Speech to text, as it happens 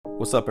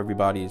What's up,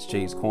 everybody? It's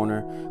Jay's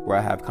Corner, where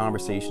I have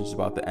conversations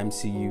about the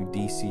MCU,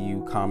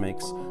 DCU,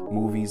 comics,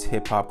 movies,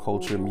 hip hop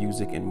culture,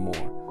 music, and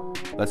more.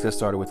 Let's get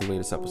started with the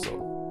latest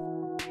episode.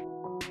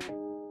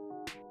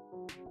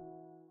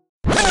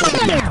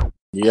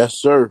 Yes,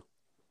 sir.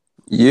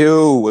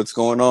 Yo, what's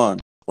going on?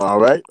 All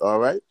right.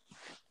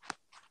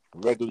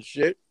 Regular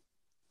shit.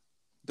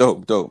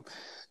 Dope.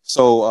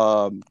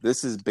 So,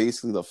 this is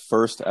basically the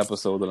first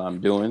episode that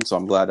I'm doing, so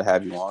I'm glad to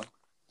have you on.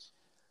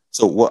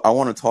 So what I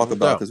want to talk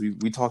about, because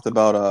we talked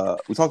about a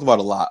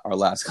lot our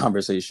last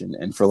conversation,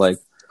 and for like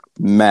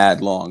mad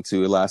long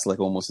too. It lasted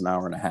like almost an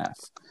hour and a half.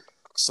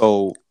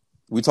 So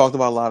we talked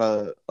about a lot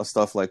of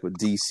stuff like with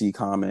DC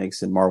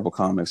Comics and Marvel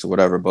Comics or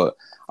whatever, but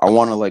I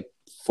want to like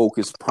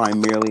focus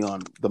primarily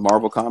on the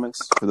Marvel Comics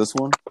for this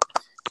one,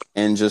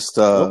 and just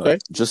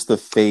the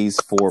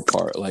Phase 4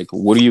 part. Like,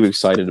 what are you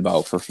excited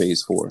about for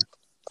Phase 4?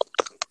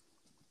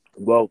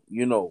 Well,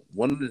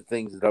 one of the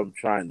things that I'm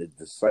trying to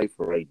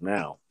decipher right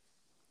now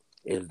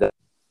is that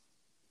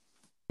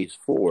Phase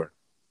 4,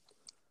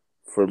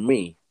 for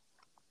me,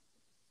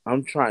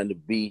 I'm trying to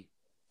be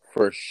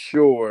for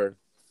sure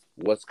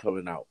what's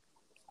coming out.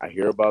 I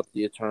hear about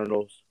the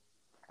Eternals.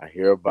 I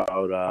hear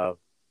about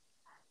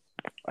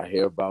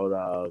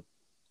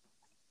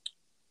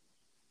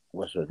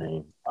what's her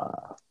name?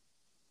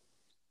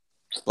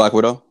 Black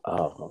Widow.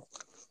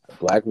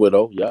 Black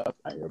Widow. Yep,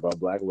 I hear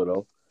about Black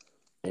Widow,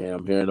 and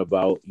I'm hearing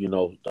about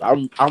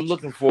I'm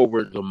looking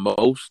forward the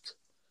most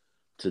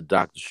to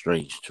Doctor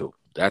Strange too.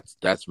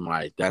 That's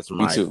my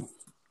Me too.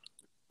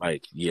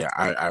 Like, yeah,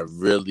 I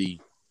really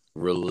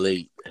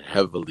relate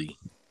heavily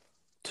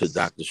to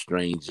Doctor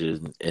Strange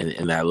in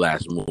that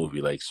last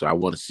movie. Like, so I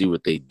want to see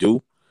what they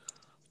do,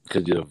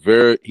 because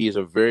he's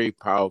a very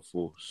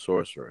powerful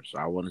sorcerer. So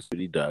I want to see what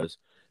he does.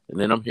 And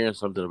then I'm hearing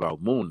something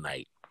about Moon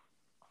Knight.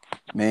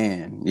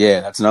 Man,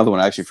 yeah, that's another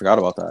one. I actually forgot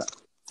about that.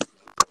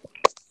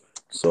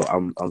 So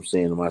I'm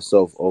saying to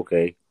myself,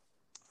 okay,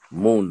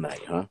 Moon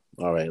Knight, huh?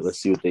 All right, let's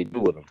see what they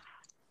do with him.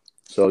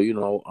 So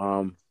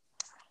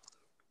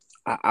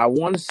I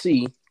want to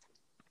see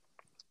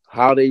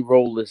how they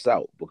roll this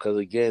out, because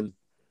again,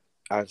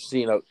 I've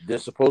seen they're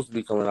supposed to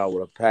be coming out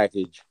with a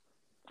package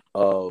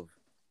of,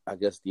 I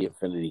guess, the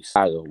Infinity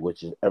Saga,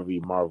 which is every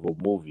Marvel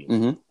movie.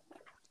 Mm-hmm.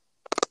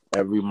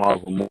 Every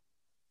Marvel movie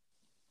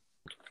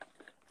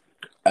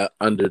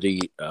under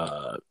the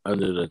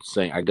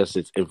saying, I guess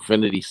it's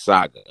Infinity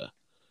Saga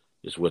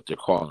is what they're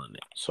calling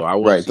it. So I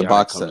want to see how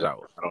it comes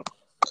out.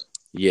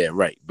 Yeah,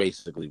 right.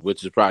 Basically,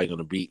 which is probably going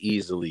to be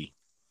easily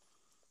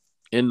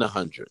in the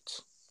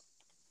hundreds.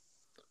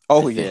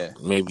 Oh yeah,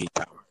 maybe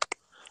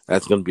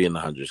that's going to be in the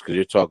hundreds, because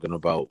you're talking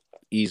about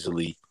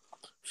easily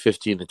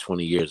 15 to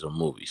 20 years of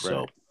movies. Right.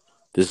 So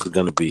this is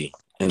going to be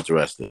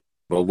interesting.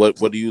 But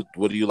what do you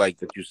like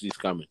that you see is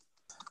coming?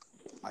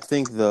 I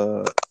think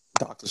the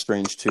Doctor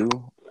Strange 2.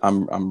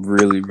 I'm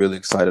really, really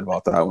excited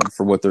about that one,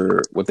 for what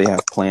they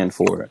have planned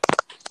for it.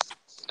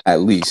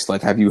 At least,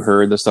 like, have you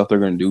heard the stuff they're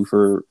going to do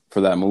for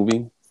that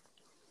movie?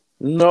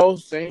 No,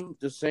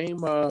 the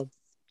same.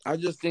 I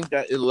just think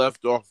that it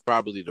left off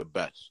probably the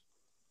best.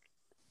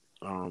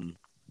 I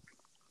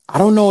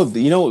don't know if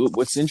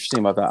what's interesting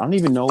about that. I don't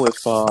even know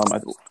if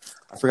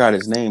I forgot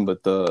his name,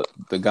 but the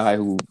guy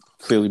who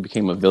clearly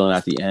became a villain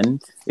at the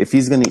end, if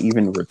he's going to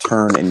even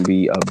return and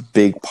be a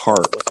big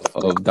part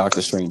of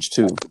Doctor Strange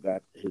 2. I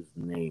forgot his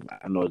name.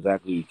 I know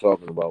exactly what you're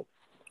talking about.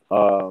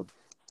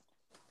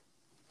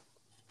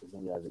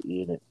 He has an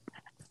E in it.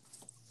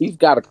 He's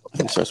got to come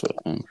back. Starts with,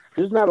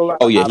 There's not a lot.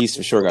 Oh yeah, he's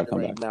for sure got to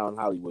come back now in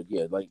Hollywood.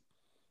 Yeah, like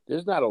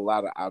there's not a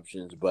lot of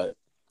options, but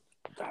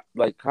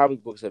like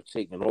comic books have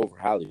taken over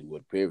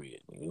Hollywood. Period.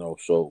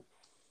 So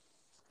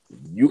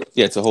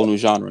it's a whole new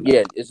genre now.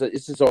 Yeah,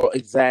 it's his own,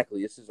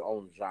 exactly. It's his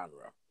own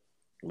genre,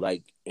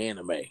 like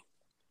anime.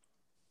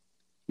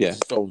 Yeah,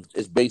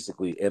 it's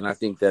basically, and I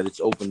think that it's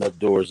opened up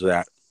doors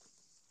that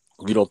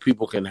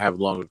people can have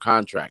longer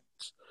contracts.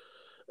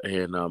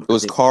 And it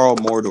was Carl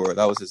Mordor.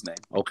 That was his name.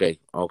 Okay,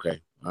 all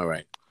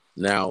right.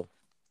 Now,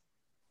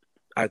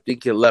 I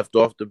think it left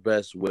off the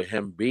best with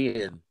him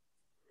being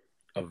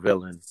a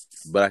villain,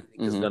 but I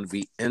think it's going to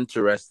be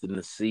interesting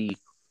to see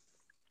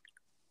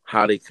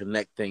how they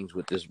connect things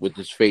with this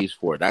Phase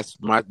 4. That's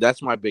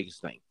my biggest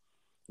thing.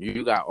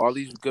 You got all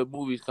these good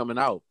movies coming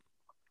out,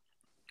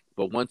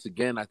 but once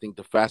again, I think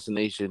the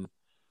fascination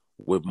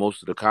with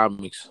most of the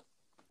comics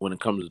when it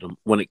comes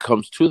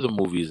to the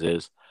movies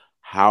is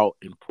how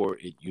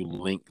important you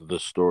link the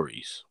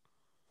stories.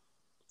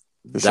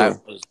 That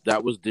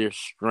was their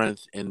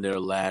strength in their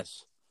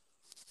last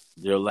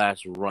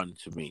run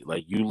to me.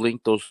 Like, you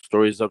link those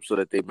stories up so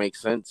that they make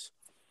sense,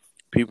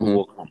 people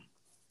will come.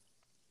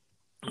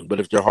 But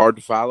if they're hard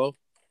to follow,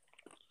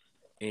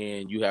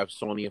 and you have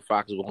Sony and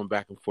Fox going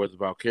back and forth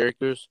about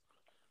characters,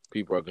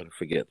 people are going to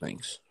forget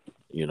things.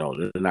 They're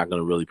not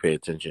going to really pay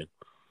attention.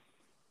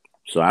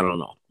 So I don't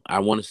know. I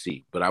want to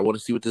see, but I want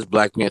to see what this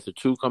Black Panther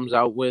 2 comes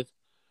out with.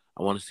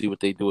 I want to see what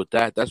they do with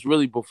that. That's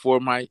really before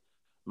my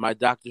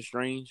Doctor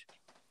Strange,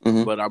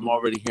 but I'm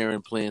already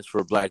hearing plans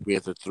for Black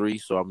Panther 3.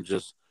 So I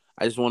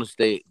just want to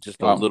stay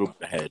just a little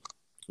bit ahead.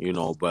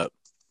 But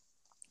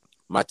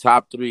my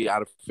top 3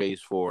 out of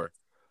Phase 4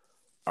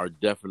 are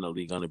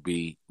definitely going to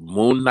be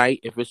Moon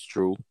Knight, if it's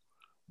true,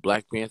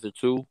 Black Panther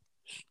 2,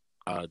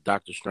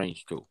 Doctor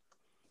Strange 2.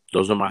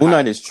 Those are my Moon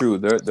Knight is true.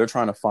 They're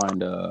trying to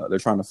find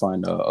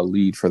a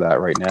lead for that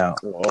right now.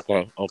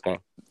 Oh, okay.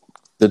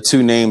 The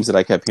 2 names that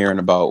I kept hearing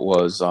about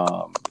was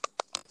Shia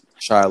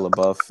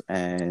LaBeouf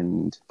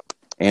and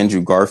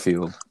Andrew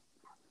Garfield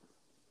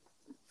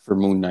for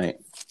Moon Knight.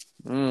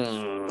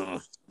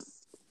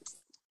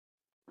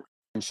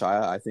 And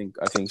Shia, I think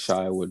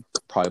Shia would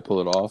probably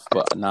pull it off,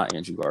 but not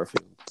Andrew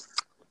Garfield.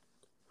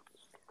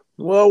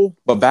 Well,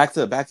 but back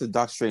to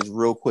Doctor Strange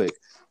real quick,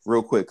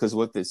 because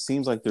what it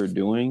seems like they're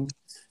doing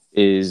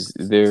is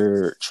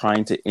they're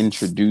trying to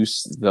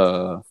introduce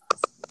the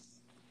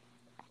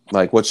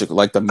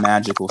the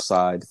magical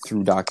side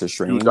through Doctor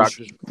Strange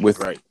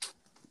right.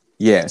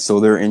 Yeah, so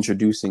they're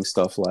introducing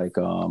stuff like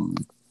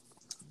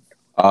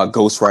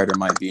Ghost Rider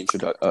might be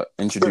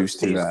introduced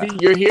to that. See,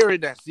 you're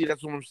hearing that. See,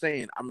 that's what I'm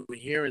saying. I'm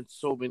hearing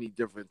so many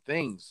different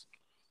things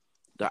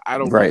that I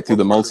don't know through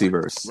the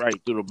multiverse. Right,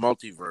 through the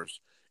multiverse.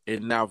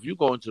 And now if you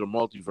go into the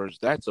multiverse,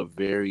 that's a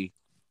very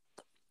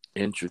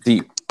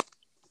interesting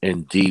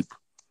deep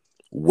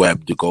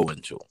web to go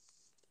into.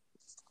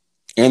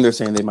 And they're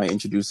saying they might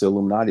introduce the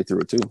Illuminati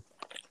through it too.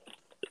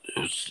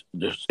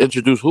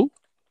 Introduce who?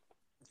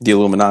 The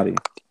Illuminati.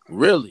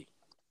 Really?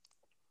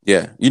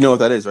 Yeah. You know what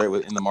that is, right?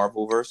 In the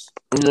Marvel verse?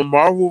 In the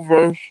Marvel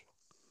verse,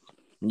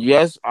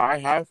 yes, I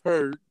have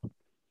heard.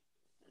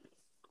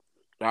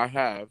 I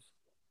have.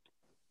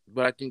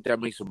 But I think that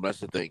makes a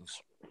mess of things.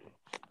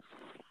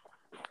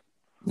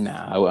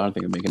 Nah, I don't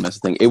think it'd make a mess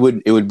of things. It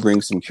would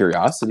bring some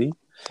curiosity.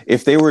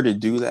 If they were to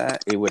do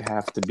that, it would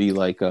have to be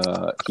like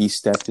he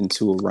stepped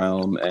into a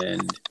realm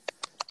and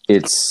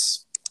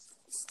it's,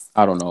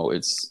 I don't know,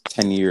 it's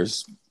 10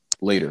 years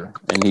later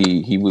and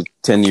he was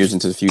 10 years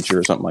into the future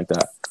or something like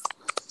that.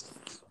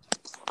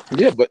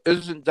 Yeah, but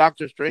isn't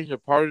Doctor Strange a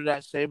part of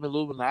that same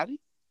Illuminati?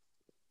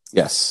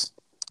 Yes.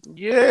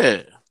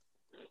 Yeah.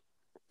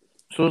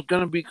 So it's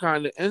going to be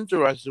kind of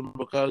interesting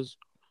because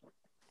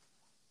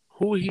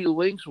who he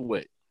links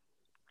with.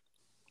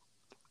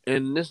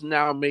 And this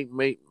now may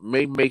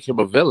make him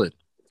a villain.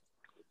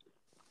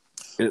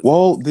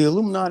 Well, the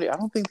Illuminati, I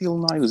don't think the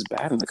Illuminati was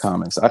bad in the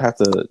comics. I'd have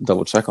to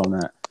double check on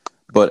that.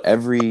 But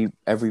every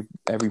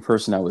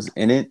person that was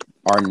in it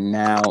are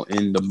now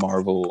in the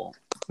Marvel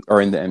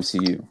or in the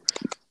MCU.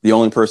 The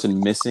only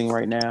person missing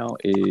right now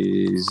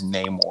is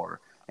Namor,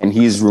 and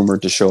he's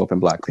rumored to show up in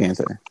Black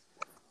Panther.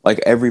 Like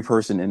every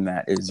person in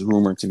that is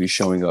rumored to be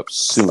showing up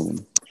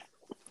soon.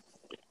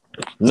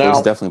 So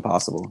it's definitely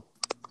possible.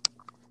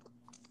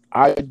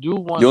 I do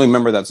want. The only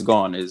member that's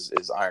gone is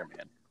Iron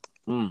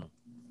Man.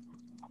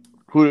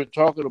 Who they're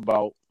talking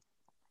about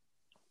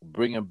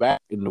bringing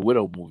back in the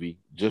Widow movie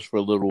just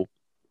for little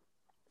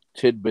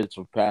tidbits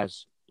of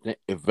past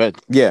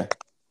events. Yeah,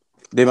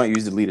 they might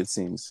use deleted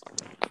scenes.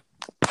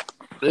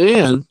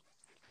 And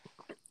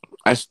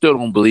I still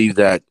don't believe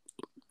that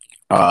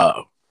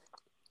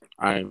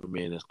Iron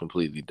Man is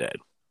completely dead.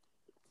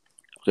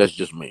 That's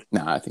just me.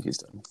 Nah, I think he's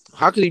dead.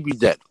 How could he be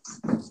dead?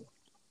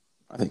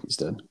 I think he's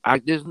dead.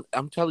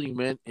 I'm telling you,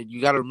 man, and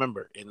you got to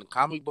remember, in the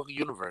comic book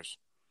universe,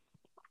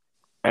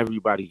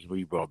 everybody can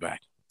be brought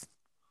back.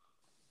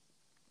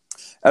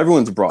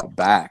 Everyone's brought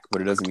back,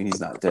 but it doesn't mean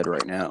he's not dead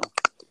right now.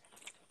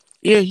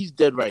 Yeah, he's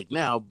dead right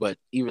now, but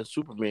even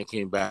Superman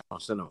came back on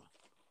cinema.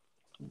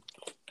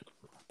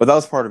 But that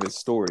was part of his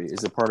story.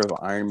 Is it part of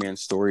Iron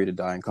Man's story to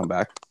die and come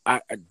back?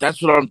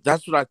 That's what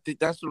I think.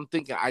 That's what I'm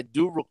thinking. I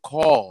do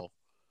recall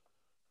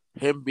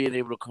him being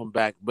able to come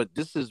back, but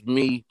this is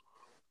me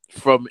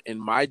from in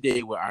my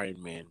day with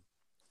Iron Man.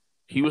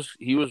 He was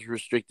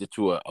restricted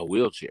to a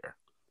wheelchair.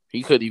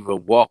 He couldn't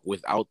even walk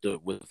without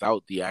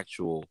the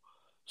actual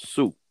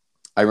suit.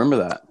 I remember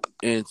that.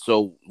 And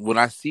so when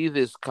I see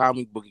this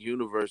comic book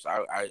universe,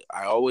 I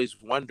always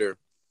wonder,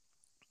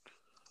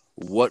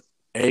 what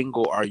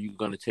angle are you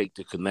going to take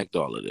to connect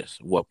all of this?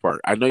 What part?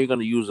 I know you're going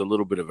to use a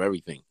little bit of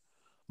everything,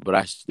 but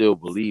I still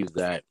believe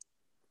that.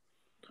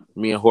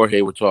 Me and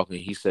Jorge were talking.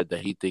 He said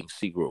that he thinks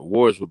Secret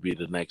Wars would be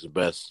the next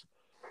best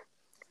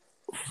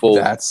full.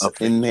 That's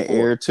in the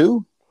air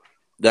too.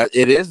 That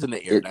it is in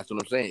the air. That's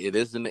what I'm saying. It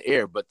is in the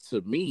air. But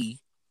to me,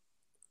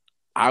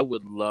 I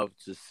would love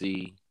to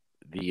see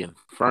the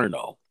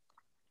Inferno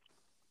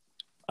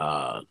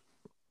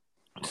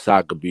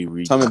saga be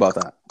redone. Tell me about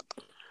that.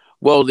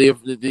 Well, the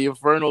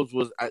Infernos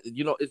was,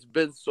 it's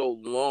been so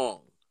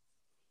long,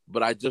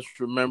 but I just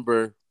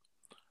remember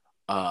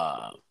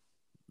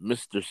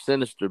Mr.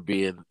 Sinister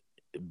being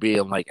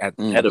like at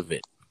the head of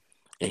it,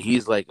 and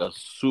he's like a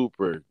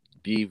super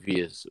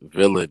devious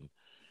villain,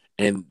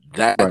 and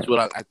that's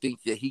what I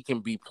think that he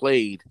can be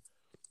played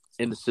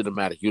in the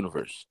cinematic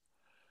universe.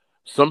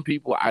 Some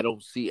people I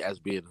don't see as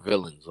being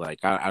villains. Like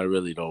I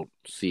really don't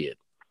see it.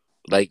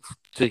 Like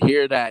to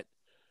hear that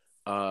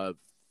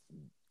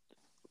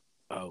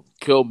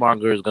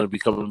Killmonger is going to be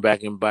coming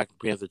back in Black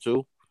Panther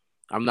 2,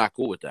 I'm not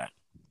cool with that.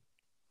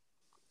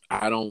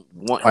 I don't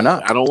want Why him.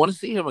 not? I don't want to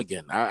see him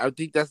again. I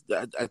think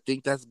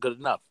that's good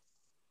enough.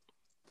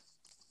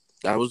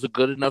 That was a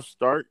good enough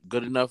start.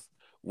 Good enough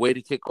way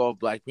to kick off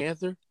Black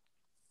Panther.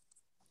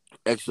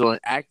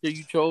 Excellent actor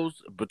you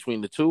chose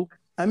between the two.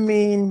 I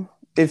mean,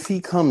 if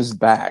he comes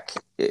back,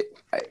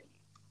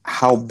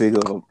 how big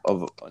of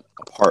a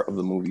part of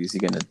the movie is he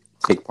going to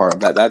take part of?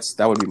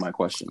 That would be my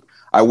question.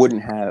 I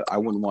wouldn't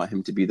want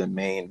him to be the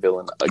main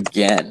villain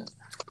again.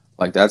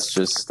 Like that's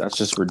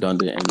just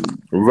redundant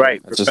and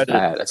Right. that's just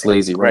bad. That's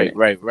lazy writing.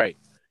 Right.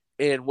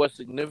 And what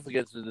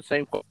significance is the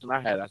same question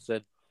I had. I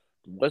said,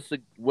 what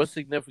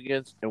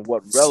significance and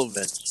what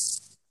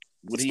relevance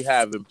would he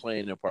have in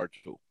playing in part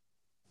two?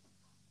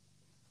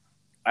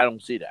 I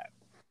don't see that.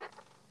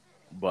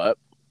 But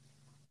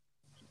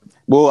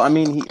well, I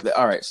mean,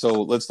 all right.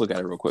 So let's look at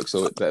it real quick.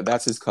 So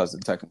that's his cousin,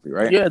 technically,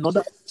 right? Yeah, no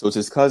doubt. So it's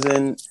his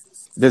cousin.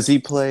 Does he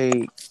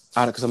play?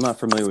 Because I'm not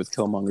familiar with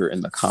Killmonger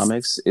in the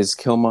comics. Is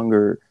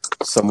Killmonger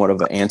somewhat of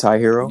an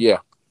anti-hero? Yeah,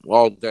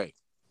 all day.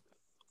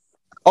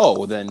 Oh,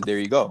 well, then there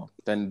you go.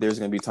 Then there's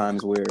going to be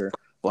times where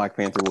Black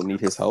Panther will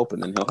need his help,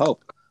 and then he'll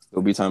help.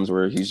 There'll be times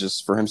where he's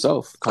just for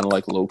himself, kind of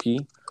like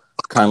Loki,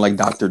 kind of like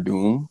Doctor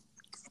Doom.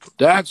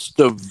 That's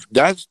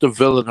the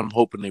villain I'm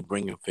hoping they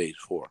bring in Phase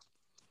 4.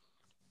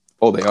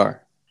 Oh, they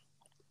are.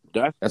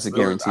 That's a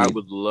guarantee. I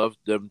would love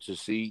them to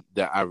see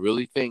that. I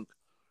really think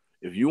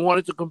if you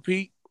wanted to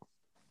compete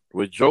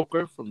with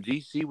Joker from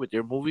DC with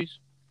their movies,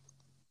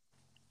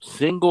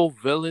 single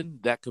villain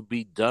that could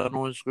be done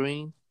on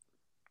screen,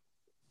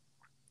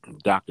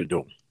 Doctor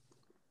Doom.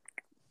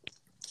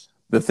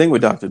 The thing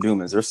with Doctor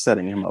Doom is they're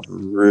setting him up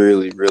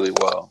really, really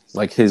well.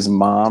 Like his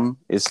mom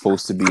is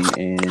supposed to be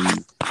in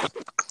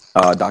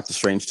Doctor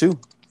Strange too.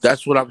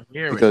 That's what I'm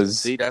hearing.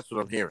 Because that's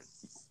what I'm hearing.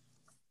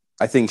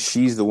 I think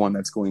she's the one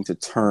that's going to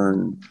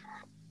turn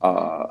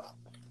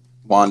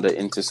Wanda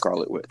into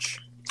Scarlet Witch.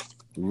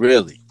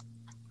 Really?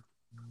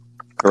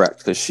 Correct,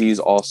 because she's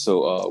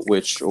also a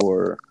witch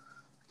or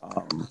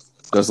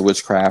does the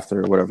witchcraft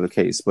or whatever the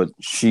case, but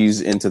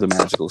she's into the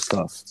magical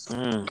stuff.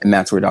 And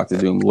that's where Doctor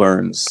Doom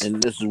learns.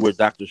 And this is where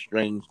Doctor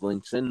Strange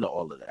links into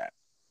all of that.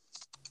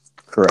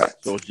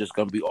 Correct. So it's just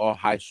going to be all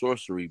high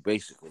sorcery,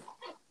 basically.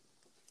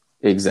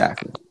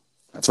 Exactly.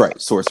 That's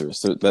right, sorceress.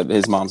 So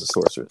his mom's a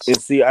sorceress.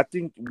 And see, I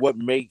think what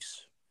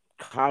makes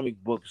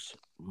comic books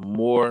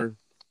more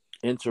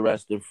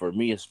interesting for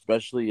me,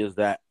 especially, is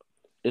that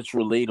it's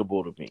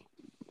relatable to me.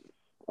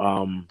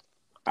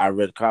 I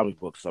read comic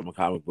books. I'm a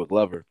comic book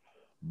lover,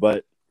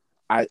 but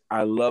I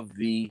love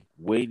the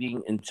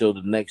waiting until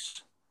the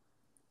next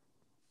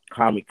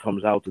comic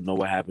comes out to know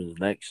what happens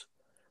next,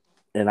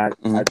 and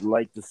I'd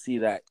like to see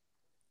that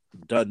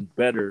done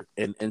better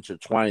in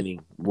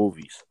intertwining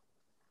movies.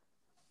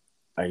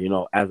 You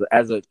know,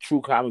 as a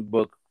true comic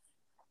book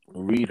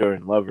reader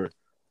and lover,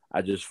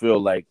 I just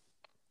feel like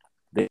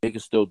they can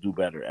still do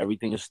better.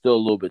 Everything is still a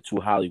little bit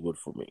too Hollywood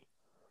for me.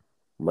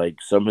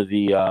 Like some of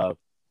the,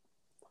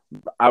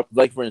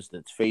 like for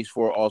instance, Phase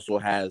 4 also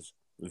has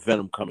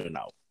Venom coming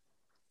out.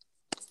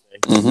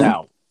 Okay?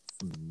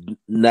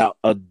 Now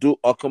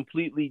a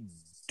completely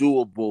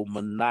doable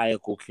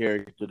maniacal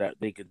character that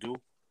they could do.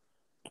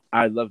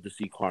 I'd love to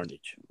see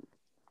Carnage.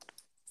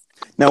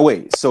 Now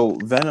wait, so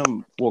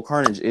Venom, well,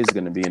 Carnage is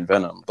going to be in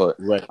Venom, but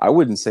right. I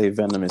wouldn't say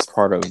Venom is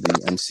part of the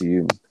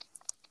MCU.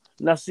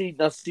 Now see,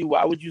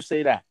 why would you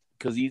say that?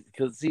 Because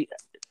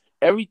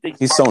everything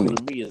he's Sony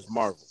to me is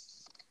Marvel.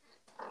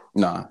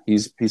 Nah,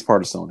 he's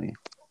part of Sony.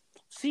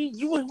 See,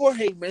 you and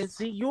Jorge, man.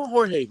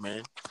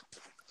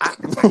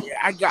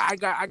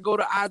 I go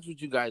to odds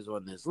with you guys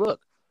on this.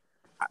 Look,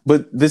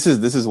 but this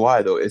is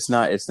why though. It's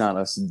not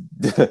us.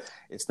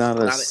 It's not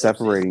us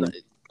separating.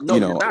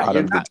 No,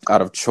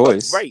 out of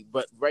choice.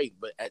 But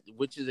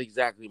which is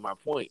exactly my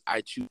point.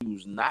 I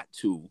choose not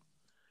to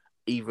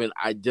even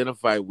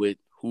identify with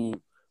who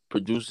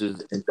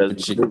produces and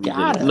does movies.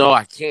 No,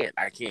 I can't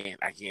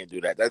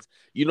do that. That's,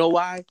 you know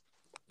why?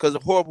 Because a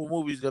horrible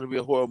movie is going to be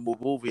a horrible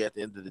movie at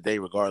the end of the day,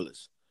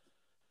 regardless.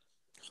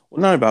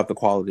 Well, not about the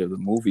quality of the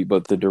movie,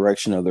 but the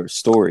direction of their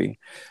story.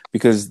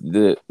 Because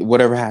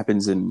whatever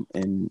happens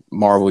in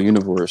Marvel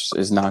Universe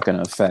is not going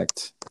to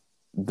affect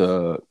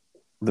the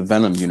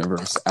Venom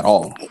universe at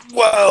all.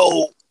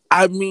 Well,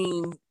 I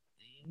mean,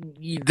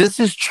 this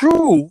is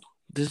true.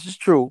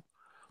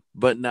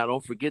 But now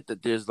don't forget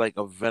that there's like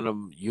a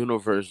Venom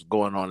universe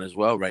going on as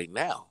well right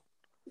now.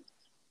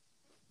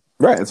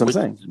 Right, that's what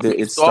I'm saying.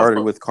 It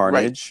started with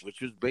Carnage. Right,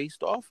 which was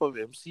based off of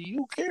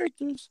MCU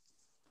characters.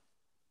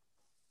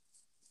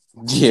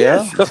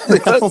 Yeah.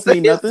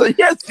 Yes,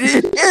 yes,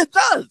 it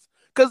does.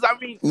 Because, I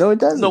mean... No, it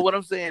doesn't. No, what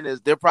I'm saying is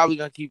they're probably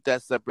going to keep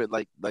that separate,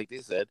 like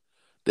they said.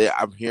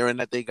 I'm hearing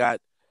that they got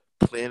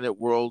Planet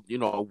World,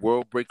 a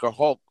World Breaker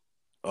Hulk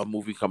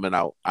movie coming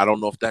out. I don't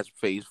know if that's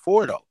Phase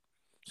 4, though.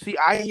 See,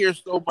 I hear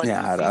so much.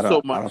 Yeah, I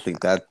don't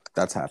think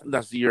that's happening.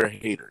 That's, you're a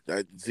hater.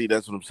 See,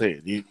 that's what I'm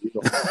saying.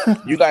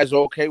 You guys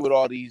are okay with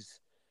all these,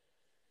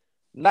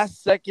 not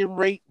second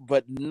rate,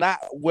 but not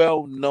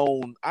well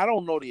known. I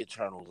don't know the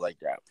Eternals like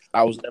that.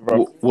 I was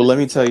never. Well, let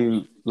me tell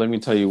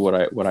you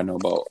what I know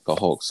about the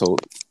Hulk. So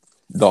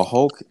the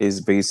Hulk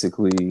is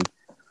basically,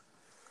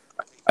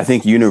 I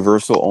think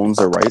Universal owns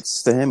the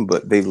rights to him,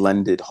 but they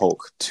lended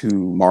Hulk to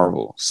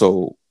Marvel.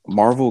 So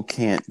Marvel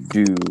can't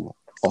do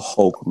a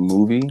Hulk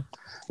movie,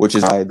 which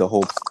is why the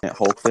whole Planet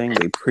Hulk thing,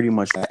 they pretty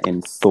much got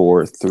in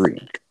Thor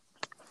 3.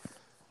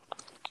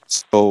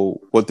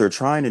 So what they're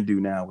trying to do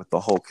now with the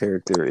Hulk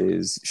character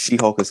is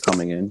She-Hulk is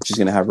coming in. She's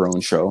going to have her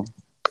own show.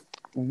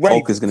 Right.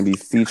 Hulk is going to be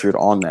featured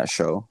on that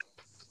show.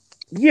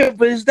 Yeah,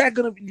 but is that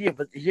going to be... Yeah,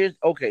 but here's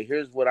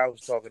what I was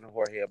talking to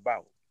Jorge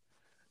about.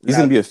 He's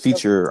going to be a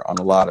feature on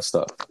a lot of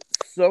stuff.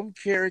 Some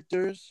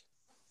characters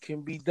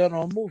can be done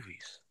on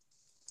movies.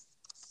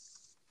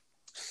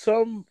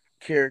 Some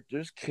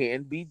characters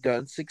can be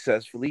done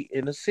successfully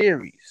in a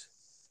series.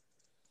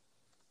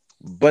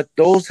 But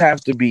those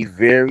have to be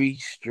very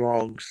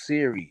strong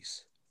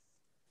series.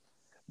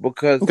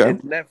 Because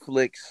with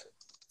Netflix,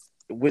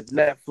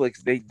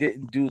 they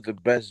didn't do the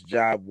best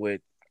job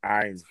with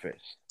Iron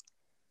Fist.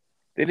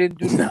 They didn't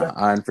do the best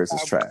Iron Fist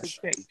is trash.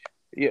 Luke Cage.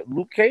 Yeah,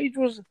 Luke Cage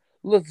was...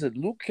 Listen,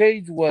 Luke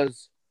Cage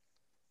was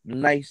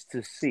nice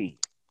to see.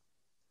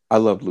 I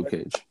love Luke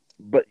Cage.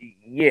 But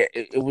yeah,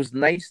 it was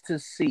nice to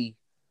see,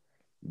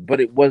 but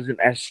it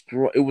wasn't as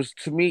strong. It was,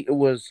 to me, it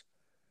was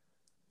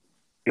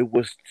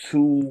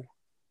too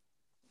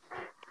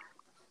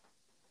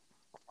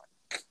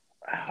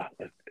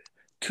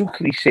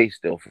cliche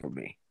still for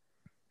me.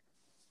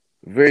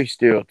 Very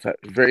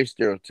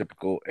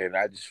stereotypical, and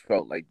I just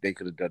felt like they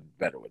could have done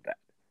better with that.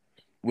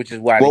 Which is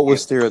why. What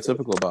was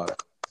stereotypical about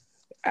it?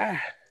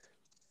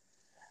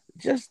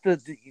 Just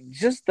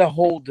the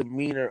whole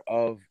demeanor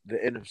of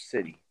the inner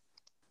city.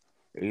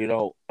 You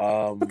know,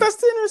 but that's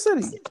the inner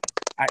city.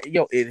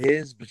 It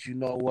is, but you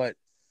know what?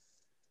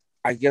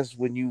 I guess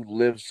when you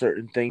live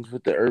certain things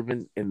with the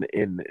urban in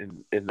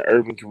the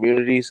urban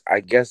communities,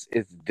 I guess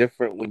it's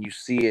different when you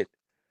see it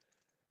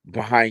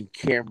behind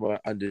camera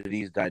under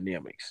these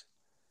dynamics.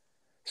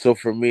 So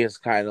for me, it's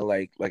kind of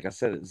like I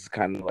said, it's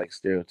kind of like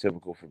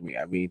stereotypical for me.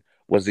 I mean,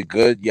 was it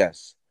good?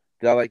 Yes.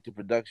 Did I like the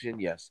production?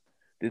 Yes.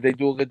 Did they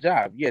do a good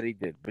job? Yeah, they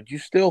did. But you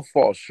still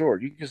fall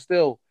short. You can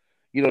still,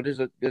 there's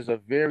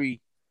a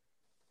very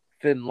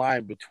thin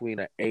line between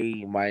an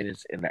A-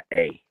 and an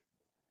A.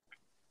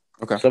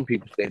 Okay. Some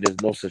people say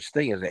there's no such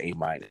thing as an A-.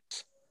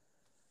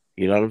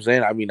 You know what I'm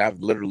saying? I mean, I've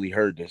literally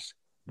heard this,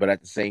 but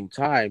at the same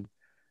time,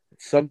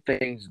 some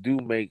things do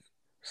make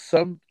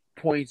some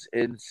points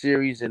in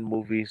series and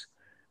movies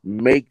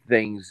make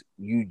things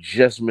you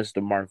just miss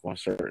the mark on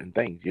certain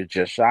things. You're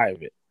just shy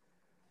of it.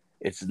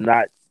 It's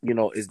not,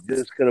 it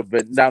just could have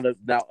been now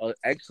an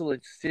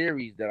excellent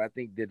series that I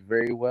think did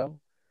very well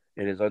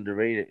and is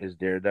underrated is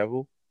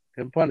Daredevil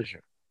and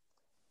Punisher.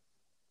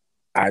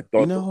 I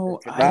thought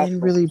I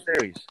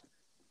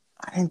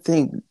didn't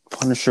think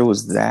Punisher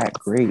was that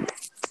great.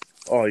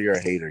 Oh, you're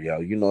a hater, yo.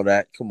 You know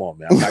that? Come on,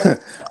 man.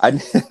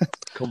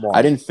 Come on.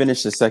 I didn't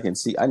finish the second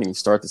season. I didn't even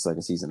start the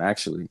second season,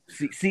 actually.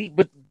 See,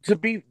 but to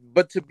be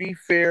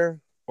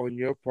fair on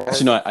your part,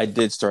 actually, no, I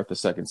did start the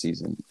second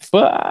season,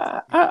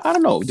 but I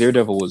don't know.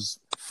 Daredevil was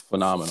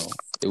phenomenal.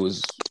 It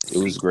was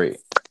great.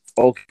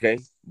 Okay,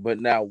 but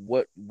now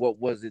what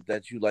was it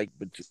that you liked?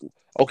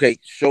 Okay,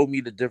 show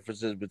me the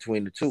differences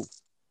between the two.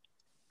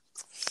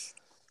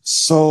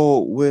 So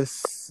with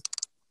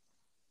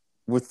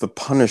the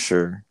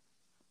Punisher,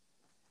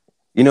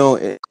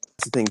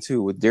 it's the thing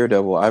too with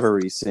Daredevil. I've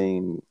already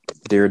seen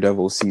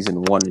Daredevil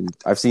season 1, and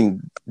I've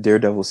seen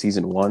Daredevil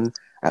season 1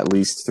 at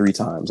least 3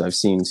 times. I've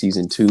seen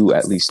season 2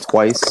 at least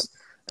twice,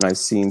 and I've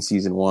seen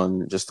season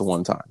 1 just the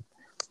one time.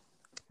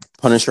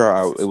 Punisher,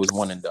 it was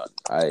one and done.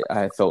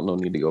 I felt no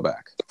need to go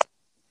back.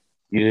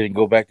 You didn't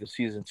go back to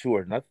season 2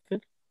 or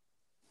nothing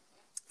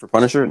for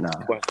Punisher? Nah.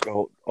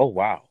 Oh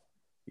wow,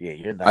 yeah,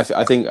 you're not.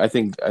 I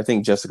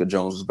think Jessica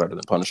Jones was better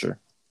than Punisher.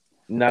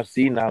 Now,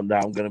 see, now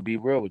I'm gonna be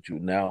real with you.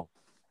 Now,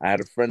 I had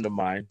a friend of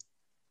mine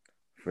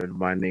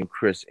named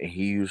Chris, and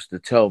he used to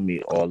tell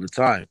me all the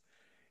time,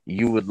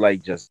 "You would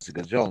like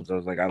Jessica Jones." I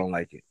was like, "I don't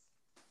like it."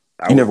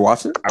 You never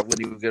watched it? I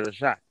wouldn't even give it a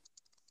shot.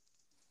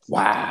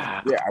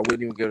 Wow. Yeah, I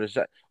wouldn't even give it a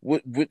shot.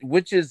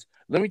 Which is,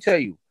 let me tell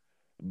you,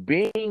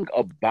 being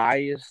a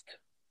biased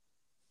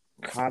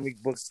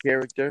comic book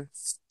character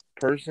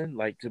person,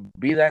 like to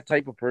be that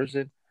type of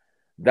person,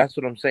 that's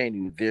what I'm saying to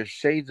you. There's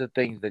shades of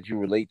things that you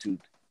relate to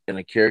in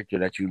a character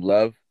that you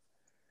love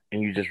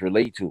and you just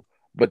relate to.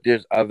 But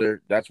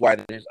that's why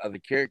there's other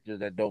characters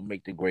that don't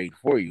make the grade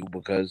for you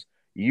because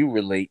you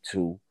relate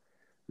to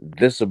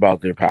this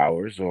about their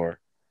powers or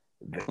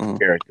their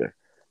character.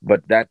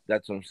 But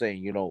that's what I'm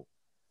saying.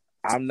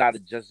 I'm not a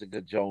Jessica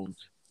Jones.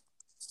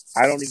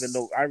 I don't even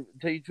know. I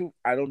tell you the truth,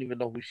 I don't even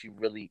know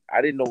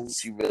I didn't know who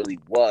she really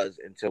was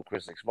until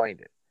Chris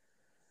explained it.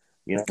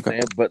 You know what I'm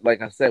saying? But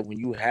like I said, when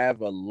you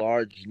have a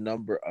large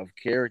number of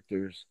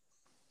characters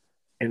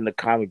in the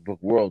comic book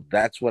world,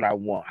 that's what I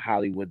want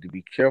Hollywood to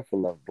be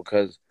careful of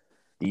because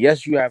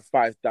yes, you have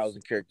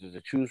 5,000 characters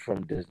to choose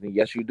from, Disney.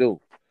 Yes, you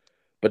do.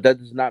 But that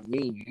does not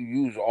mean you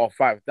use all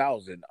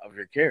 5,000 of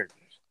your characters.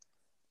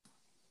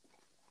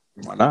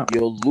 Why not?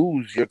 You'll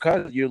lose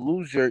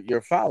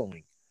your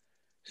following.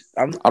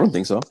 I don't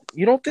think so.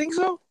 You don't think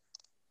so?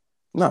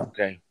 No.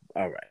 Okay.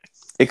 All right.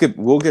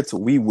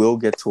 We will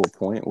get to a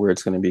point where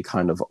it's going to be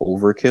kind of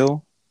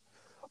overkill.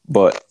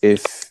 But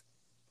think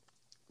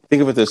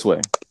of it this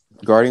way,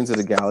 Guardians of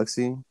the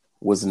Galaxy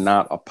was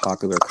not a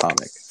popular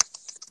comic.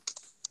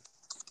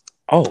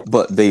 Oh.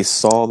 But they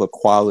saw the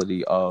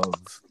quality of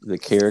the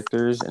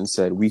characters and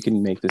said, we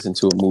can make this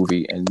into a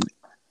movie and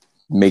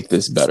make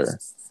this better.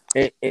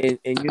 And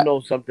you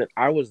know something?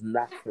 I was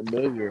not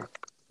familiar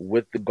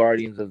with the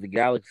Guardians of the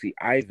Galaxy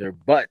either,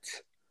 but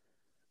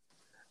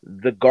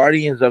the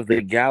Guardians of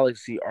the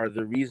Galaxy are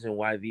the reason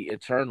why the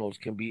Eternals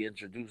can be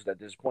introduced at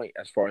this point,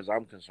 as far as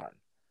I'm concerned.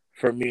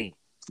 For me,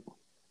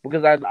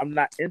 because I'm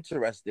not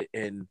interested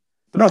in.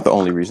 They're not the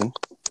only reason.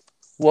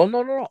 Well,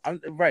 no. I'm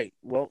right.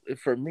 Well,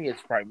 for me,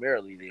 it's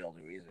primarily the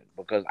only reason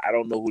because I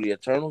don't know who the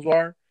Eternals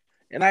are,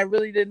 and I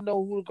really didn't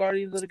know who the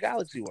Guardians of the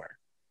Galaxy were.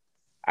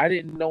 I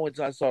didn't know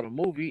until I saw the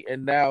movie,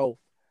 and now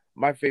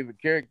my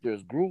favorite character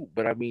is Groot.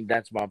 But I mean,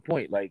 that's my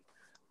point. Like,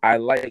 I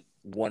like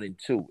 1 and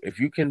 2. If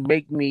you can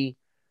make me,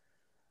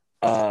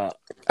 I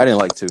didn't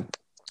like 2.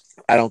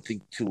 I don't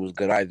think 2 was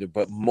good either.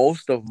 But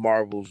most of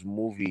Marvel's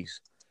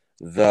movies,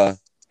 the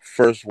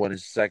first one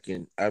is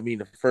second. I mean,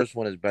 the first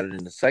one is better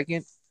than the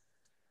second,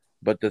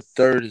 but the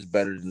third is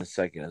better than the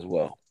second as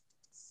well.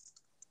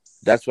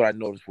 That's what I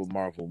noticed with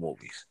Marvel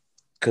movies.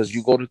 Because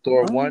you go to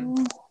Thor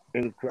 1,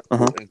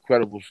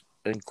 incredible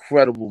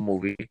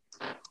movie.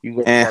 You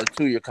go to part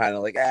 2, you're kind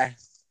of like,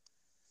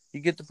 You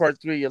get to part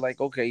 3, you're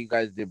like, okay, you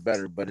guys did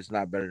better, but it's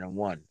not better than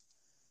 1.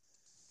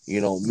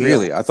 You know,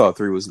 really, I thought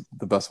 3 was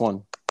the best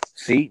one.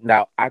 See,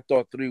 now I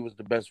thought 3 was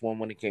the best one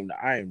when it came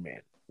to Iron Man.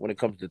 When it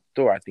comes to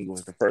Thor, I think it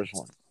was the first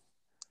one.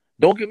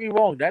 Don't get me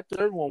wrong, that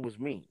third one was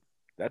mean.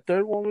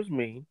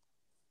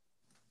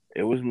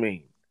 It was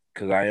mean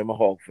because I am a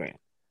Hulk fan,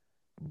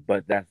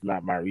 but that's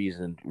not my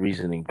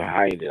reasoning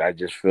behind it. I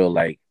just feel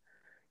like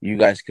you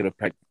guys could have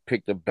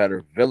picked a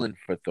better villain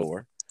for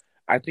Thor.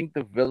 I think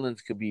the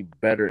villains could be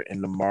better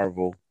in the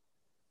Marvel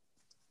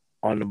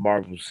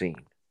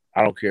scene.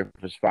 I don't care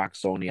if it's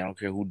Fox, Sony. I don't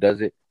care who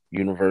does it,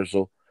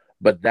 Universal.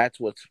 But that's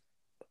what's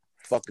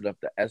fucking up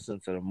the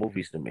essence of the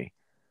movies to me.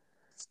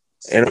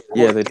 And of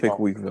course, they pick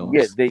weak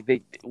villains. Yeah,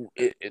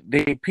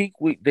 they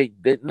pick weak. They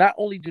not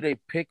only do they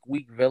pick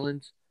weak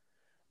villains,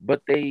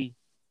 but they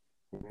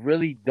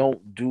really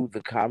don't do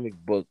the comic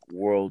book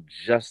world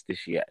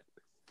justice yet.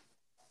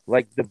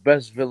 Like the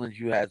best villains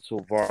you had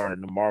so far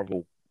in the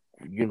Marvel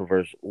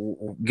universe.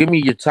 Give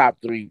me your top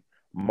 3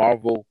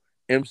 Marvel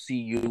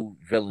MCU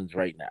villains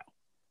right now.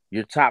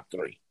 Your top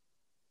 3.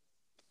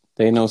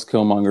 Thanos,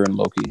 Killmonger, and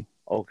Loki.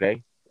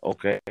 Okay.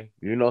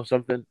 You know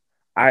something?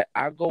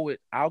 I'll go with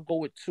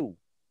 2.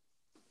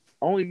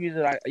 Only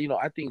reason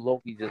I think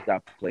Loki just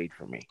got played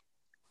for me.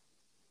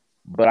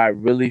 But I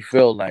really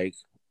feel like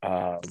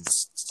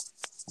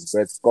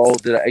Red Skull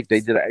they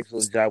did an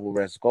excellent job with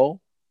Red Skull.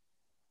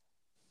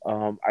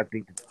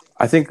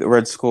 I think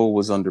Red Skull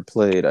was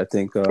underplayed. I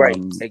think right.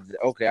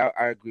 Okay,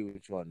 I agree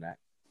with you on that.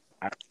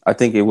 I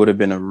think it would have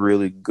been a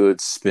really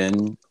good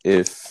spin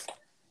if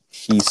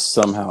he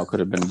somehow could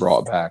have been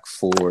brought back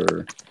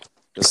for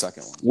the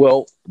second one.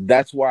 Well,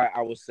 that's why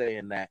I was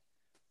saying that.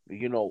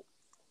 You know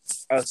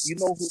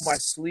who my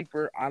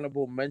sleeper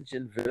honorable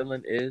mention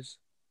villain is?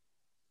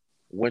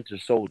 Winter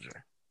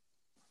Soldier.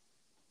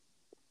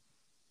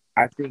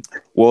 I think.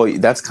 Well,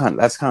 that's kind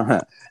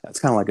of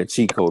like a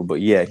cheat code,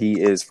 but yeah,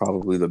 he is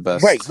probably the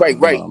best. Right.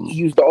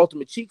 He was the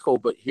ultimate cheat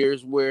code, but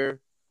here's where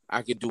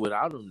I could do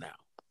without him now.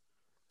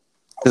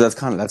 Because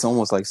that's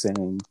almost like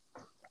saying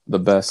the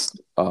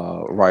best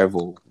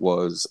rival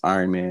was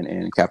Iron Man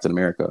and Captain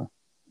America.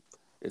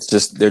 It's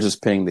just they're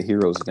just pitting the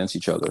heroes against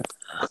each other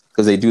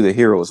because they do the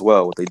heroes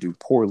well. What they do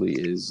poorly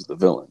is the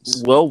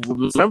villains. Well,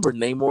 remember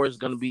Namor is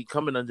going to be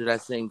coming under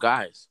that same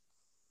guise.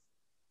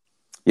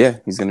 Yeah,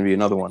 he's going to be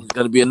another one. He's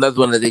going to be another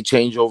one that they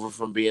change over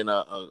from being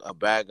a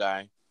bad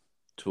guy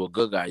to a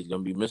good guy. He's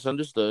going to be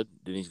misunderstood.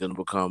 Then he's going to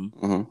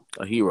become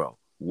a hero.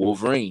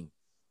 Wolverine.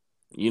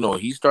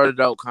 He started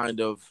out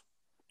kind of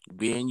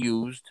being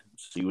used.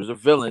 He was a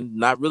villain.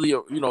 Not really,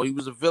 he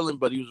was a villain,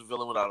 but he was a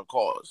villain without a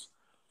cause.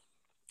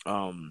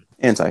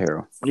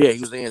 Anti-hero. Yeah,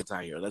 he was an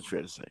anti-hero. That's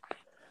fair to say.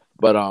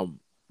 But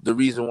the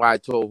reason why I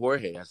told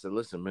Jorge, I said,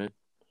 listen, man,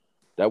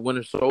 that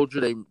Winter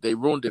Soldier, they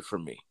ruined it for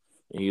me.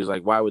 And he was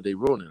like, why would they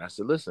ruin it? I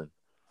said, listen,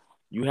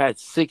 you had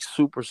 6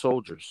 super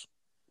soldiers,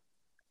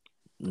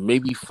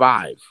 maybe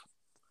 5.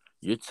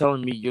 You're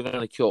telling me you're going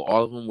to kill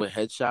all of them with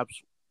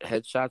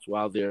headshots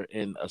while they're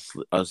in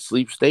a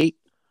sleep state?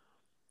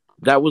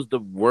 That was the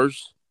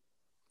worst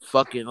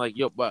fucking,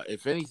 but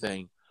if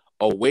anything,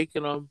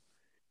 awaken them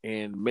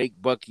and make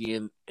Bucky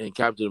and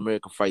Captain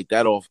America fight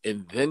that off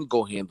and then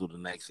go handle the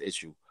next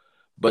issue.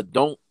 But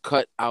don't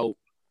cut out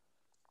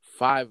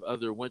 5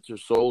 other Winter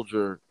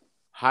Soldier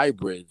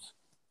hybrids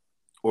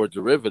or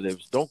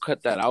derivatives. Don't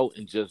cut that out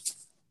and just,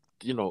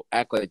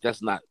 act like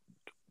that's not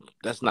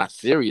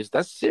serious.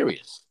 That's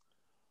serious.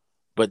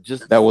 But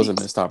that was a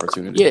missed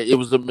opportunity. Yeah, it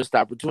was a missed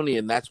opportunity,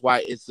 and that's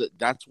why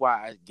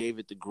I gave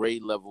it the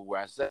grade level where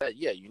I said,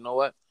 yeah, you know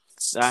what?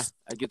 I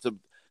get to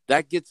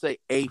that gets a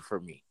A for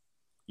me.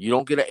 You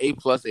don't get an A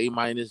plus, A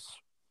minus.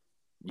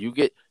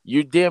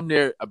 You're damn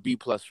near a B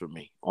plus for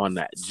me on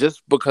that,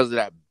 just because of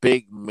that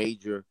big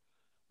major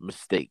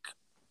mistake.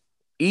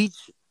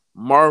 Each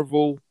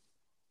Marvel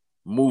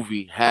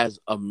movie has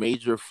a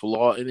major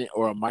flaw in it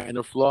or a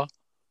minor flaw,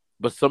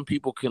 but some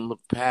people can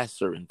look past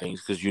certain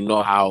things because you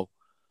know how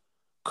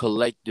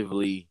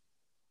collectively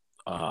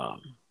hard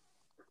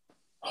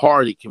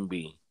it can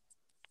be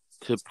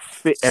to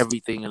fit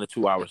everything in a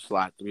 2-hour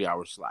slot,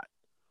 3-hour slot.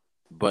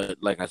 But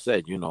like I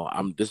said,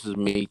 this is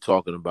me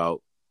talking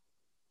about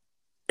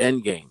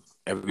Endgame.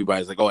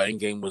 Everybody's like, "Oh,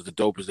 Endgame was the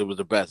dopest. It was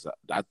the best."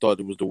 I thought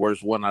it was the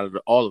worst one out of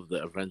all of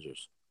the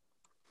Avengers.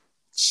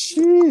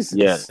 Jesus.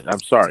 Yeah, I'm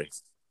sorry.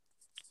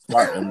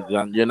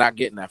 You're not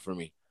getting that from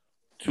me.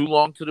 Too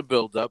long to the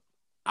build up.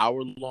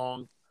 Hour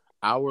long,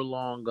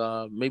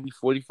 maybe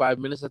 45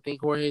 minutes. I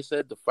think Jorge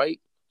said the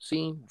fight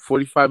scene,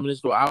 45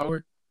 minutes to an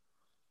hour.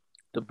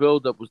 The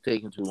build up was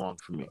taking too long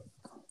for me.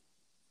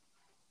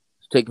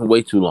 It's taking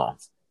way too long.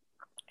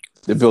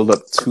 The build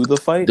up to the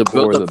fight, the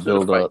build or up the to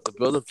build the fight. up. The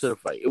build up to the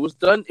fight. It was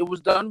done. It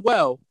was done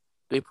well.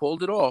 They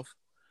pulled it off,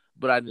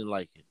 but I didn't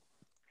like it.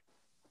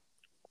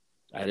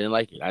 I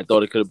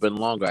thought it could have been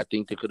longer. I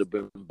think there could have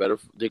been better.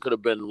 There could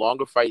have been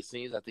longer fight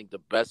scenes. I think the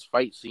best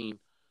fight scene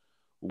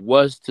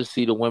was to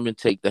see the women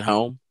take the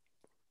helm.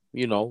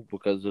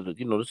 Because of the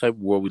the type of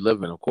world we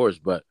live in, of course.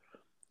 But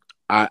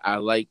I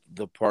like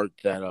the part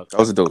that that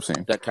was a dope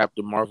scene that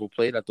Captain Marvel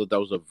played. I thought that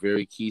was a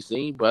very key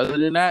scene. But other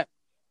than that,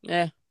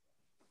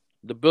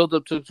 the build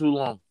up took too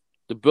long.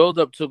 The build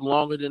up took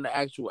longer than the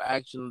actual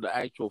action of the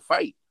actual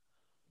fight.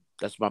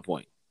 That's my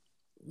point.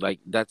 Like,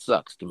 that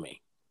sucks to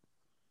me.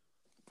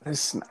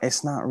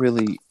 It's not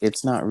really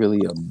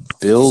a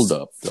build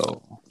up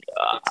though.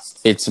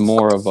 It's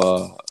more of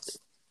a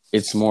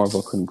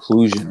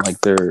conclusion. Like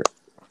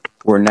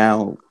we're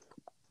now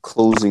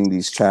closing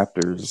these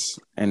chapters,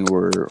 and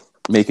we're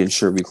making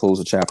sure we close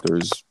the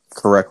chapters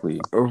correctly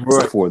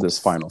before this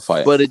final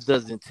fight. But it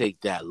doesn't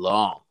take that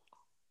long.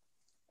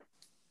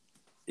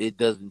 It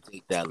doesn't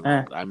take that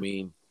long. I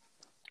mean,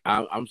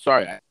 I'm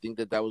sorry. I think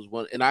that was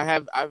one, and I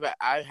have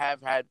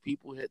had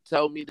people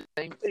tell me the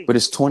same thing. But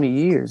it's 20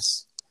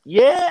 years.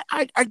 Yeah,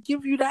 I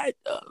give you that.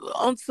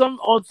 On some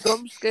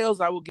scales,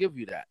 I will give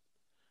you that.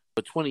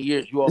 But 20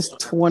 years, it's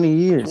 20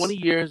 years. 20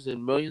 years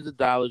and millions of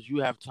dollars. You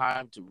have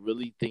time to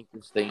really think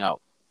this thing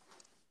out.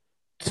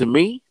 To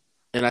me,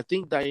 and I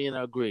think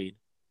Diana agreed.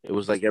 It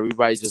was like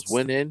everybody just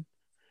went in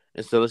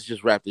and said, "Let's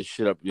just wrap this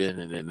shit up in,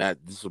 and then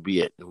this will be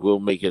it. We'll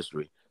make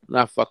history."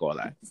 Nah, fuck all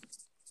that.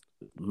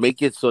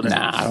 Make it so that.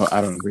 Nah,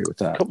 I don't agree with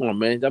that. Come on,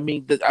 man. I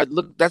mean,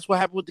 look. That's what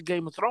happened with the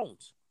Game of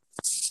Thrones.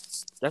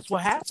 That's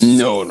what happened.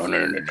 No.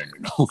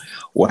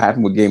 What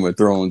happened with Game of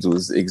Thrones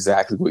was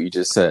exactly what you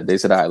just said. They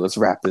said, "All right, let's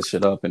wrap this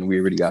shit up," and we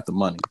already got the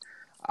money.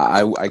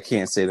 I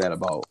can't say that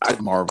about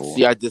Marvel.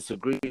 See, I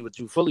disagree with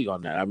you fully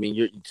on that. I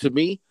mean, to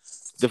me,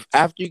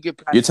 after you get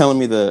past, you're telling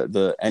me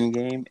the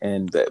Endgame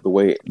and the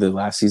way the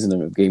last season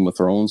of Game of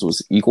Thrones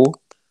was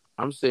equal.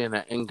 I'm saying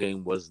that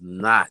Endgame was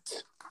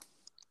not.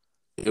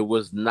 It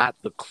was not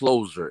the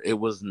closer. It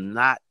was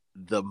not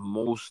the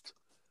most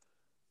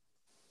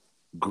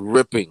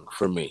gripping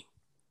for me.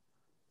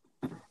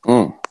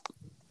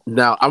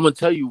 Now, I'm going to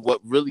tell you what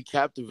really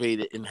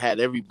captivated and had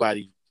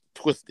everybody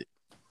twisted.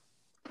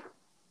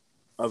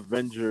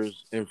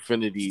 Avengers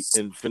Infinity,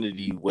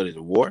 what is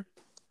it, War?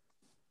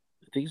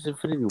 I think it's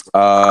Infinity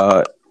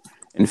War.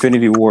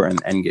 Infinity War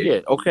and Endgame.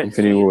 Yeah, okay.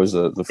 Infinity War was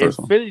the first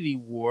one. Infinity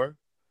War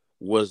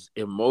was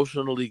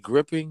emotionally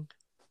gripping,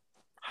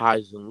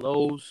 highs and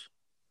lows,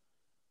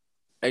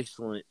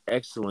 excellent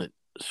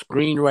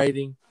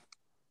screenwriting,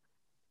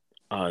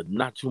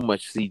 not too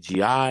much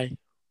CGI,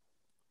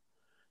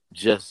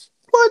 just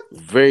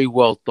very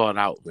well thought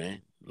out,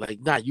 man. Like,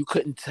 you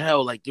couldn't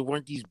tell. Like, there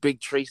weren't these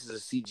big traces of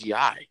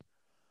CGI.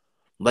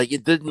 Like,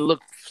 it didn't look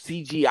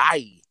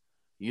CGI,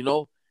 you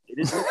know? It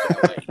didn't look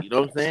that way, you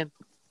know what I'm saying?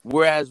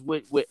 Whereas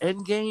with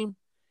Endgame,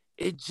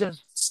 it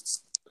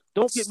just,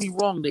 don't get me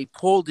wrong, they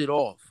pulled it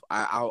off.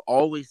 I'll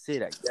always say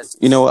that. Yes.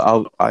 You know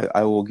what?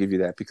 I will give you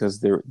that, because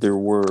there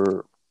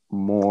were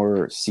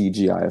more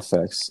CGI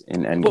effects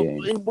in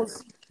Endgame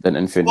than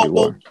Infinity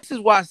War. This is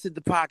why I said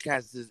the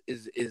podcast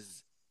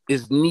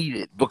is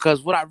needed,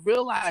 because what I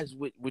realized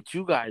with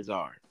you guys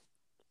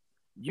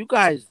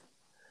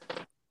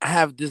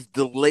have this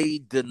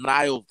delayed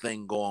denial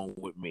thing going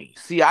with me.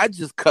 See, I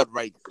just cut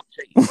right to the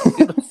chase. You know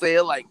what I'm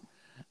saying? Like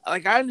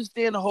I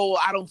understand the whole,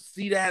 I don't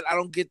see that, I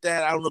don't get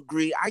that, I don't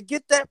agree. I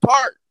get that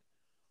part.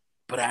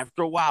 But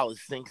after a while, it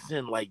sinks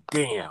in like,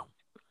 damn.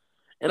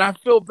 And I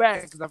feel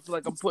bad because I feel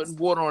like I'm putting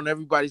water on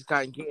everybody's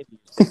cotton candy.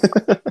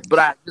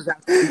 But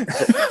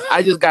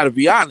I just got to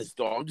be honest,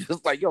 though. I'm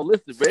just like, yo,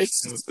 listen, man.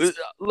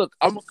 Look,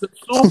 I'm a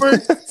consumer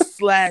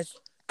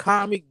 /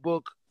 comic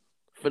book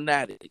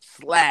fanatic /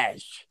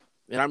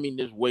 and I mean,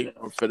 there's way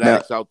more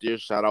fanatics out there.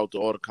 Shout out to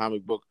all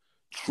the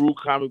true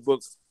comic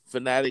book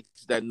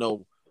fanatics that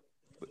know.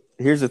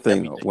 Here's the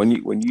thing, though.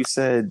 When you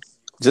said,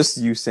 just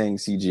you saying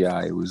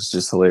CGI, it was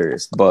just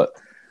hilarious. But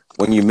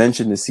when you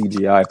mention the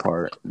CGI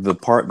part, the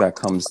part that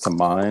comes to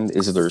mind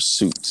is their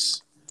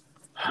suits.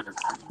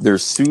 Their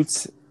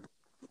suits,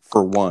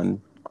 for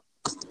one,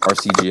 are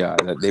CGI.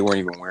 That they weren't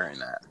even wearing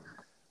that.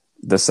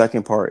 The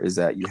second part is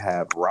that you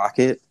have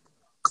Rocket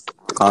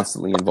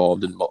constantly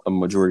involved in a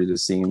majority of the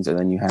scenes, and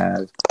then you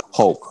have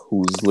Hulk,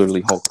 who's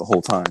literally Hulk the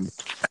whole time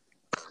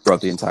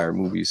throughout the entire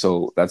movie.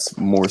 So that's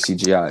more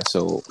CGI.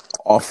 So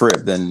off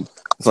rip, then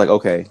it's like,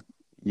 okay,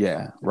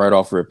 yeah, right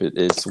off rip,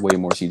 it's way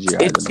more CGI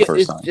than the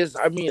first It's time. just,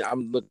 I mean,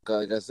 I'm look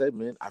like I said,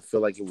 man. I feel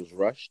like it was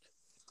rushed.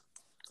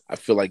 I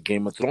feel like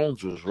Game of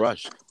Thrones was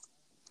rushed.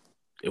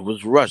 It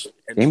was rushed.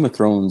 And Game of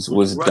Thrones it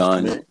was was rushed,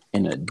 done man.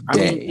 in a I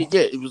mean, day.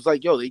 yeah, it was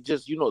like, yo, they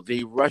just,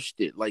 they rushed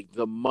it. Like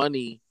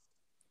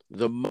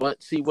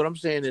see, what I'm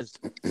saying is,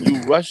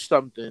 you rush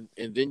something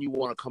and then you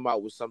want to come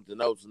out with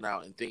something else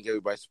now and think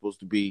everybody's supposed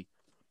to be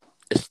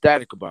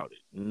ecstatic about it.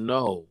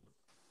 No,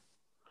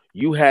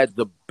 you had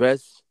the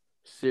best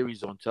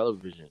series on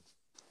television,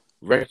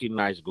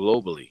 recognized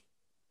globally,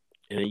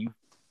 and then you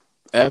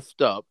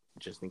effed up.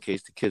 Just in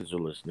case the kids are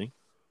listening,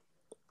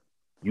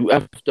 you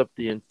effed up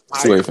the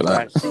entire For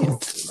that. last season. You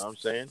know what I'm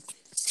saying?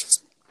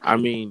 I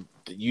mean,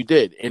 you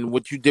did, and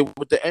what you did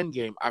with the end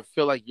game, I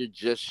feel like you're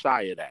just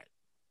shy of that.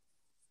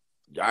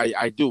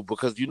 I do,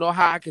 because you know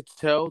how I could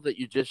tell that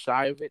you're just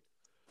shy of it?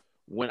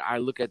 When I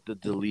look at the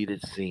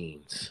deleted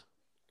scenes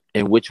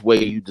and which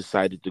way you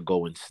decided to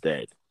go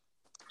instead.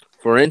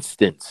 For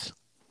instance,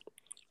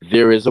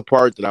 there is a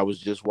part that I was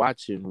just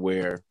watching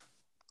where,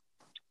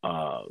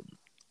 uh,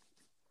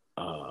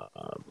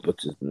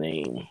 what's his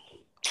name?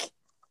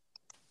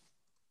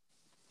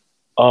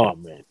 Oh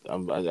man,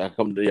 I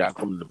come to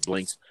the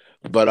blinks.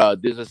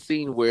 But there's a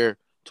scene where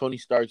Tony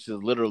Stark is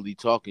literally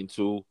talking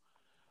to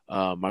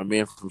my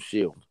man from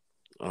Shield,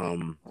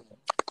 and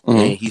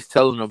he's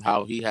telling him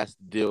how he has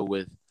to deal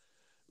with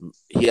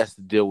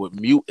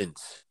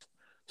mutants.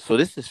 So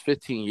this is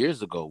 15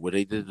 years ago where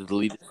they did the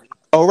deleted.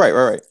 Oh,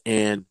 right.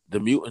 And the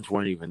mutants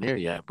weren't even there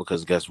yet,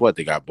 because guess what?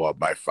 They got bought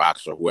by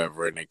Fox or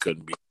whoever, and they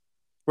couldn't be.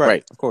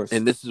 Right, of course.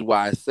 And this is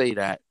why I say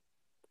that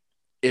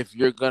if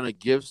you're going to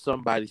give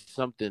somebody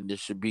something, there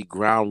should be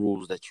ground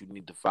rules that you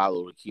need to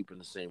follow to keep in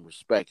the same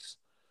respects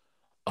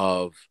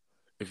of,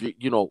 if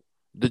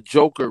the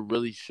Joker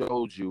really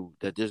showed you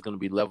that there's going to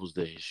be levels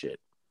to his shit.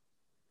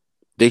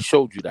 They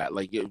showed you that.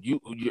 Like,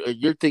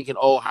 you're thinking,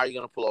 oh, how are you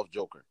going to pull off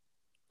Joker?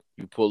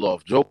 You pull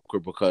off Joker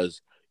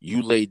because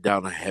you laid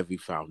down a heavy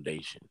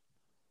foundation.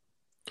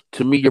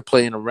 To me, you're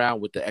playing around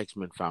with the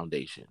X-Men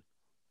Foundation.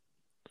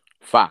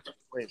 Fox.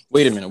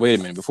 Wait a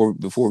minute.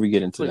 Before we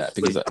get into that,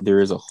 because there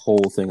is a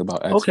whole thing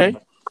about X-Men. Okay.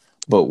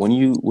 But when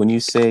you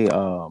say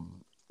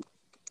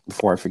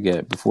before I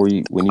forget,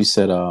 when you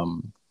said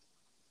the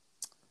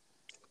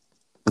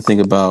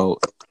thing about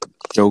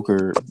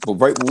Joker,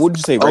 what did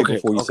you say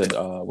before you said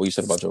what you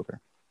said about Joker?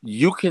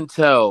 You can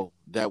tell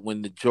that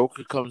when the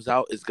Joker comes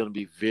out, it's going to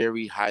be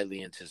very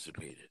highly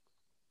anticipated.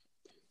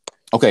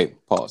 Okay,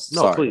 pause.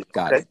 No, sorry, please.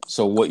 Got it.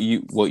 So what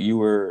you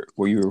were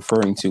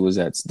referring to was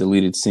that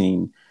deleted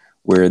scene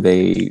where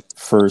they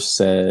first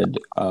said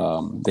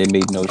they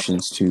made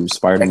notions to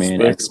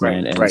Spider-Man,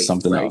 X-Men, and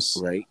something else.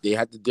 Right. They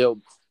had to deal.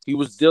 He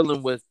was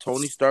dealing with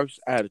Tony Stark's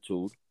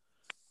attitude.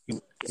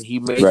 He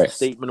made a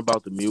statement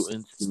about the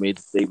mutants. He made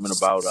a statement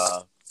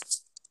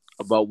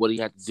about what he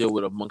had to deal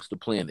with amongst the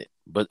planet.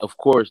 But of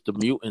course, the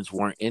mutants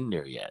weren't in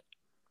there yet.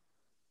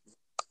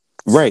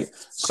 Right.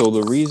 So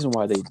the reason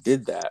why they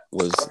did that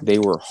was they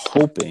were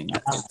hoping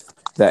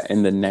that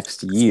in the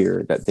next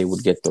year that they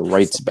would get the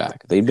rights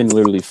back. They've been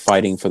literally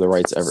fighting for the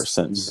rights ever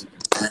since.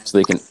 So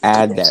they can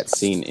add that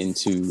scene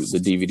into the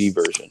DVD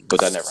version,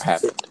 but that never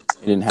happened.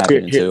 It didn't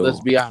happen until...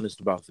 Let's be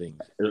honest about things.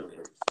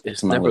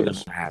 It's never going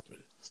to happen.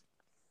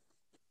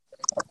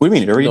 What do you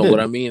mean? It already did. What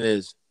I mean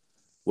is,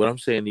 what I'm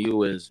saying to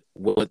you is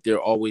what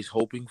they're always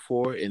hoping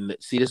for. And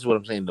see, this is what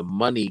I'm saying. The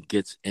money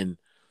gets in.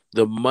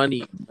 The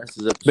money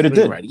messes up. But it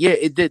did. Right? Yeah,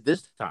 it did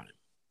this time.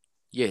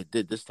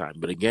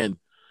 But again,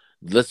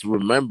 let's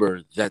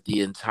remember that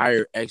the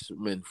entire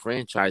X-Men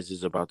franchise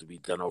is about to be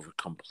done over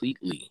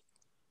completely.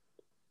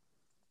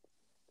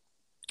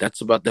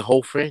 That's about the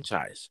whole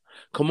franchise.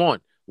 Come on.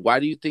 Why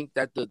do you think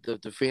that the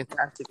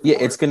Fantastic Four... Yeah,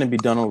 it's going to be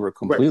done over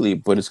completely,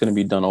 but it's going to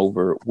be done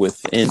over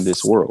within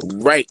this world.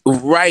 Right.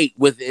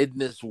 Within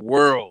this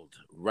world.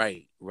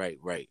 Right.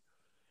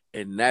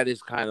 And that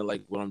is kind of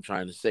like what I'm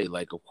trying to say.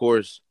 Like, of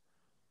course,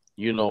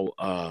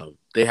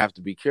 they have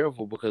to be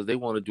careful because they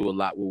want to do a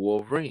lot with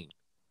Wolverine.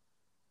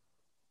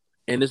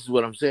 And this is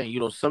what I'm saying.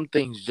 Some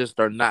things just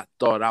are not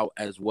thought out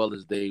as well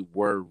as they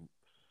were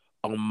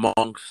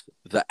amongst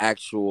the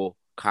actual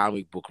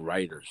comic book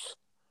writers.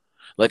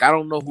 Like, I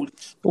don't know who...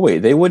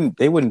 Wait, they wouldn't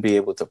be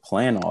able to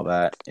plan all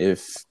that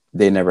if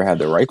they never had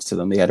the rights to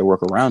them. They had to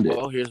work around it.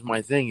 Well, here's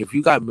my thing. If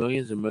you got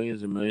millions and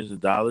millions and millions of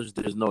dollars,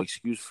 there's no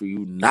excuse for you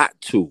not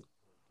to.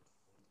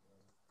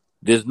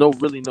 There's no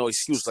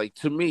excuse. Like,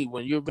 to me,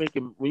 when you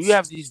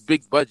have these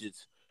big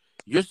budgets,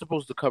 you're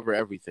supposed to cover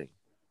everything.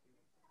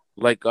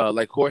 Like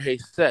Jorge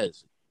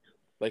says.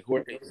 Wait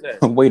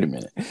a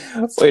minute.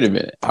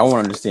 I want to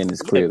understand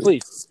this clearly. Yeah,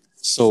 please.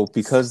 So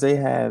because they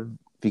have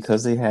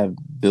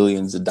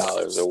billions of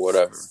dollars or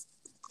whatever,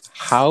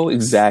 how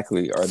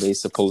exactly are they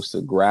supposed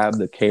to grab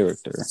the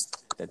character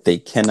that they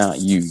cannot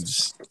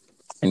use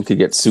and could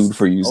get sued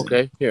for using?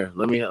 Okay, here,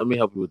 let me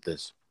help you with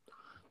this.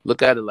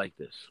 Look at it like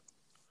this: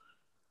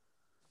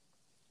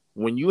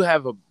 when you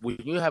have a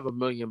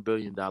 $1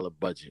 billion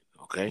budget,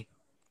 okay,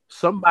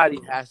 somebody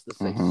has to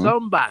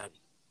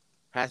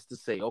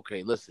say,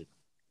 okay, listen,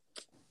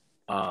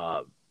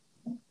 uh,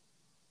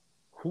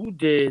 who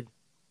did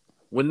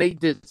when they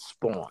did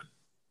Spawn?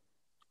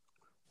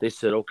 They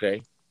said,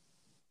 okay,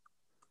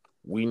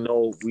 we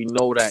know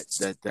that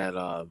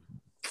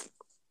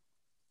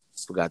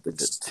forgot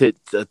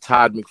the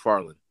Todd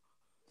McFarlane.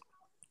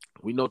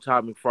 We know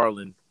Todd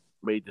McFarlane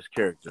made this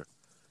character.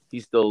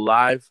 He's still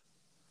alive.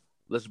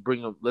 Let's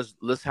bring him.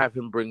 Let's have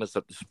him bring us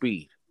up to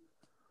speed.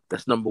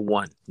 That's number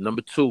one.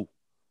 Number two,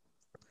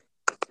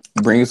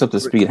 bring us up to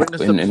speed. Bring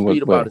us up to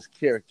speed about his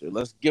character.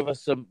 Let's give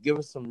us some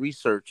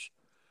research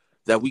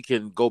that we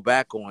can go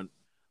back on.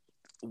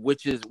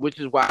 Which is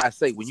why I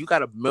say when you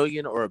got $1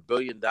 million or $1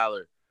 billion,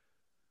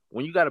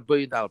 when you got $1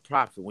 billion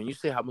profit, when you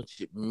say how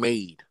much it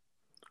made,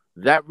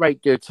 that right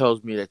there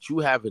tells me that you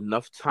have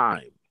enough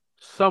time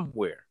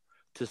somewhere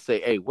to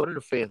say, hey, what are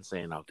the fans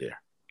saying out there?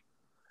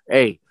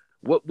 Hey,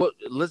 what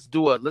let's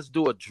do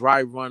a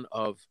dry run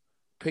of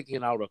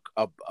picking out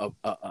a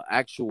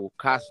actual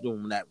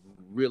costume that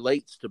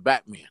relates to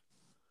Batman.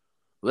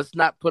 Let's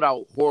not put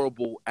out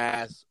horrible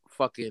ass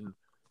fucking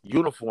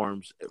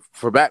uniforms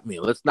for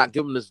Batman. Let's not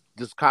give him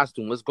this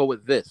costume. Let's go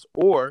with this.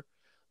 Or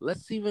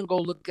let's even go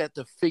look at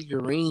the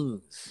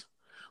figurines.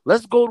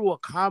 Let's go to a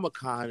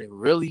Comic-Con and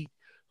really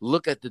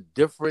look at the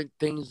different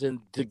things and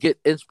to get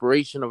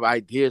inspiration of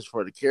ideas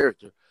for the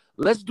character.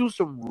 Let's do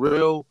some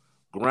real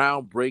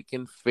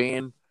groundbreaking,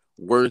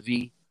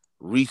 fan-worthy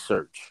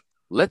research.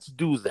 Let's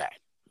do that.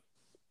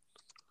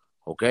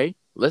 Okay?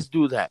 Let's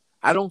do that.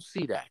 I don't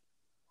see that.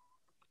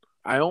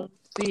 I don't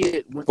see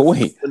it. But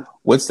wait,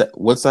 what's that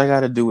got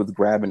to do with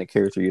grabbing a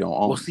character you don't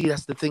own? Well, see,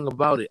 that's the thing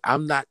about it.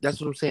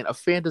 That's what I'm saying. A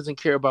fan doesn't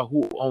care about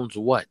who owns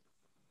what.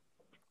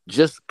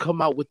 Just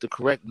come out with the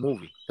correct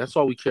movie. That's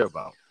all we care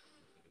about.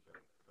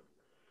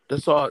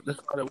 That's all that we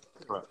care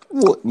about.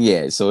 Well,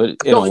 yeah, so it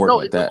don't work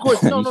like that. Of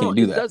course, you can't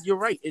do that. You're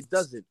right. It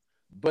doesn't.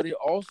 But it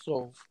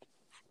also,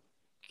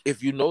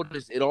 if you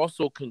notice, it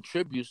also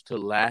contributes to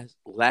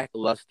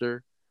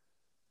lackluster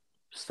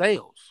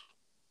sales.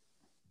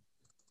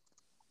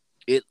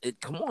 It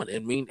come on. I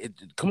mean,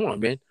 come on,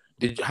 man.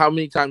 How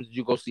many times did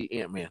you go see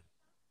Ant-Man?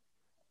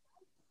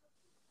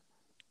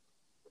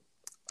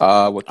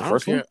 What the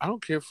first one? I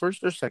don't care,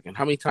 first or second.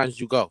 How many times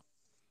did you go?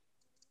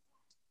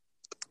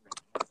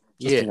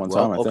 Just one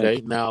time, I think.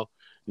 Okay. Now,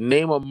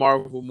 name a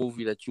Marvel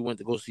movie that you went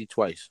to go see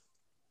twice.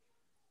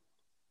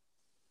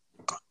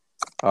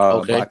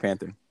 Okay. Black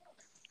Panther.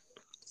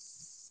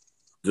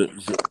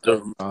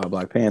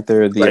 Black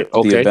Panther, the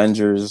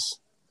Avengers.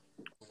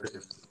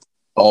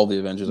 All the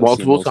Avengers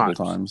multiple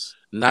times.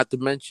 Not to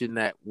mention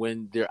that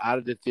when they're out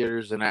of the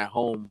theaters and at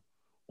home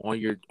on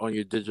your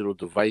digital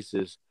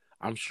devices,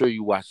 I'm sure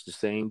you watch the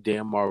same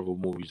damn Marvel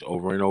movies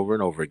over and over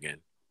and over again.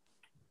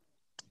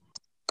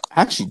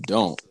 I actually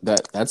don't.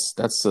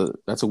 That's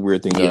a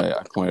weird thing that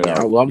I pointed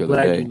out. Well, I'm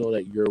glad you know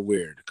that you're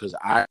weird because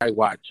I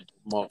watch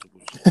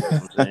multiple shit, you know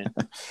what I'm saying?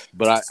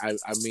 But I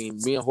mean,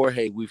 me and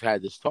Jorge, we've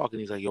had this talk,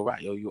 and he's like, "You're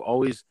right, yo. You're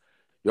always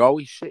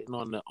shitting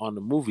on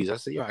the movies." I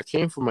said, "Yo, I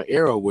came from an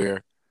era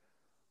where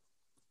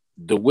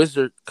the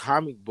Wizard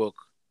book,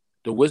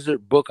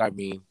 I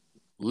mean,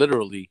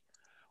 literally,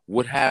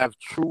 would have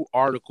true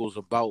articles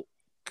about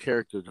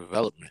character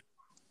development.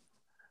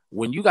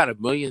 When you got $1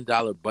 million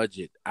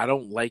budget, I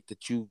don't like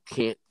that you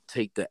can't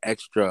take the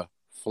extra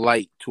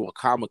flight to a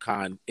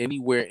Comic-Con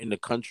anywhere in the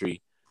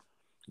country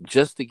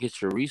just to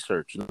get your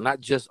research. Not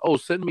just, oh,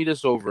 send me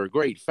this over.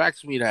 Great.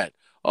 Fax me that.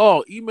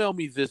 Oh, email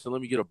me this and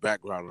let me get a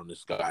background on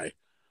this guy.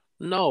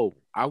 No,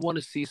 I want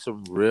to see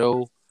some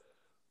real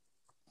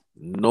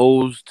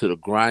nose to the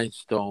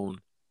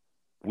grindstone.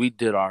 We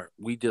did our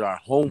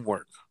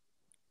homework.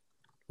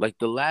 Like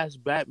the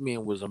last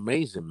Batman was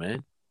amazing,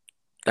 man.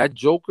 That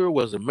Joker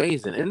was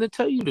amazing. And to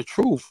tell you the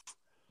truth,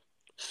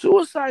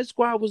 Suicide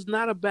Squad was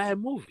not a bad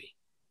movie.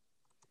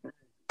 It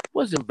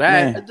wasn't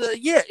bad.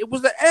 It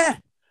was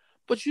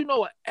but you know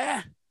what?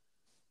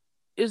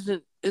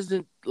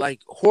 Isn't like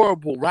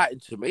horrible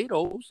Rotten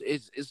Tomatoes.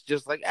 It's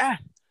just like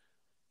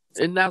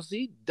And now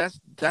see,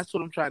 that's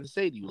what I'm trying to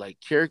say to you. Like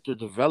character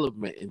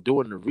development and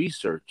doing the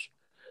research,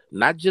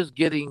 not just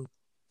getting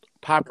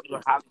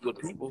popular Hollywood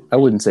people. I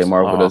wouldn't say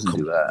Marvel doesn't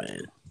do that.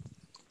 Man.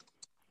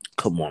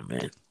 Come on,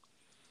 man.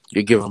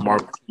 You're giving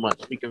Marvel too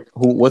much.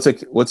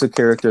 What's a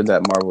character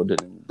that Marvel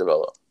didn't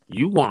develop?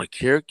 You want a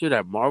character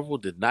that Marvel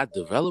did not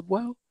develop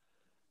well?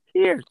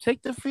 Here,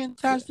 take the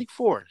Fantastic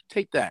Four.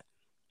 Take that.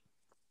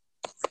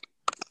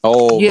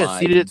 Oh yeah,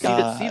 my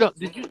God.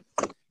 Did you,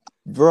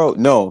 bro?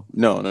 No.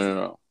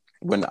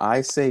 When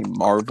I say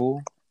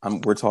Marvel,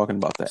 we're talking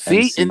about the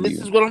MCU. And this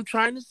is what I'm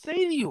trying to say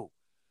to you.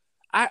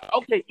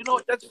 Okay, you know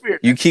what? That's fair.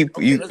 You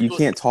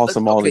can't toss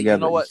them all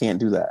together. You can't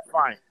do that.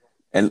 Fine.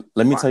 And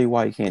let me tell you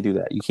why you can't do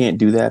that. You can't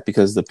do that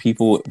because the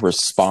people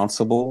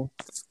responsible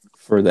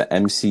for the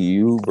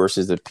MCU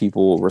versus the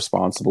people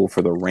responsible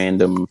for the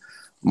random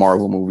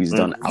Marvel movies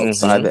done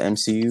outside the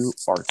MCU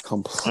are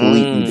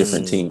completely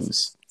different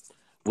teams.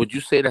 Would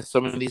you say that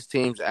some of these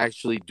teams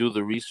actually do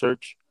the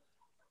research?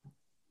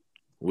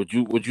 Would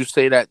you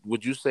say that?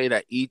 Would you say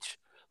that each?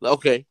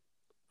 Okay,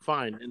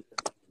 fine.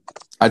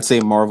 I'd say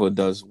Marvel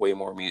does way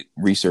more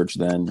research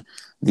than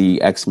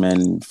the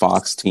X-Men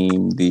Fox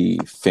team, the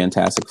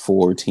Fantastic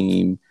Four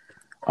team,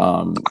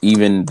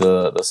 even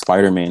the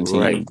Spider-Man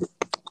team. Right.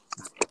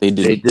 They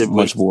did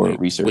much more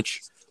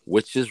research.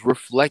 Which is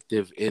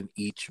reflective in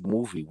each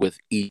movie with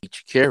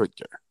each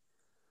character.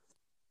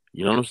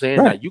 You know what I'm saying?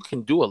 Right. Now, you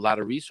can do a lot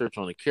of research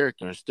on a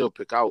character and still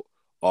pick out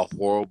a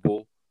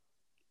horrible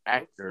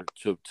actor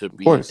to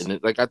be. And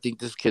like, I think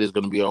this kid is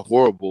going to be a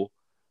horrible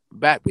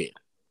Batman.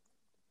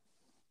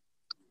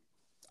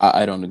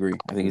 I don't agree.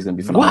 I think he's going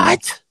to be phenomenal.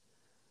 What?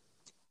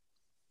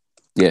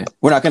 Yeah,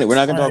 we're not gonna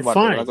talk about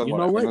it. You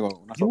know what?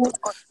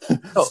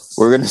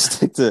 We're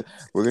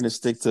gonna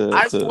stick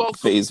to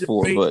phase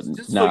 4. But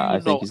I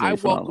think he's gonna be phenomenal. I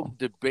welcome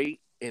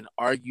debate and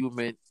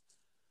argument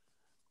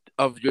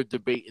of your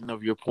debate and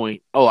of your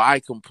point. Oh,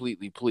 I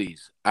completely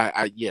please.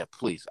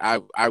 Please. I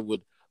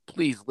would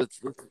please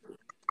let's.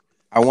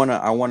 I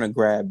wanna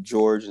grab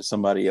George and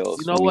somebody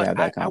else. You know what?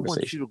 I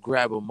want you to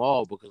grab them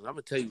all because I'm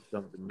gonna tell you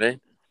something, man.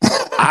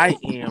 I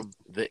am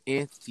the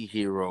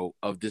anti-hero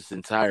of this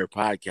entire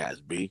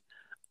podcast, B.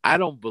 I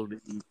don't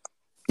believe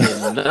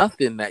in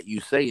nothing that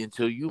you say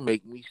until you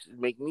make me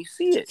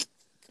see it.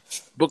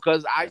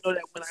 Because I know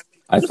that when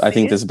I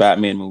think this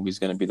Batman movie is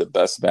going to be the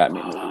best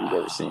Batman movie we've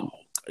ever seen.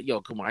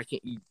 Yo, come on! I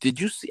can't. Did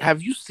you see?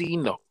 Have you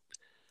seen though?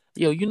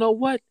 Yo, you know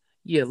what?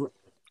 Yeah,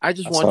 I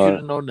just want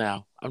you to know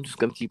now. I'm just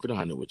gonna keep it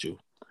 100 with you.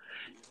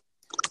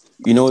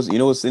 You know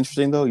what's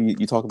interesting though?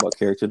 You talk about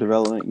character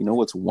development. You know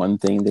what's one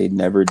thing they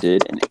never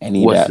did in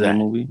any Batman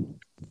movie?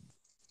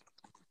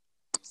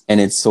 And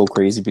it's so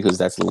crazy because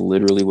that's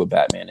literally what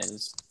Batman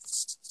is.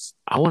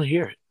 I want to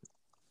hear it.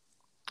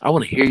 I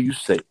want to hear you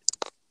say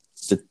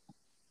it.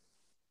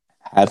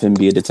 Have him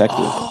be a detective.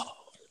 Oh.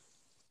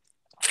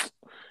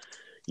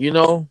 You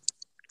know,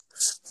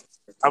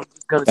 I'm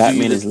gonna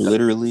Batman is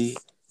literally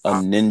a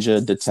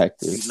ninja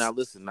detective. Now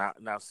listen,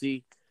 now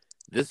see,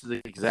 this is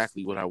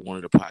exactly what I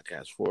wanted a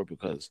podcast for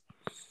because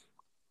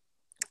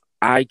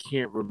I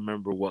can't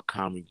remember what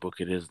comic book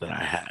it is that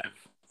I have.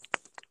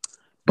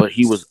 But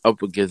he was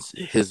up against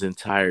his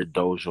entire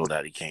dojo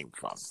that he came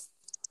from.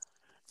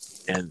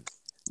 And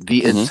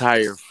the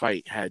entire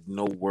fight had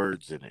no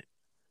words in it.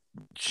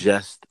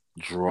 Just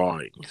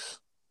drawings.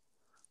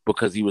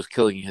 Because he was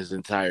killing his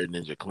entire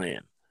ninja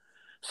clan.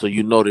 So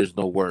you know there's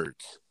no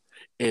words.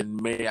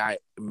 And may I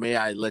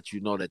let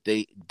you know that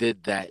they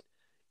did that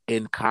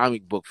in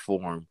comic book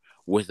form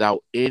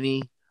without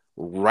any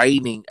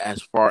writing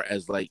as far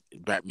as like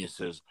Batman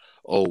says,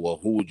 oh well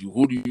who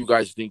do you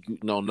guys think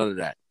no, none of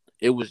that.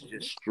 It was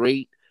just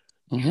straight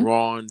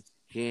drawn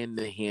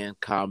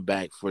hand-to-hand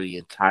combat for the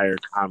entire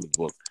comic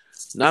book.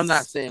 Now, I'm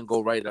not saying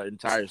go write an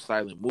entire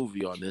silent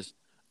movie on this.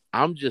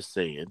 I'm just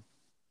saying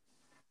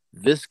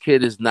this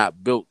kid is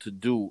not built to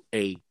do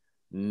a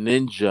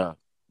ninja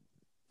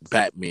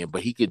Batman,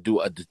 but he could do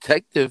a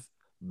detective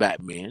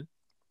Batman.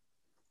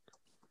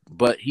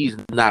 But he's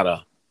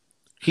not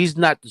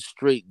the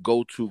straight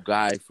go-to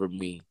guy for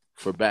me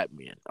for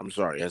Batman. I'm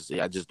sorry,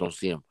 I just don't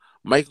see him.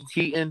 Michael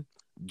Keaton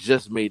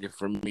just made it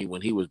for me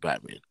when he was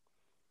Batman.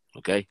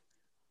 Okay?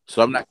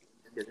 So I'm not.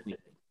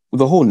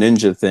 The whole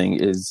ninja thing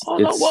is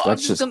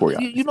that's just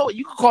choreography. You know what?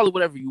 You can call it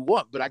whatever you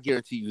want, but I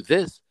guarantee you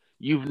this: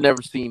 you've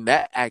never seen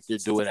that actor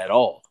do it at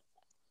all.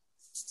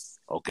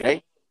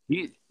 Okay?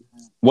 In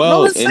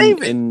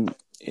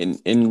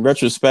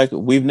retrospect,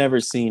 we've never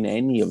seen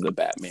any of the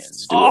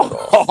Batmans do it at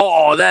all.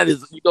 Oh, that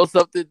is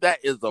something that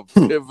is a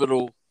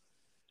pivotal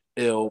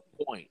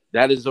point.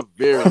 That is a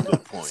very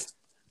good point.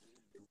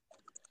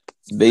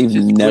 They've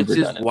never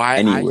done it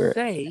anywhere. I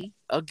say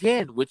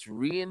again, which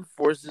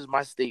reinforces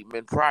my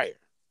statement prior.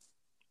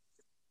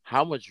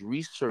 How much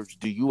research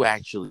do you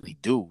actually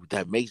do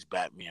that makes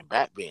Batman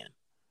Batman?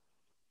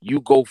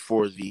 You go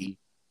for the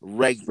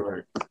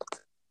regular.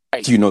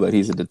 Do you know that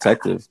he's a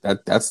detective?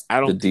 That's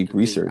the deep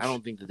research. I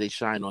don't think that they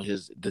shine on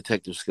his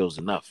detective skills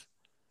enough.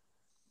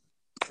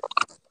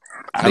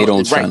 They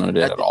don't shine on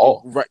it at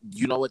all. Right.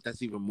 You know what?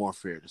 That's even more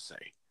fair to say.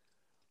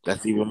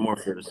 That's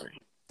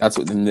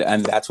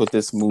what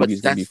this movie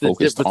is going to be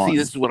focused on. But see,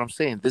 this is what I'm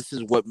saying.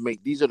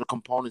 These are the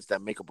components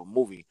that make up a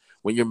movie.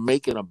 When you're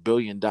making $1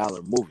 billion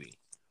movie,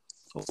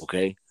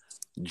 okay?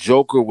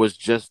 Joker was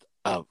just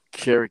a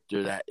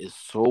character that is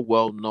so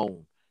well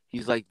known.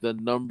 He's like the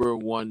number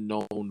one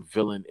known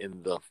villain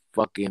in the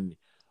fucking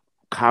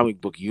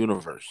comic book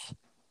universe.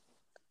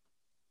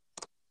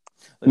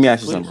 Let me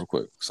ask you something real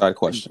quick. Side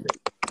question.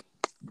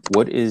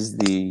 What is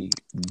the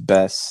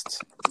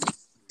best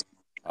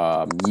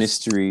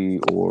mystery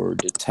or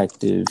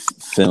detective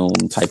film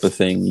type of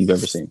thing you've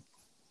ever seen?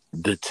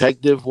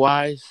 Detective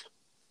wise?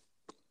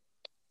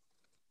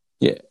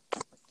 Yeah.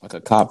 like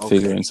a cop Okay.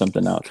 figuring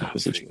something out type Cop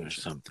of figuring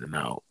situation, something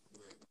out.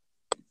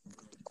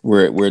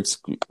 where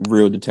it's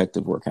real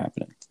detective work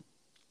happening,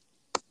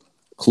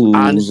 clues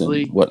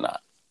Honestly, and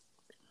whatnot.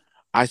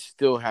 I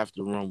still have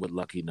to run with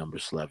Lucky Number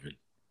 11,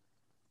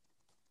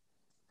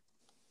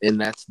 and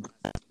that's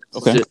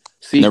Okay,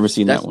 see, never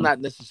seen that that's one. not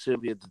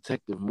necessarily a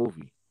detective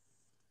movie.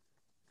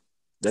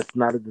 That's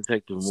not a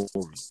detective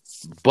movie,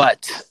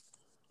 but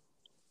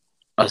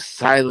a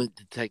silent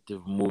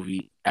detective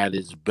movie at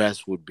its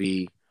best would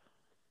be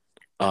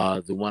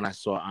the one I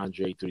saw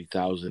Andre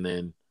 3000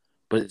 in.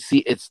 But see,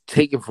 it's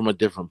taken from a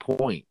different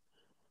point.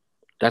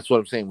 That's what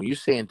I'm saying. When you're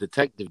saying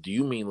detective, do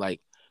you mean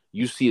like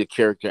you see the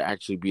character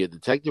actually be a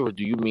detective, or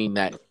do you mean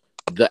that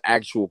the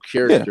actual Yeah.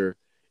 character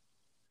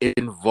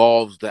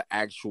involves the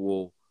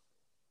actual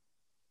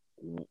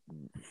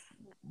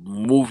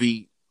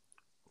movie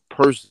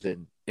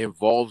person,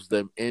 involves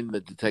them in the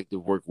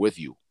detective work with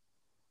you?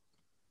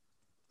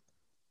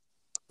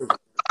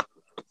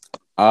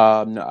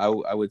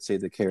 No, I would say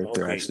the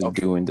character Okay, actually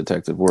okay. doing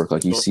detective work.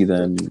 Like you see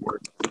them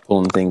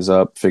pulling things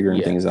up, figuring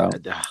Yeah. things out,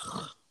 Yeah,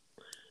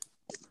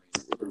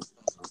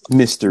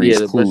 mysteries,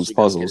 the best clues, you're gonna get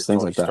puzzles, is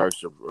things Tony like that.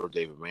 Stark or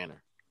David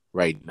Banner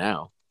right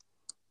now.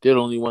 They're the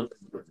only one.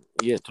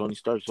 Yeah, Tony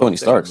Stark's what I'm Tony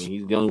saying. I Starks. mean,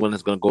 he's the only one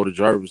that's gonna go to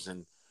Jarvis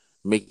and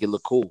make it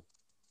look cool.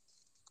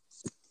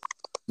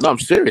 No, I'm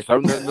serious.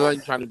 I'm not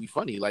even trying to be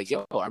funny. Like,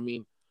 yo, I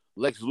mean,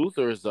 Lex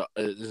Luthor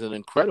is an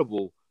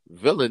incredible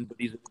villain, but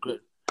he's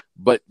good.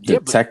 But yeah,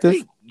 but Detective.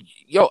 hey,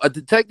 yo, a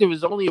detective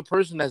is only a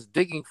person that's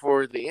digging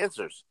for the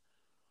answers.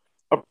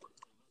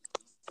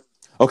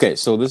 Okay,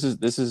 so this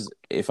is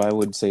if I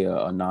would say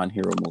a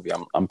non-hero movie,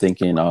 I'm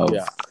thinking of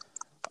Yeah,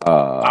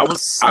 I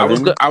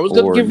Seven was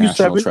gonna or give you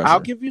National 7. I'll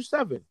Treasure. give you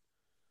 7.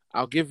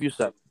 I'll give you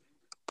 7.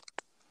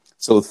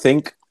 So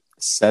think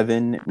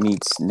Seven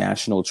meets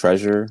National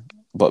Treasure,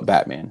 but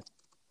Batman.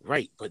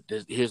 Right, but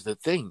here's the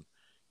thing: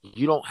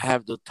 you don't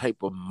have the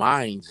type of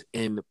minds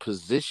in the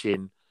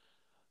position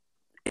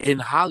in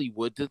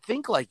Hollywood to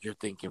think like you're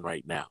thinking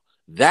right now.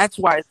 That's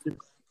why.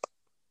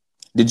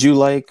 Did you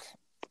like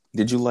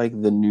did you like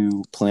the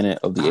new Planet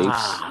of the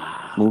Apes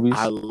I movies?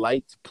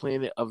 liked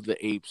Planet of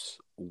the Apes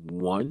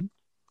 1.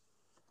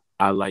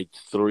 I liked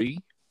 3,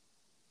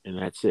 and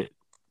that's it.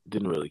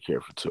 Didn't really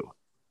care for 2.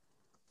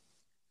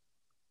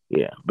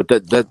 Yeah, but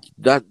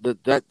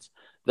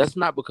that's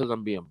not because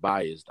I'm being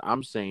biased.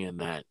 I'm saying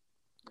that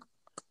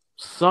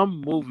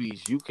some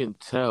movies you can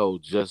tell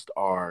just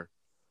are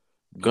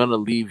gonna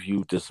leave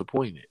you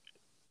disappointed.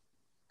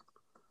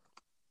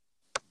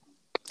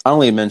 I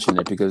only mention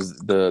it because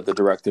the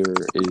director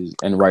is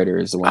and writer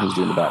is the one who's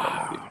doing the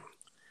Batman movie.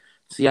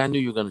 See, I knew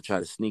you were gonna try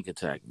to sneak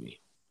attack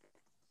me.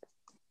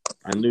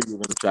 I knew you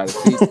were gonna try to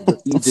see,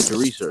 but you did your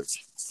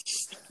research.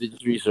 Did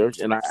your research,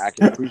 and I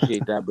can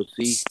appreciate that. But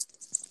see,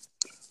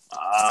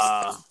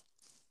 uh,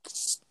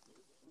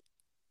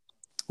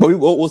 But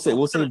we'll say Batman.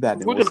 We'll say we're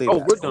Batman. We'll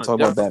gonna talk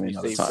about definitely Batman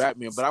another save time.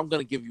 Batman. But I'm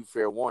gonna give you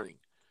fair warning.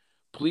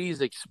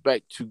 Please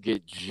expect to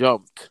get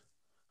jumped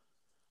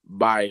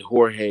by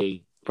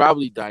Jorge,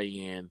 probably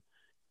Diane,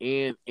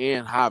 and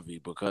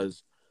Javi,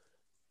 because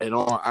in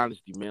all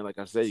honesty, man, like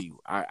I said to you,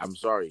 I'm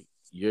sorry,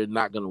 you're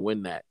not gonna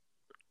win that.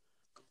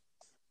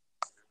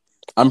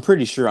 I'm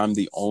pretty sure I'm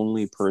the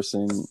only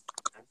person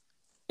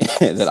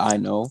that I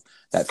know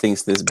that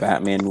thinks this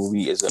Batman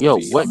movie is going to Yo,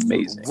 be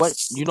amazing. what?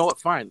 You know what?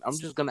 Fine. I'm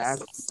just gonna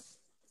ask.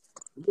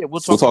 Yeah,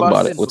 we'll We'll talk talk about it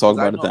about it. then We'll talk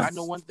because about it I then.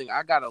 know one thing.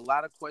 I got a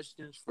lot of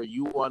questions for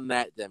you on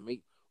that.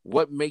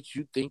 What makes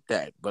you think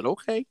that? But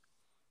okay.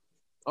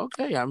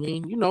 I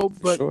mean, For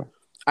but sure.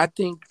 I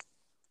think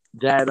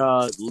that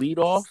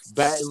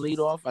bat and lead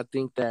off. I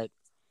think that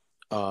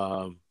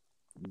um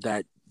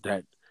that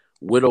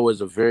Widow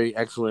is a very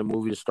excellent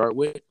movie to start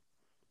with.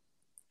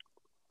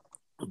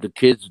 The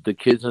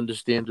kids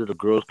understand it. The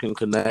girls can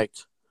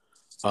connect.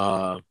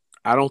 Uh,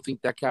 I don't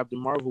think that Captain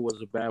Marvel was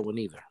a bad one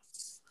either.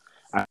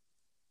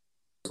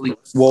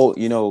 Well,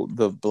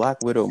 the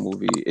Black Widow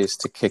movie is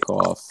to kick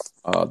off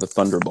the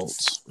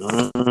Thunderbolts.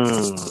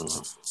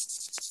 Mm.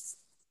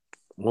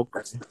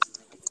 Okay.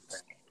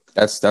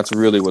 That's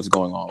really what's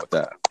going on with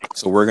that.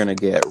 So we're gonna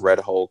get Red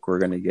Hulk. We're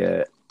gonna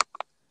get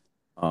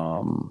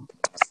um,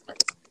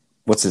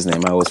 what's his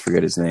name? I always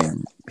forget his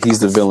name. He's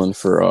the villain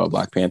for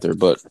Black Panther,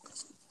 but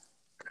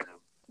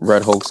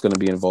Red Hulk's gonna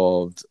be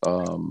involved.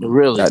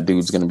 Really? That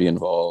dude's gonna be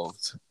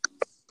involved.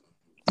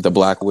 The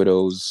Black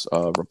Widow's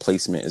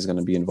replacement is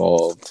gonna be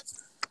involved,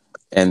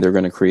 and they're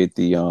gonna create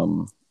the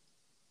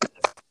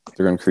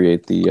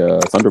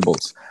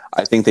Thunderbolts.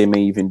 I think they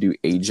may even do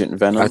Agent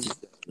Venom,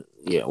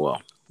 Yeah.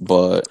 Well,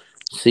 but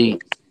see,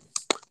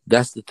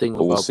 that's the thing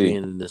we'll about see.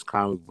 being in this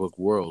comic book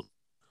world.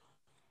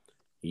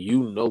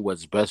 You know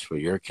what's best for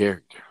your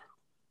character.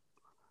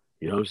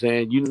 You know what I'm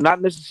saying? You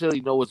not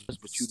necessarily know what's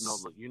best, but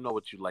you know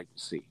what you like to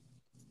see.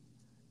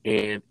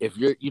 And if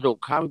you're,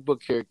 comic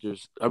book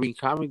characters, I mean,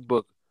 comic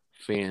book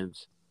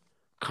fans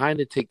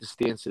kind of take the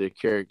stance to their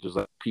characters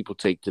like people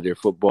take to their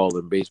football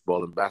and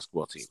baseball and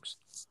basketball teams.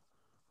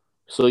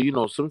 So,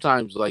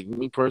 sometimes, like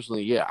me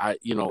personally, yeah,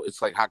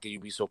 it's like, how can you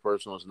be so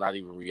personal? It's not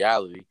even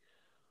reality.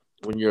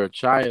 when you're a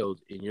child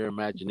and your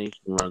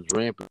imagination runs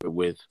rampant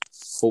with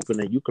hoping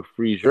that you could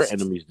freeze your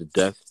enemies to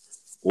death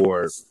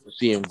or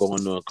see them go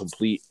into a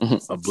complete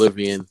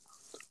oblivion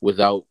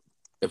without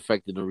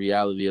affecting the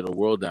reality of the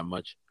world that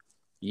much,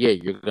 yeah,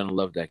 you're gonna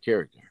love that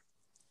character.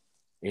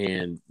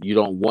 And you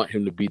don't want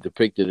him to be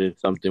depicted in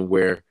something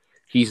where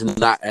he's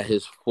not at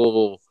his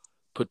full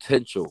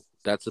potential.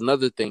 That's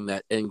another thing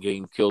that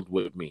Endgame killed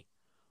with me.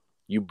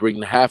 You bring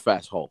the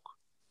half-ass Hulk.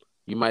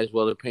 You might as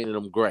well have painted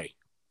him gray.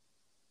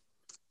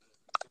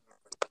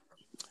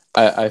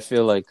 I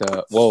feel like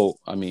well,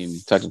 I mean,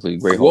 technically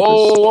Grey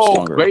Hulk is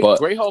stronger, but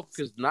Grey Hulk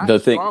is not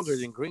stronger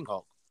than Green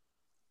Hulk.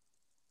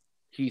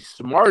 He's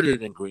smarter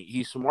than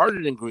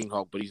Green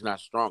Hulk, but he's not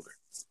stronger.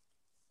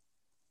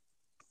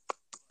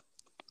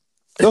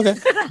 Okay,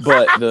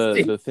 but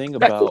the thing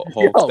about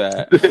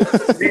Hulk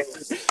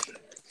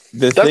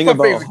the thing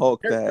about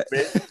Hulk that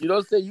you know what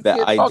I'm saying, you can't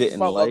talk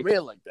about my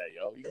man like that,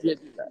 yo. You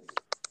can't do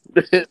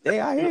that. Hey,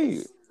 I hate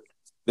you.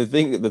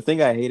 The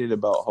thing I hated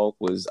about Hulk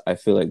was I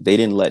feel like they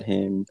didn't let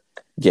him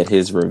get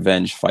his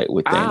revenge fight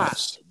with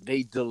Thanos.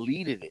 They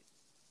deleted it.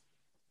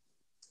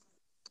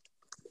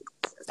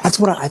 That's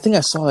what I think. I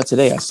saw that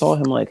today. I saw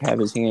him like have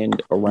his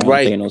hand around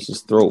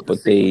Thanos' throat,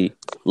 but they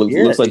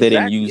looks like they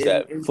didn't use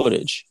that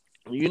footage.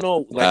 You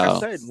know, like I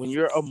said, when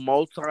you're a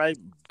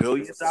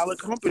multi-billion-dollar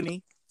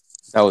company,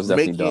 that was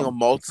definitely making dumb. a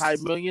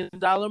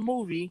multi-million-dollar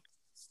movie,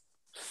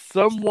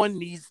 someone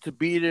needs to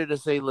be there to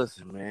say,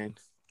 "Listen, man,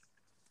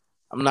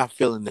 I'm not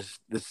feeling this.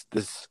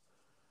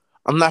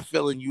 I'm not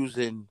feeling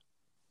using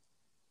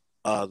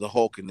the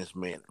Hulk in this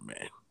manner,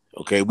 man.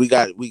 Okay, we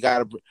got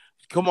to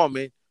come on,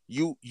 man.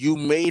 You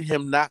made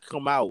him not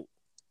come out.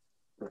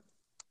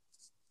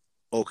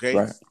 Okay,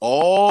 right.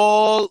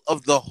 All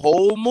of the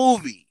whole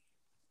movie,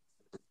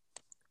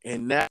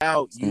 and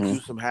now you do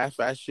some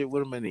half-ass shit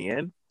with him in the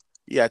end.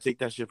 Yeah, I take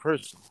that shit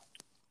personal.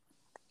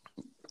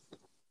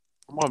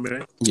 Come on,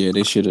 man. Yeah,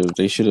 they should have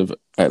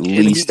at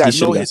least he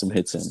should have got some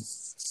hits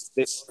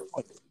in.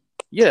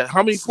 Yeah,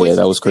 how many points? Yeah,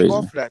 that was crazy.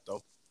 Off for that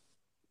though.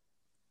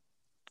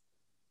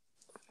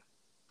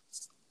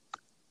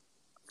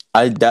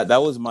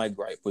 That was my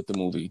gripe with the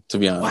movie. To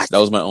be honest, what? That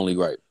was my only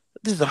gripe.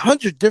 There's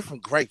 100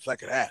 different gripes I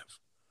could have.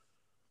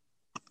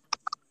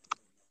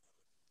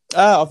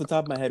 Off the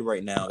top of my head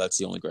right now, that's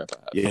the only gripe I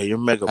have. Yeah, you're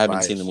mega biased. I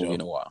haven't seen the movie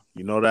in a while.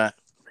 You know that?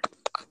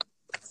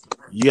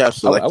 You have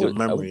selective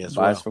memory as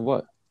well. For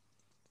what?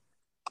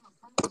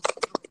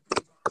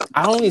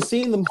 I only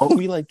seen the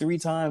movie like 3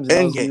 times. And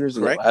that was years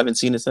ago. I haven't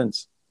seen it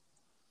since.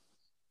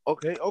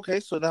 Okay.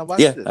 So now watch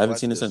this. Yeah, I haven't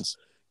seen it since.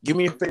 Give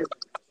me a favorite.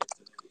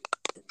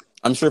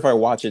 I'm sure if I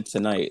watch it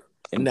tonight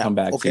and come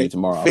back to you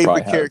tomorrow, favorite I'll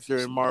probably character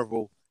in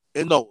Marvel.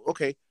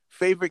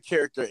 Favorite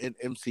character in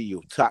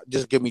MCU.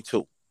 Just give me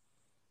 2.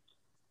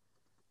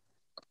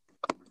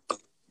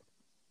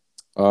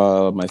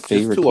 My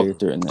favorite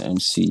character in the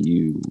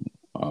MCU,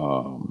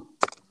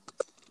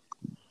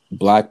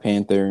 Black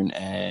Panther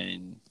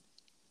and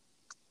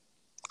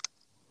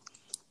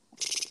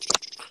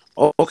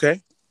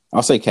okay.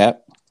 I'll say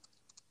Cap.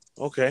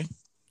 Okay.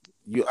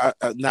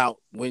 Now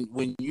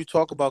when you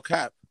talk about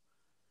Cap,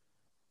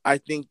 I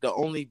think the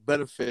only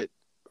benefit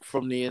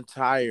from the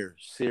entire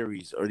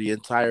series or the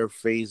entire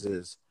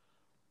phases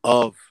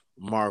of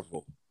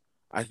Marvel,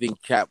 I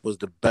think Cap was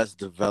the best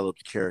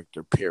developed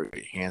character,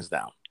 period, hands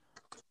down.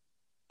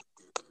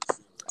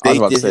 They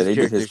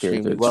did his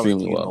character extremely well.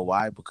 You know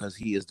why? Because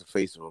he is the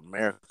face of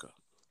America.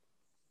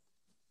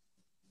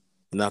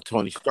 Now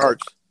Tony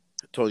Stark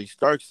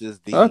is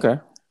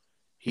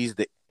he's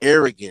the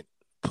arrogant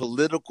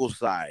political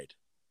side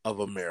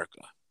of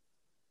America.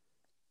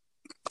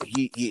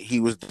 He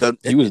was done.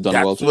 He was done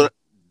well too.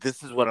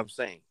 This is what I'm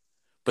saying.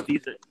 But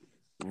these are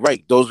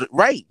right. Those are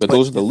right. But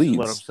those are the leads.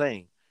 What I'm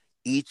saying.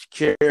 Each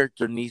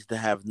character needs to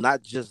have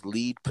not just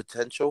lead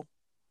potential.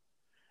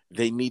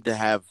 They need to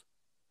have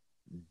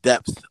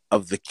depth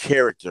of the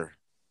character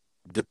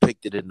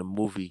depicted in the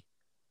movie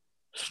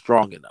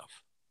strong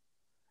enough.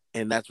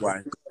 And that's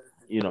why,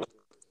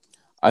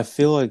 I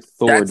feel like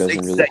Thor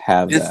doesn't really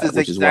have that,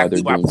 which is why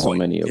they're doing so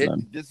many of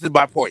them. This is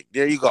my point.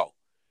 There you go.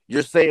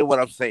 You're saying what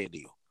I'm saying to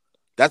you.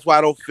 That's why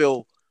I don't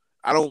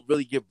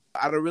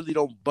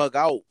don't bug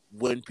out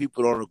when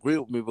people don't agree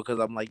with me, because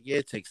I'm like, yeah,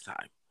 it takes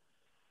time.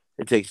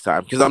 It takes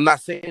time, because I'm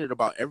not saying it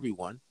about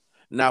everyone.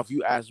 Now, if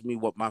you ask me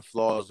what my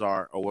flaws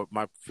are or what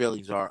my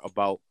feelings are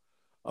about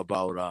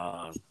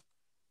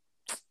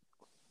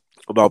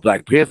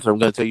Black Panther, I'm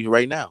going to tell you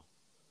right now.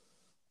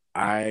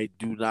 I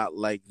do not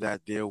like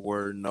that there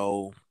were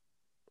no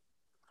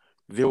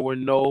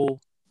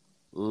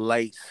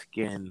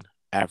light-skinned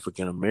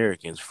African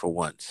Americans for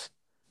once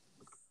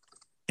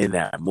in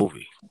that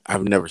movie.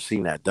 I've never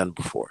seen that done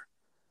before.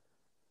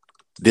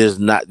 There's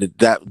not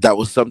that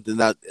was something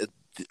that,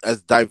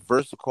 as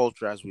diverse a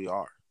culture as we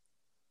are,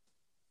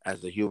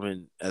 as a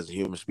human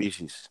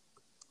species,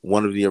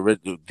 one of the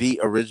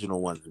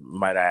original ones,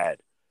 might I add,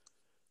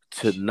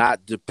 to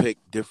not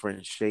depict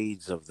different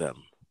shades of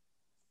them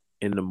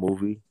in the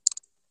movie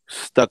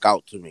stuck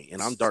out to me.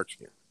 And I'm dark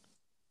skinned.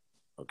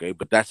 Okay,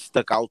 but that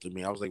stuck out to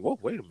me. I was like, whoa,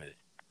 wait a minute.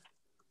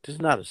 There's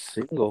not a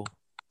single.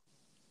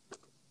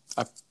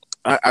 I,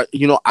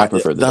 I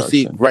prefer the now dark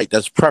see, skin. right,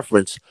 that's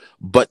preference,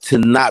 but to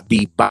not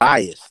be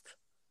biased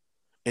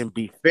and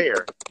be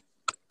fair.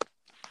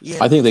 Yeah,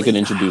 I think they can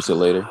introduce it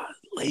later.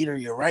 Later,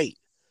 you're right.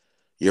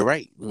 You're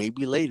right.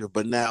 Maybe later,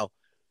 but now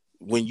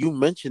when you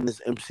mention this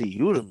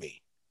MCU to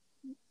me,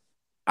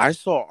 I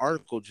saw an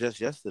article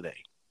just yesterday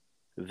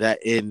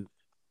that in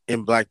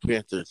Black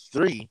Panther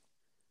 3,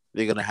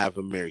 they're gonna have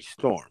him marry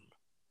Storm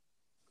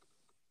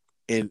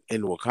in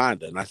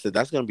Wakanda, and I said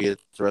that's gonna be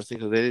interesting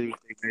because they didn't even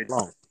take very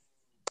long.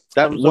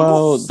 That was a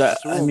rumor.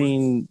 That's a rumor. I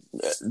mean,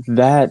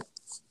 that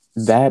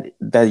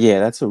yeah,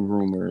 that's a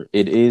rumor.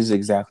 It is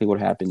exactly what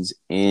happens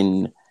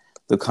in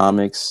the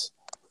comics.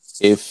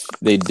 If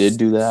they did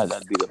do that,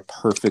 that'd be the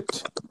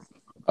perfect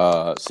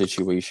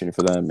situation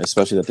for them,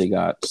 especially that they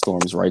got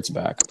Storm's rights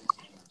back.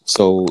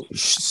 So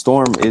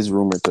Storm is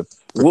rumored to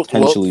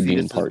potentially be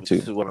in part 2.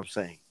 This is what I'm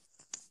saying.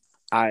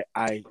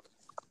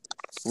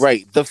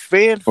 Right. The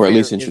fanfare or at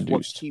least is what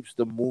introduced. keeps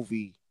the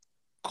movie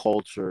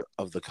culture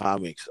of the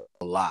comics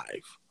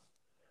alive.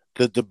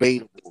 The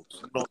debatable.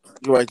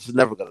 You're right. It's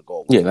never going to go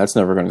away. Yeah, that's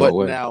never going to go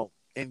away. But now,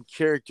 in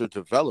character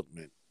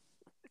development,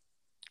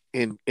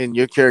 in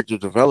your character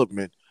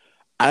development,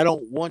 I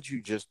don't want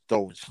you just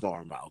throwing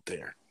Storm out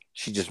there.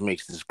 She just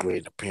makes this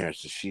great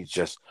appearance, and she's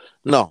just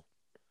no,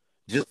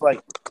 just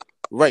like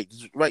right.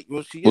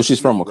 Well, she's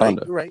from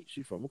Wakanda. Right,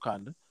 she's from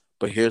Wakanda.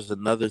 But here's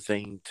another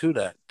thing to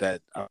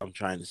that I'm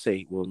trying to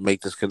say will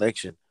make this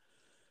connection.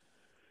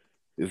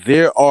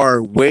 There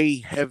are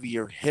way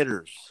heavier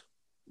hitters.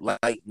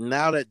 Like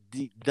now that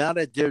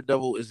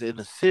Daredevil is in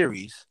a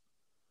series,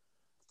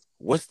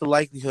 what's the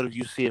likelihood of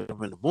you seeing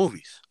him in the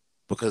movies?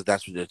 Because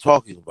that's what they're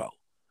talking about.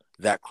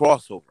 That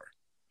crossover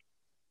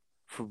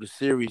from the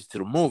series to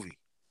the movie.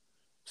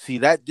 See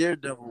that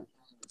Daredevil.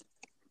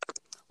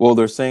 Well,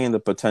 they're saying the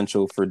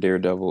potential for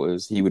Daredevil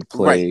is he would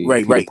play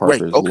Peter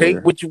Parker's okay,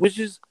 lawyer.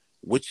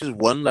 which is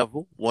one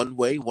level, one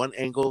way, one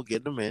angle,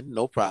 get them in,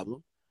 no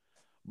problem.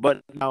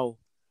 But now,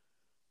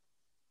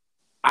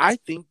 I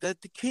think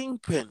that the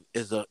Kingpin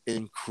is an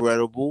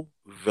incredible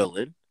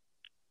villain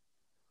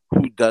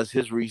who does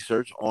his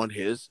research on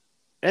his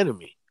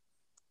enemy.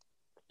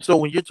 So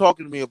when you're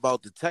talking to me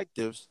about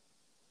detectives,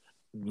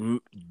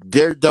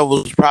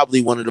 Daredevil is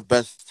probably one of the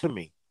best to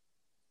me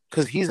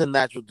because he's a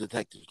natural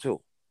detective too.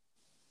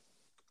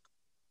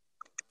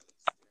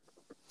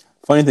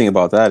 Funny thing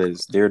about that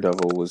is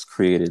Daredevil was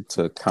created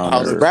to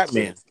counter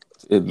Batman.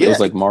 It was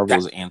like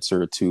Marvel's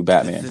answer to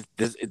Batman.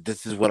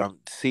 This is what I'm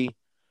see,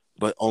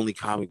 but only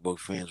comic book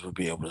fans will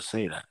be able to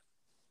say that.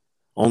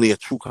 Only a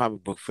true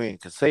comic book fan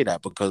can say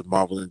that because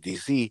Marvel and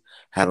DC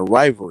had a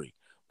rivalry.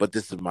 But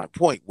this is my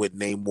point with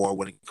Namor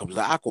when it comes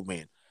to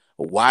Aquaman.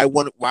 Why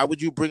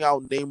would you bring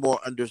out Namor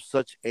under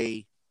such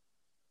a?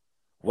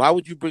 Why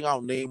would you bring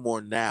out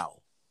Namor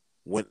now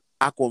when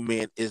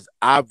Aquaman is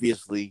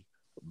obviously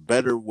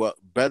better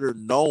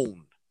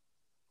known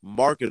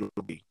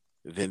marketably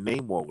than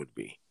Namor would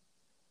be?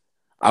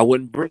 I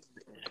wouldn't bring.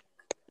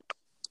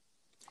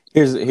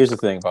 Here's the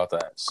thing about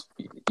that.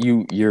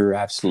 You're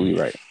absolutely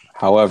right.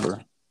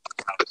 However,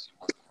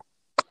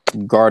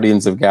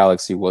 Guardians of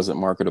Galaxy wasn't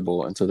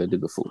marketable until they did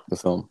the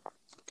film.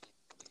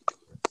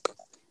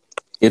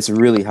 It's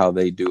really how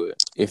they do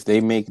it. If they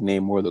make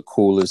Namor the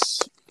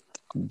coolest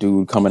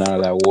dude coming out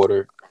of that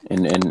water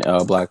in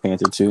Black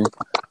Panther 2,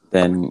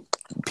 then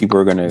people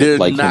are gonna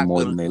like him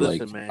more than they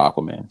like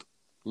Aquaman.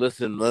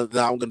 Listen,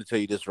 I'm gonna tell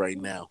you this right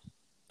now,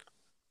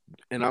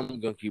 and I'm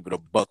gonna keep it a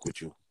buck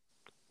with you.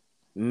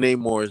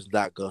 Namor is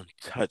not gonna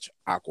touch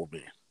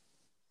Aquaman.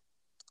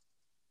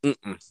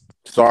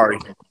 Sorry.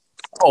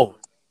 Oh,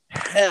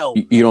 hell!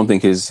 You don't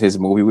think his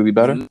movie would be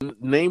better?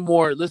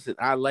 Namor. Listen,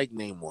 I like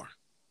Namor.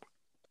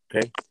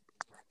 Okay.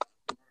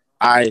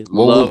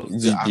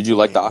 Did you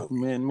like the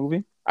Aquaman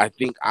movie? I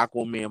think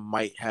Aquaman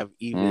might have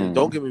even.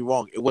 Don't get me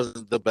wrong; it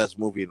wasn't the best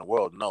movie in the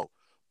world, no,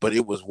 but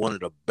it was one of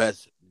the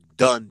best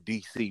done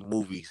DC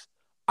movies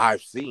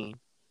I've seen.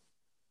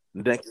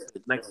 Next,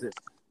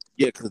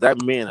 yeah, because that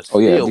Man of Steel.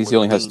 Oh yeah, DC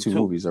only has 2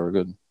 movies that were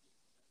good.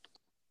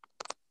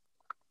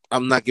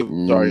 I'm not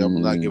giving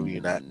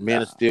you that.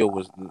 Man of Steel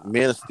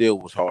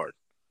was hard.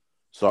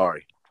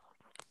 Sorry.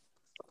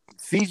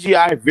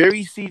 CGI,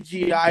 very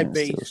CGI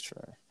based,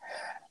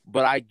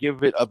 but I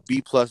give it a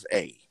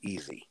B+A,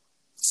 easy.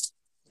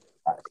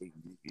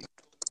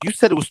 You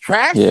said it was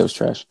trash? Yeah, it was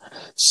trash.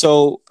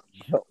 So,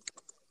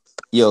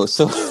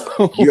 so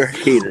you're a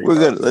hater. We're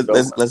good.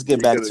 Let's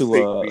get back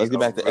to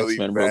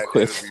X-Men real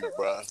quick.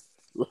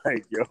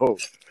 Like,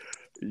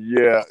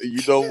 yeah,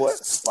 you know what?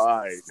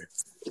 Fine.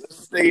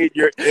 Let's stay in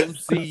your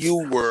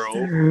MCU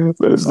world.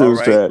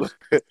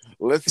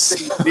 Let's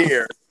stay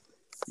there.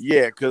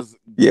 Yeah, because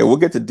we'll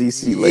get to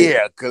DC later.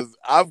 Yeah, because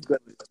I'm gonna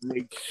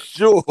make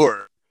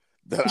sure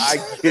that I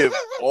give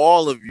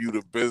all of you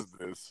the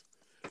business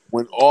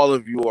when all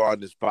of you are on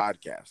this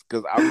podcast.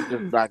 Because I'm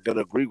just not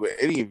gonna agree with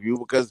any of you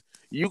because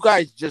you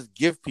guys just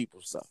give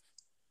people stuff.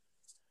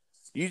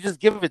 You just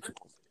give it to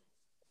them.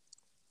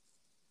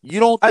 You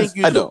don't think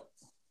you do? I don't.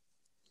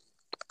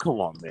 Come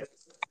on, man.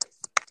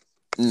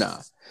 Nah,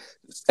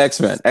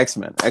 X-Men.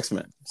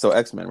 So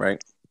X-Men,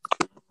 right?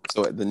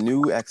 So the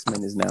new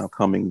X-Men is now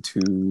coming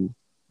to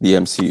the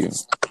MCU.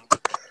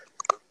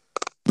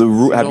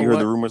 Have you heard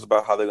the rumors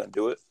about how they're gonna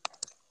do it?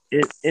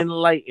 It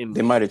enlightened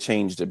They me. might have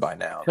changed it by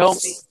now. Tell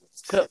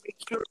me,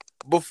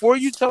 before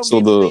you tell me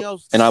anything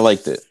else. And I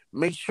liked it.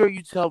 Make sure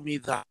you tell me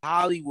the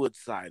Hollywood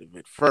side of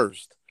it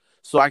first,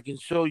 so I can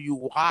show you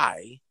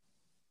why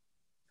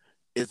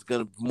it's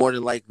gonna more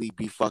than likely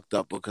be fucked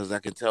up. Because I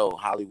can tell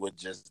Hollywood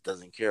just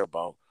doesn't care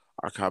about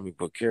our comic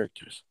book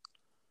characters.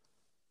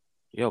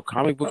 Yo,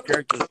 comic book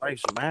characters'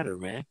 lives matter,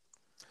 man.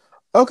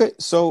 Okay,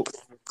 so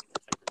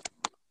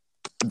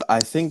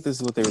I think this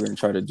is what they were going to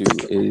try to do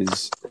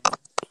is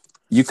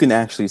you can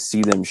actually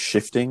see them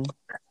shifting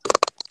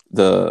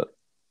the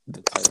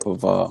type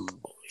of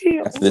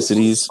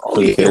ethnicities for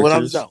the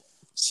characters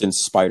since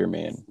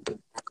Spider-Man.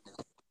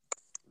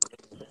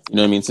 You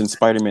know what I mean? Since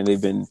Spider-Man,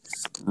 they've been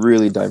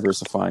really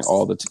diversifying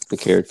all the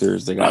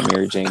characters. They got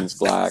Mary Jane's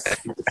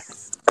black.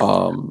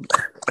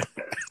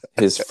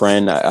 His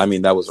friend, I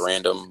mean, that was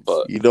random,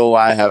 but you know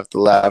why I have to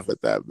laugh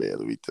at that, man?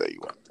 Let me tell you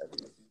why.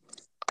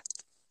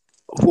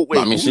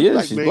 Wait, I mean, she is.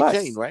 Like she's Mary black.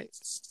 Jane, right?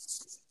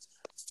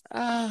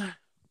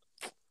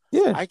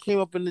 Yeah. I came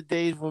up in the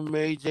days when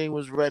Mary Jane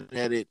was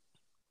redheaded.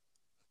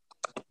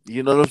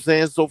 You know what I'm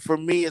saying? So for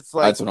me, it's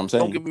like, that's what I'm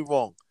saying. Don't get me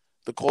wrong.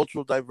 The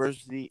cultural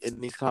diversity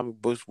in these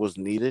comic books was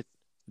needed.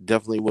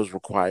 Definitely was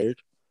required.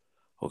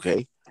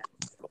 Okay.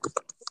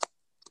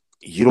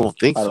 You don't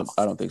think so?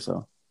 I don't think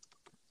so.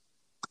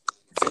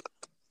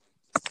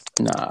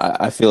 Nah,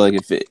 I feel like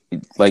if it,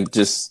 like,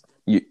 just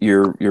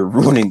you're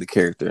ruining the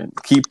character. And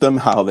keep them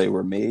how they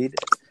were made.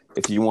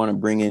 If you want to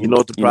bring in,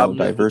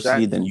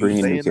 diversity, then bring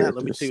in new characters.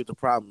 Let me tell you what the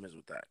problem is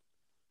with that.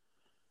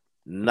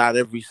 Not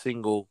every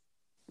single,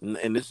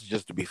 and this is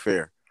just to be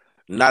fair,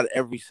 not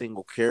every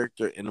single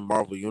character in the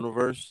Marvel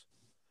Universe,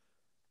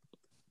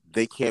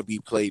 they can't be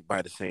played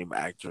by the same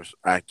actors.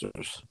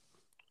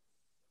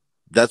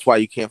 That's why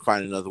you can't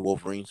find another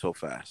Wolverine so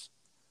fast.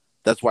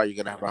 That's why you're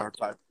gonna have a hard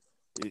time.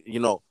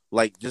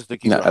 Like, just to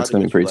keep that's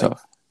gonna be pretty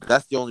tough.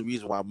 That's the only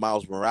reason why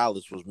Miles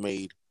Morales was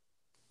made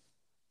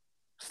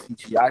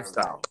CGI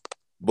style.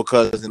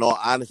 Because in all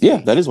honesty,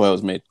 yeah, that is why it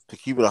was made. To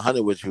keep it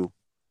 100 with you,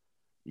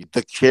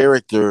 the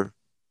character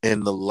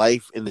and the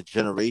life and the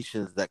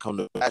generations that come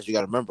to pass, you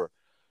got to remember,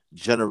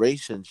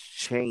 generations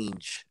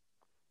change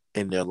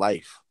in their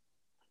life.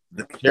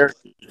 The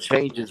character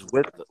changes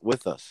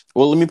with us.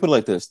 Well, let me put it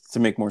like this to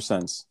make more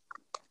sense.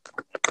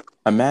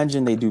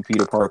 Imagine they do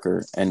Peter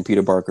Parker and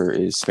Peter Parker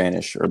is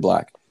Spanish or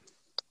black.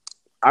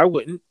 I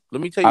wouldn't.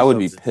 Let me tell you I would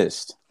something. be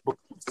pissed.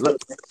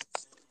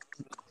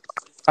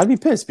 I'd be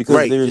pissed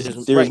because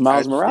there's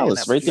Miles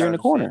Morales right there in the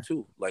corner.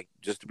 Too. Like,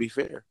 just to be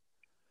fair.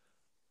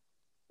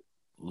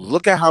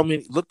 Look at how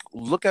many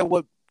look at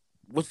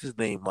what's his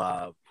name?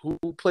 Who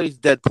plays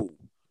Deadpool?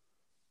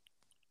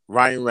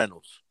 Ryan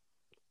Reynolds.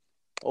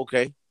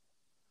 Okay.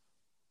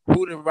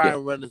 Who did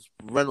Ryan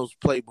Reynolds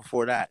play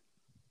before that?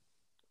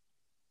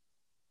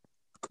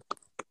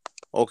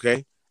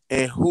 Okay.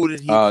 And who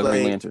did he play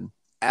Green Lantern.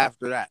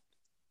 After that?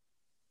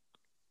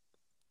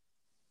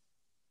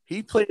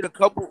 He played a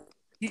couple.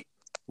 He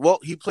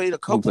played a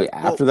couple. He played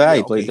after that.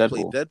 He played Deadpool.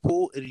 He played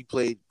Deadpool and he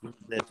played Green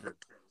Lantern.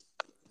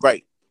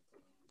 Right.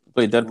 He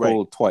played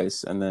Deadpool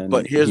twice, and then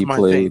but here's my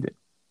thing.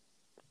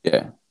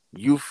 Yeah.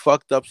 You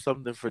fucked up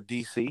something for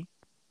DC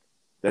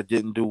that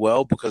didn't do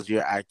well because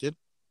you're acting.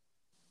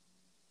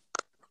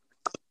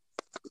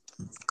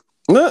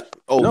 No, it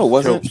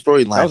wasn't.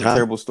 Storyline. That was a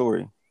terrible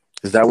story.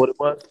 Is that what it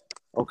was?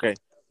 Okay.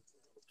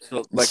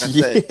 So, like I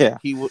said, yeah.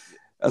 he was.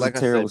 That's a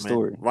terrible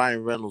story.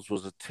 Ryan Reynolds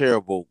was a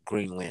terrible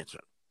Green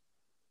Lantern.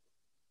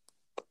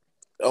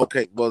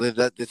 Okay, well,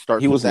 that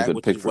starts. He wasn't with a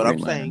good pick for what Green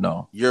I'm Lantern. saying.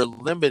 No, you're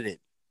limited.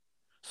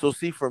 So,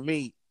 see, for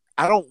me,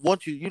 I don't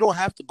want you. You don't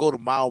have to go to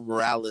Miles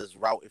Morales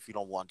route if you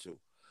don't want to.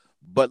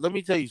 But let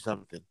me tell you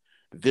something.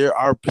 There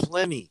are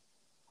plenty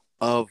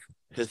of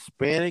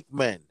Hispanic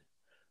men,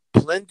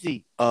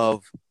 plenty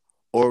of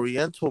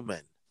Oriental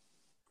men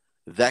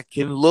that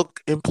can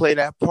look and play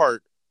that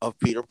part of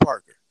Peter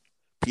Parker.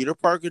 Peter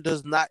Parker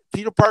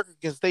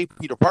can stay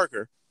Peter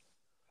Parker.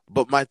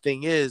 But my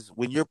thing is,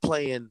 when you're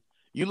playing,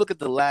 you look at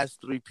the last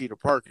 3 Peter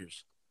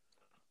Parkers.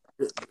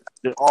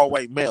 They're all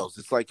white males.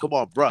 It's like, come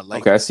on, bro.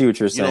 Like, okay, I see what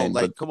you're saying.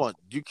 Like, come on.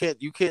 You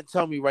can't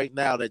tell me right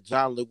now that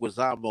John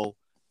Leguizamo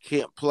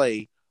can't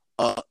play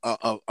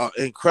an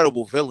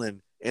incredible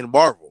villain in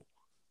Marvel.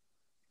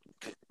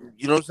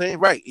 You know what I'm saying?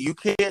 Right. You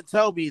can't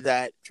tell me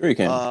that. Sure you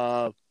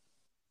can.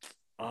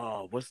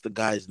 What's the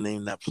guy's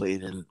name that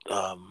played in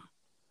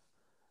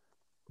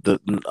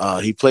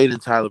he played in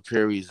Tyler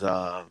Perry's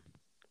I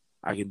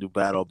Can Do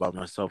Battle by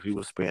Myself. He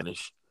was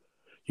Spanish.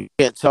 You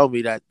can't tell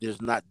me that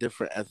there's not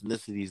different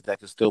ethnicities that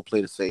can still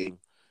play the same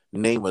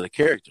name of the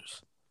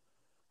characters.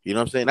 You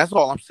know what I'm saying? That's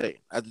all I'm saying.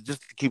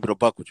 Just to keep it a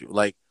buck with you.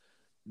 Like,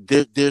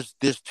 there's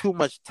too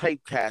much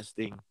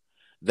typecasting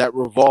that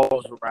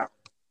revolves around.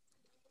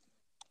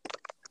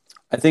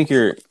 I think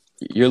you're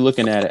you're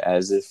looking at it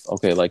as if,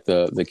 okay, like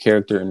the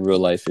character in real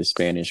life is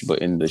Spanish, but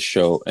in the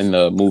show, in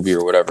the movie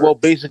or whatever, Well,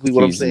 basically,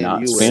 what I'm he's saying to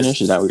not you is,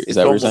 Spanish. Is it's that what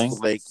you're almost saying?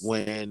 like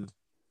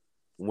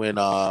when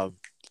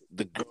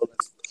the girl.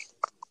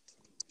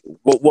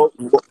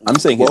 I'm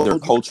saying their Well,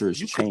 culture has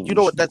you could, you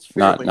know what? changed, That's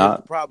fair, but here's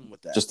the not problem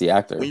with that. just the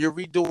actor. When you're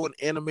redoing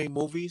anime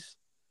movies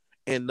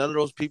and none of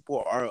those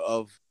people are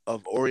of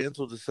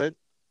Oriental descent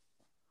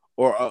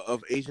or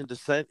of Asian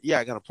descent, yeah,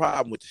 I got a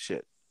problem with the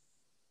shit.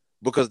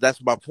 Because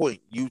that's my point.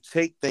 You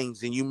take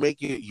things and you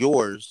make it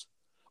yours,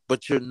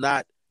 but you're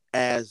not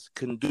as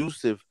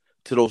conducive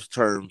to those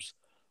terms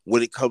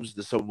when it comes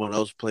to someone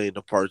else playing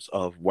the parts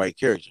of white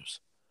characters.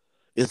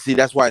 And see,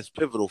 that's why it's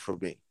pivotal for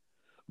me.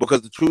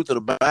 Because the truth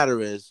of the matter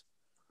is,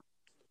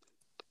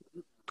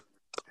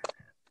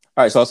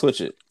 All right, so I'll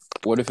switch it.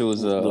 What if it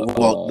was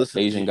well, listen,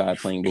 Asian guy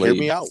playing hear Blade?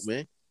 me out,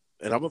 man.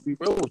 And I'm gonna be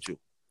real with you.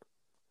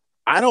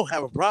 I don't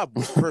have a problem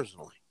with it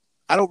personally.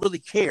 I don't really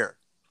care.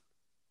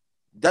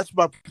 That's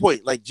my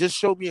point. Like, just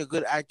show me a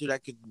good actor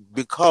that could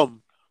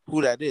become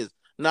who that is.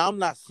 Now, I'm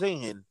not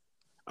saying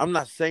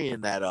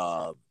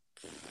that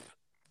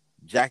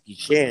Jackie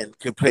Chan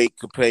could play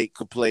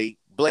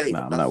Blade. Nah,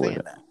 I'm I'm not not with saying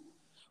it. that.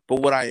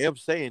 But what I am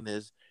saying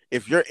is,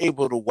 if you're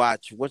able to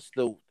watch, what's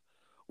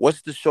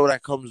the show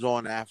that comes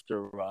on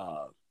after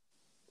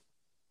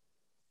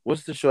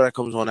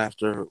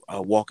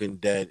Walking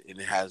Dead, and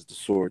it has the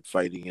sword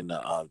fighting in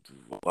the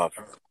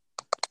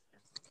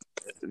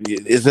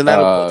isn't that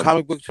a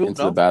comic book too?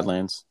 Into the No.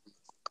 Badlands.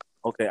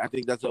 Okay, I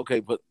think that's okay.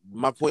 But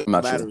my point I'm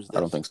not matter sure. is I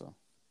don't this: think so.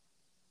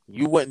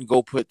 you wouldn't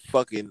go put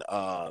fucking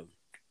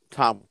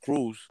Tom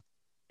Cruise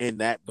in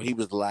that, but he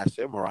was the last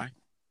samurai.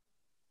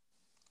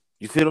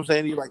 You see what I'm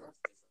saying? You're like,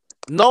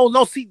 no,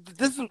 no. See,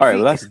 All right,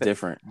 well that's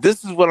different.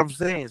 this is what I'm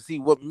saying. See,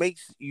 what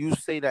makes you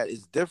say that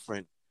is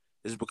different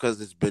is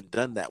because it's been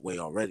done that way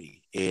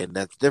already, and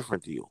that's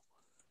different to you.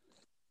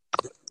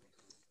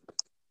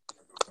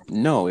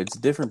 No, it's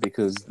different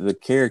because the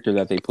character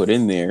that they put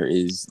in there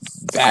is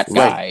that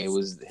Right. guy. It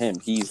was him.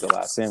 He's the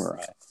last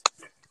samurai.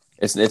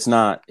 It's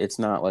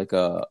not like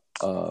a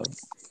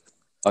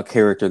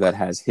character that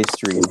has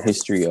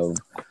history of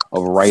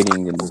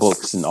writing and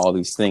books and all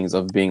these things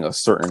of being a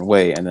certain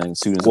way, and then as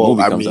soon as the Well,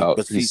 movie I comes mean, out,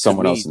 but see, he's to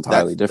someone else me,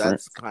 entirely different.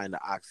 that's kind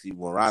of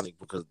oxymoronic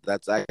because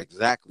that's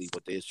exactly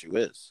what the issue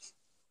is.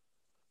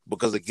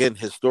 Because again,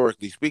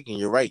 historically speaking,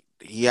 you're right.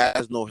 He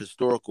has no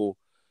historical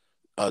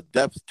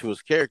depth to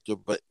his character,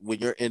 but when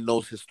you're in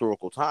those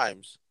historical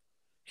times,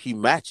 he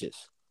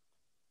matches.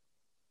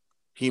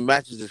 He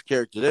matches his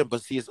character then,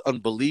 but see, it's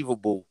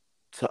unbelievable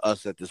to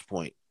us at this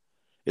point.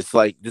 It's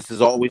like this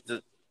is always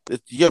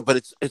yeah, but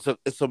it's a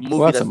Well,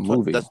 movie that's a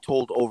movie. that's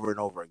told over and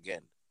over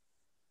again.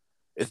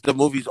 It's the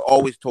movie's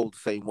always told the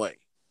same way.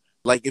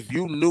 Like if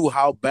you knew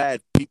how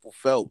bad people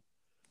felt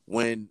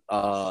when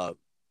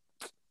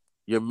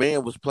your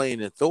man was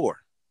playing in Thor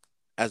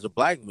as a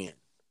black man,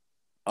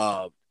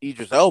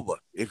 Idris Elba,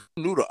 if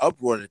you knew the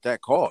uproar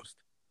that caused,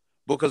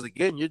 because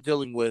again, you're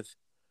dealing with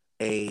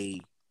a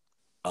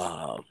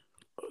uh,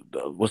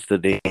 what's the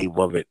name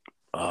of it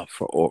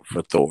for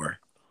Thor?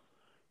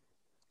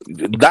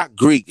 Not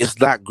Greek. It's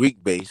not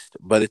Greek based,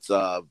 but it's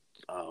um,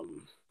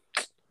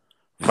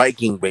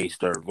 Viking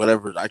based or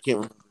whatever. I can't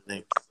remember the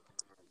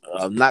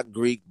name. Not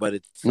Greek, but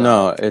it's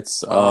No,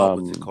 it's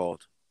what's it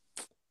called?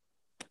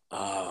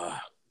 Uh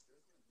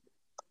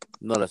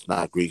no, that's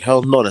not Greek.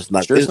 Hell no, that's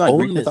not. sure it's not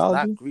Greek Odin is not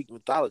mythology. Greek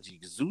mythology.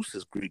 Zeus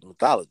is Greek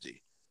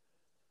mythology.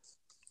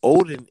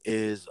 Odin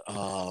is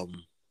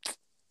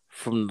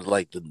from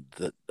like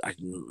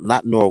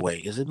not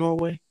Norway. Is it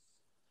Norway?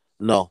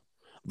 No,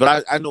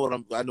 but I know what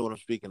I'm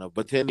speaking of.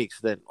 But to any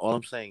extent, all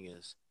I'm saying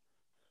is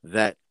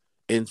that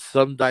in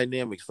some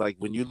dynamics, like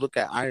when you look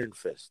at Iron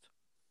Fist,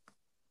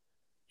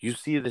 you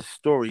see this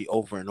story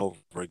over and over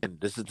again.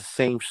 This is the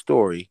same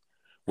story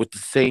with the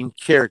same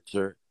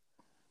character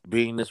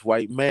being this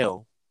white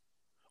male.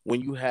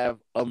 When you have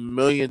a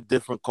million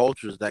different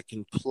cultures that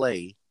can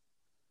play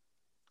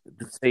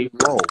the same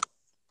role,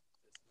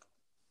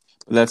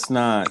 That's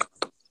not.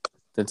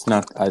 That's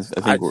not. I I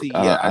think we're. see.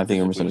 Yeah, I I think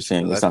you're disagree.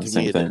 misunderstanding. It's not the To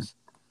me, same it thing. is.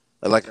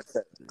 Like I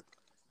said,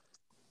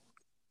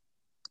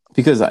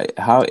 Because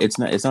how it's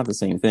not the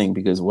same thing.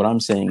 Because what I'm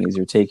saying is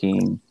you're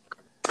taking.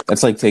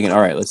 That's like taking.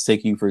 All right, let's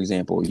take you for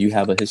example. You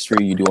have a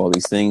history. You do all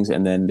these things,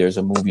 and then there's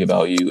a movie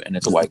about you, and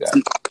it's a white guy.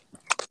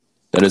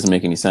 That doesn't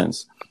make any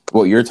sense.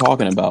 What you're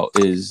talking about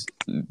is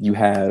you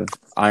have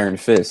Iron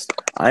Fist.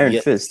 Iron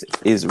Fist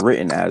is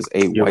written as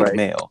a white right.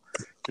 male.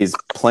 His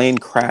plane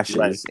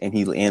crashes and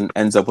he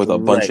ends up with a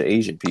bunch of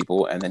Asian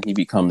people, and then he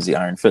becomes the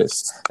Iron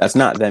Fist. That's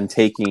not them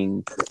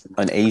taking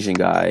an Asian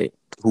guy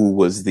who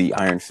was the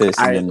Iron Fist,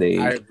 and then they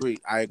agree.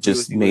 I agree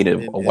just with you, made a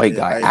and white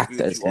guy I agree act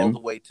with as you all the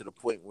him. way to the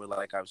point where,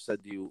 like I've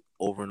said to you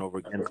over and over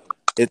again,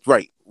 it's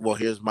right. Well,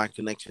 here's my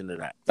connection to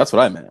that. That's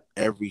what I meant.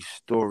 Every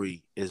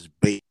story is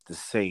based the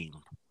same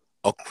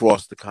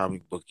across the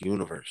comic book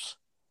universe.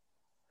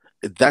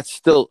 That's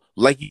still,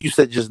 like you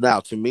said just now,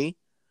 to me,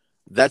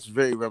 that's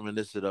very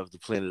reminiscent of the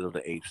Planet of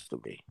the Apes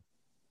to me.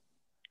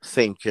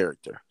 Same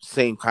character,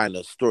 same kind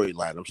of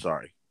storyline. I'm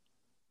sorry.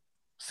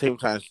 Same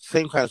kind of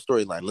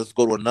storyline. Let's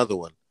go to another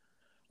one.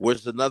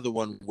 Where's another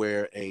one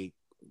where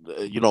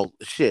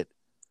shit.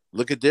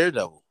 Look at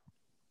Daredevil.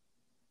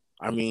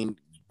 I mean,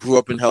 grew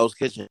up in Hell's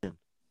Kitchen.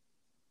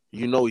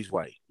 You know he's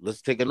white.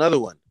 Let's take another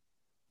one.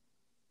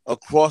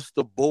 Across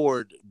the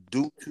board,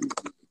 due to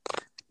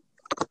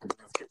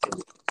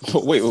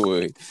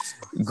Wait.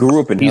 Grew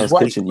up in Hell's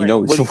Kitchen. Right. You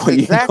know he's white.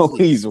 Exactly. You know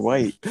he's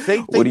white.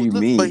 Same thing. What do you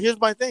mean? But here's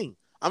my thing.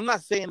 I'm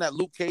not saying that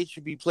Luke Cage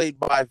should be played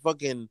by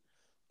fucking.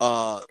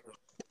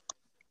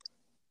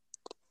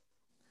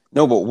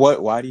 No, but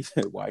what? Why do you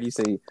say? Because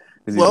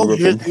he grew up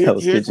in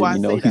Hell's Kitchen. You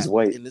know he's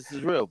white, and this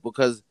is real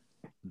because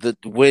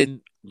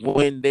when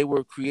they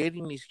were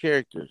creating these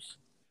characters,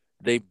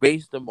 they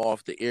based them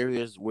off the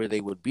areas where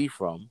they would be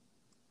from,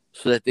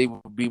 so that they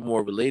would be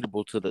more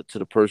relatable to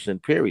the person.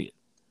 Period.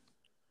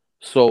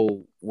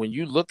 So when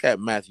you look at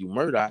Matthew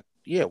Murdock,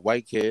 yeah,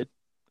 white kid,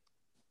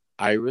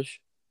 Irish,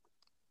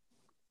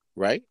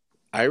 right?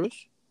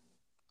 Irish,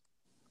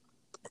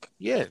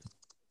 yeah,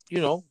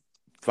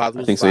 father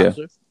was sponsor,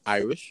 so, yeah.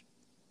 Irish.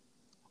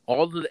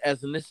 All of the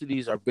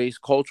ethnicities are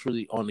based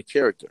culturally on the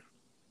character.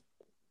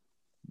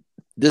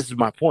 This is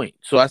my point.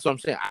 So that's what I'm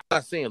saying. I'm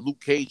not saying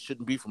Luke Cage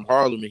shouldn't be from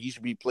Harlem and he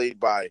should be played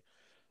by.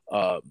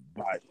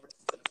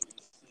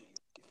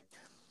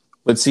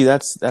 But see,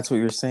 that's what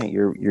you're saying.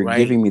 You're right.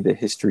 Giving me the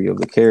history of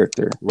the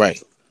character,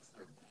 right?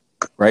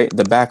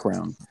 The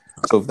background.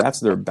 So if that's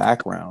their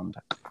background,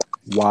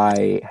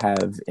 why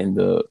have in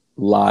the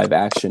live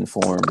action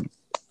form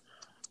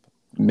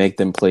make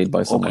them played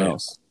by someone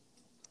else?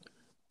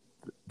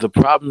 The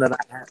problem that I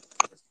have.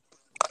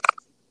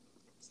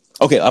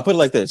 Okay, I'll put it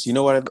like this. You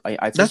know what?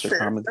 I think the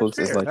comic books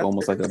is like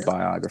almost like a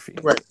biography,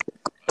 right?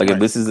 Like if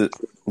this is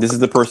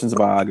the person's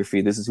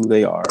biography, this is who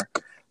they are.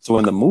 So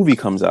when the movie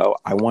comes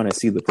out, I want to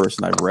see the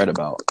person I've read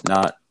about,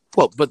 not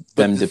but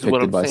them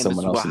depicted by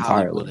someone else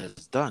entirely.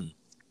 Has done.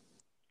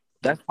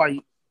 That's why.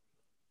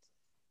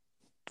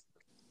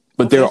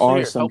 But there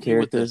are some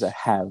characters that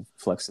have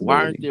flexibility.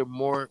 Why aren't there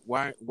more?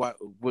 Why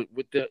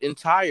with the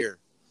entire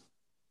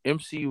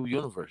MCU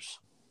universe?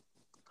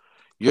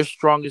 Your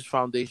strongest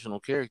foundational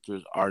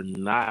characters are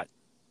not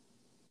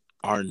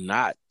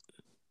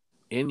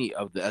any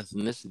of the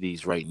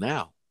ethnicities right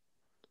now.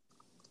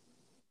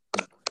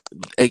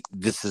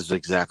 This is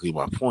exactly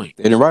my point.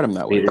 They didn't write them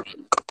that way,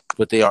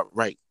 but they are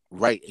right,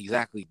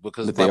 exactly.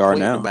 Because but they are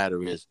now. The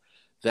matter is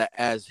that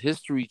as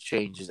history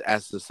changes,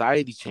 as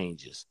society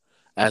changes,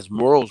 as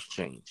morals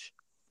change,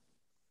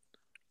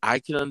 I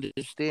can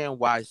understand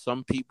why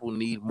some people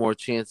need more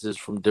chances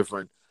from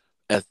different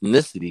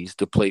ethnicities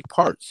to play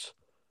parts.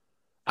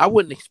 I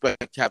wouldn't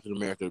expect Captain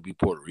America to be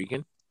Puerto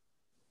Rican,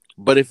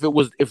 but if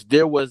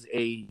there was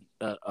a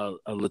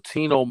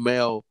Latino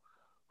male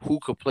who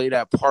could play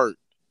that part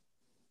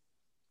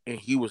and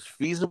he was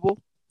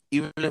feasible,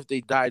 even if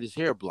they dyed his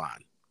hair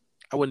blonde,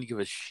 I wouldn't give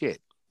a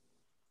shit.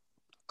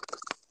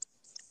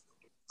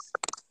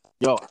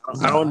 Yo,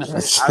 I don't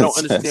understand. I don't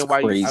understand why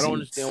you. I don't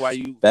understand why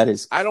you. That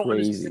is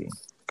crazy.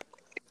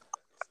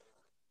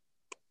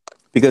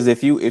 Because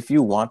if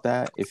you want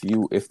that,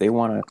 if they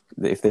wanted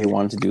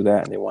to do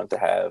that and they want to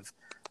have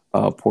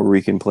Puerto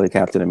Rican play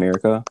Captain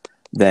America,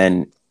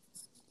 then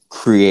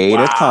create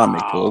a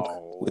comic book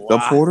with a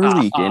Puerto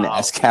Rican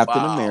as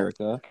Captain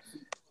America.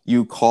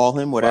 You call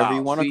him whatever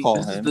you want to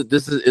call him, and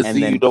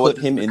then put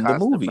him in the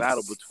movie.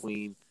 Battle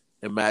between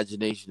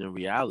imagination and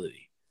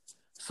reality.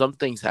 Some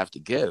things have to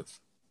give.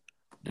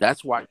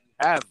 That's why you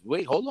have.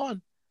 Wait, hold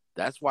on.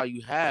 That's why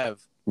you have.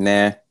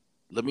 Nah.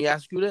 Let me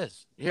ask you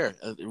this. Here,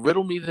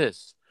 riddle me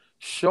this.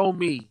 Show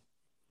me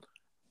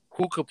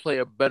who could play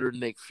a better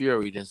Nick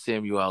Fury than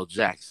Samuel L.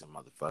 Jackson,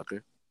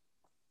 motherfucker.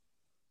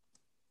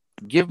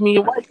 Give me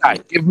a white guy.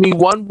 Give me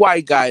one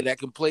white guy that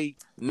can play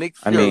Nick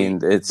Fury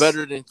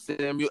better than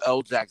Samuel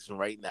L. Jackson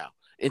right now.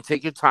 And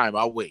take your time.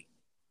 I'll wait.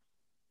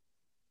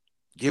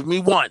 Give me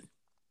one.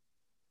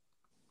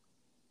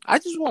 I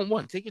just want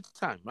one. Take your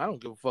time. I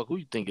don't give a fuck who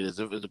you think it is.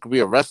 If it could be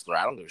a wrestler,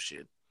 I don't give a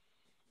shit.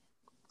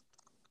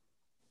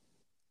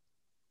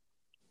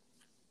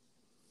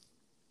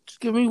 Just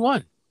give me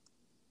one.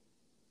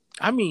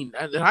 I mean,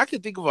 and I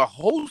could think of a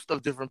host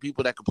of different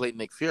people that could play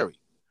Nick Fury.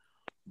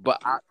 But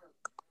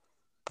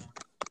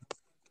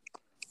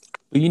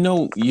you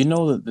know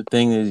the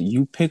thing is,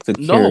 you picked a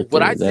character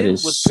that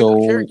is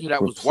so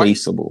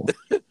replaceable.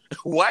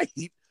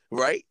 White,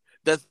 right?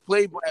 That's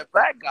played by a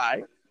black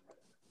guy.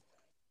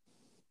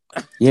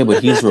 Yeah,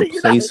 but he's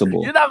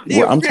replaceable. You're not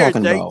being I'm fair,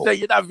 talking Jay. about.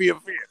 You're not being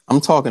fair. I'm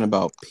talking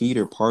about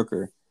Peter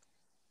Parker.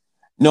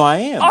 No, I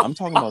am. I'm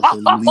talking about the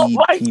lead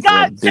people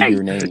of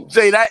bigger names.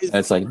 Jay,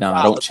 that's like,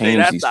 nah, don't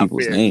change these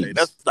people's names. Jay.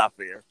 That's not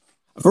fair.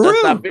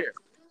 That's not fair.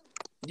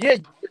 Yeah,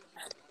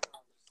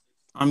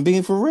 I'm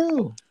being for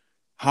real.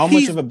 How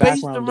much of a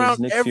background does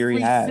Nick Fury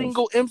have? Every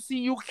single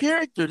MCU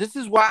character. This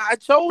is why I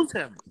chose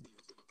him.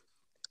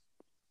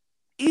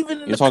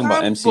 Even in You're talking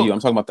about MCU.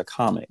 I'm talking about the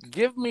comic.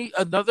 Give me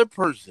another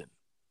person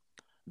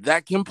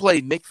that can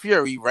play Nick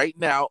Fury right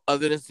now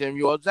other than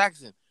Samuel L.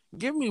 Jackson.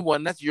 Give me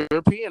one that's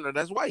European or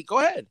that's white. Go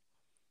ahead.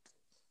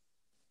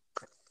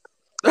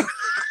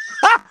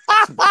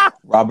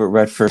 Robert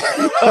Redford.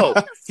 Yo,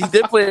 he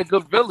did play a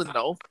good villain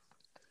though.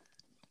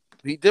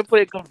 He did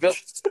play a good villain.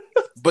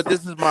 But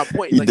this is my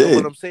point. He Like did.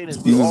 what I'm saying is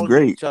He we was all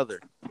great. need each other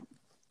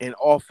in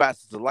all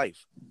facets of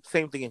life.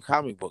 Same thing in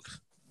comic books.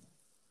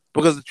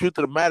 Because the truth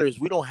of the matter is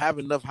we don't have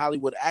enough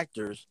Hollywood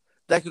actors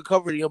that could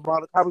cover the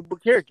amount of comic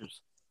book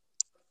characters.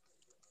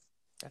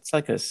 That's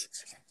like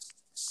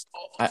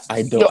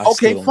I don't. Yeah,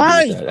 okay,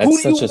 fine. That. Who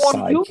That's do you such a want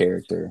to side do?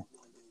 character.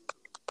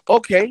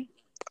 Okay.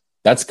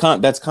 That's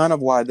kind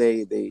of why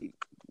they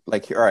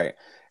like. All right,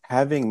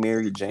 having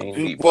Mary Jane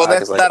be Well, black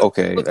that's is like not.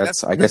 okay. Look,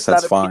 I guess that's not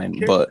a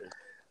major fine. But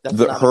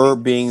character. her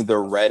being the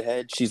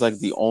redhead, she's like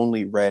the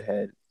only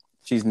redhead.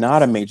 She's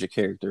not a major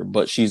character,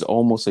 but she's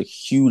almost a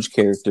huge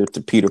character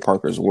to Peter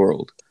Parker's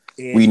world.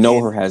 We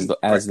know her as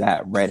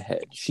that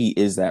redhead. She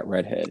is that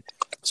redhead.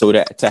 So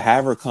to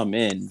have her come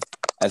in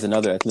as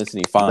another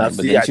ethnicity, fine.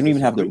 But then she don't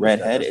even have the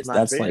redhead.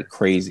 That's like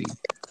crazy.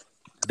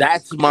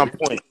 That's my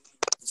point.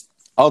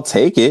 I'll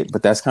take it,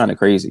 but that's kind of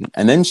crazy.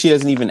 And then she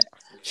doesn't even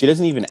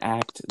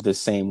act the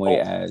same way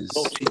as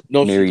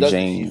Mary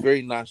Jane. She's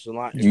very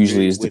nonchalant.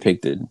 Usually is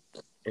depicted,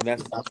 and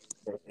that's not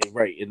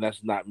right. And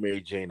that's not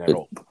Mary Jane at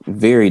all.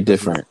 Very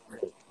different.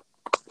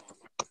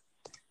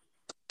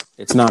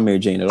 It's not Mary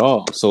Jane at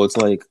all. So it's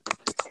like,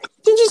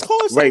 then just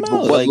call her something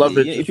else. But what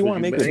like, if you want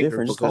to make her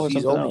different, just call her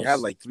something else. He's only had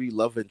like 3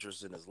 love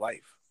interests in his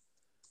life.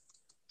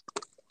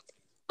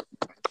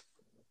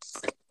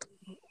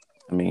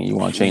 I mean, you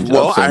want to change it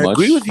up so much? I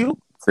agree with you.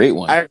 Great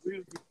one. I agree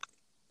with you.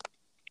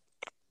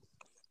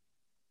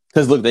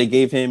 Because look, they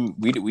gave him.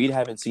 We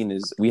haven't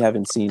seen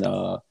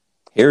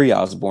Harry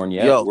Osborn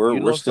yet. Yo,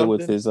 we're still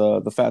with his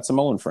the Fat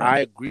Samoan friend. I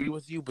agree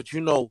with you, but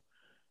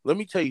let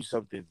me tell you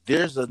something.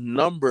 There's a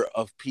number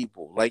of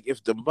people. Like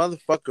if the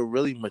motherfucker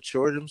really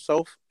matured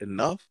himself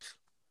enough,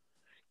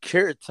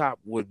 Carrot Top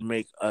would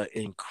make an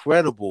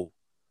incredible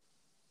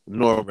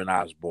Norman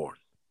Osborn.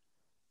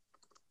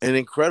 An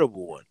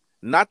incredible one.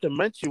 Not to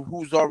mention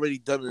who's already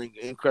done an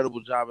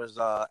incredible job as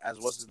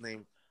what's his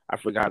name? I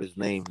forgot his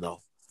name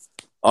though.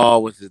 Oh,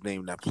 what's his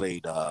name that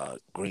played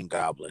Green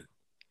Goblin?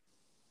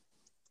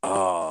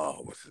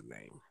 Oh, what's his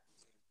name?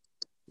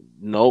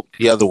 Nope,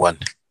 the other one.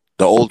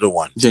 The older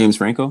one. James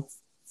Franco?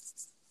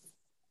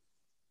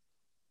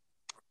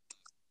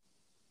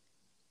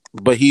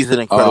 But he's an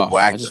incredible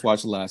actor. I just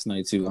watched it last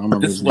night too. I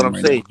remember this is what I'm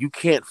saying. You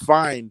can't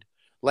find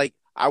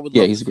I would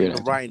love to see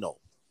the Rhino.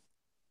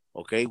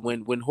 Okay,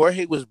 when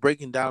Jorge was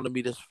breaking down to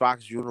me this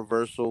Fox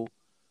Universal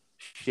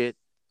shit,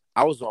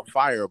 I was on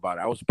fire about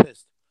it. I was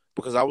pissed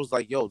because I was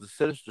like, "Yo, the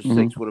Sinister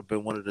Six would have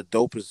been one of the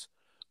dopest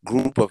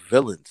group of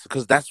villains."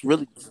 Because that's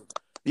really,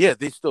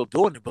 they're still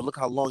doing it. But look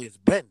how long it's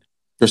been.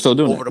 They're still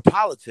doing over the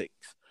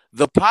politics.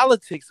 The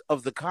politics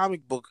of the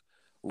comic book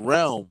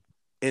realm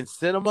in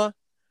cinema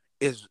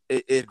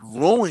it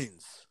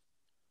ruins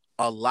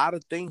a lot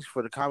of things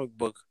for the comic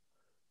book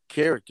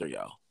character,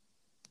 y'all.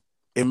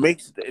 It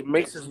makes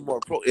us more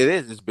pro.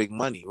 It's big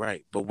money,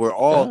 right? But we're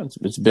all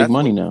it's big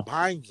money now.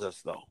 Binds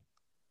us though.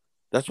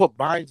 That's what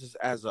binds us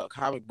as a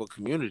comic book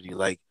community.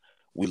 Like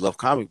we love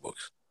comic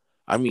books.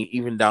 I mean,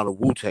 even down to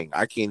Wu-Tang,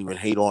 I can't even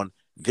hate on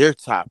their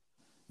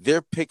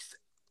picks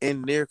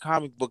in their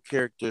comic book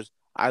characters.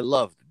 I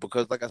love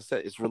because, like I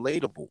said, it's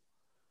relatable.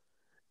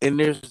 And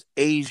there's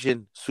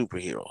Asian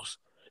superheroes.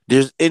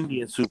 There's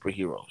Indian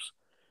superheroes.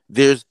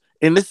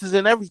 And this is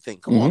in everything.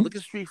 Come on, look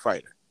at Street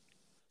Fighter.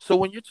 So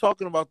when you're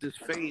talking about this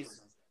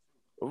phase,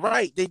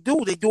 right? They do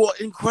an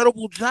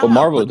incredible job. But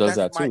Marvel does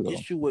that too. That's my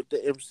issue with the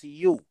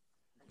MCU.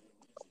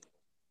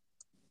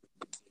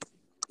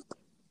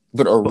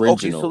 But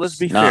originals, okay, so let's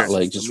be not fair.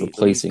 like just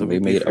replacing. They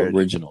made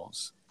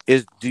originals.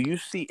 Do you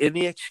see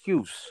any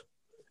excuse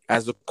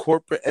as a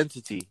corporate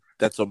entity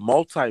that's a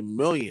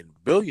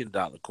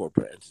multi-billion-dollar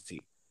corporate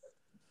entity?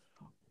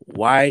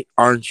 Why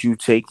aren't you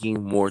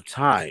taking more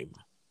time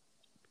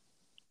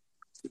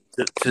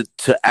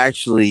to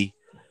actually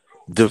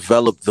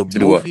develop the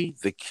movie,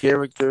 the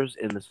characters,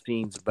 and the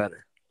scenes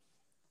better?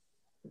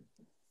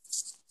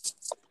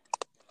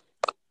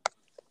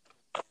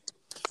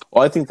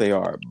 Well, I think they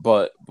are,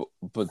 but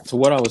to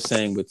what I was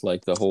saying with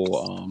like the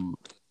whole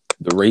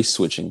the race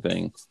switching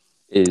thing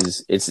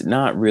is it's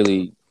not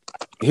really.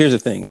 Here's the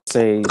thing: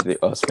 say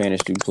the Spanish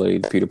dude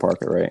played Peter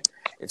Parker, right?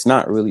 It's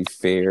not really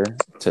fair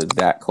to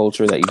that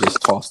culture that you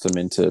just tossed them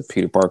into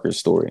Peter Parker's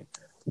story.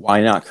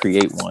 Why not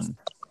create one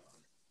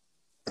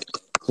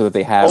so that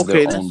they have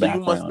their own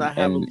background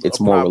and it's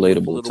more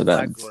relatable to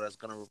them? Girl that's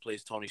gonna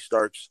replace Tony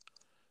Stark's.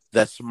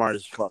 That's smart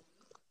as fuck.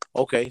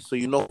 Okay, so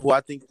you know who I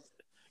think.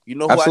 You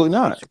know who Absolutely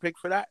I think not. they should pick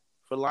for that?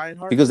 For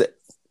Lionheart? Because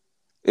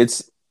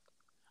it's...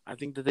 I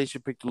think that they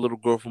should pick the little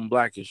girl from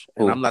Blackish.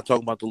 And I'm not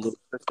talking about the little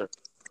sister.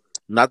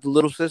 Not the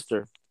little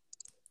sister.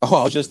 Oh,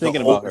 I was just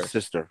thinking about her.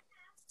 Sister.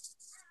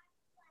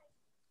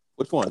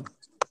 Which one?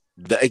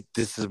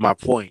 This is my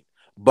point.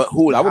 But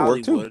who in Hollywood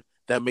work too.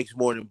 That makes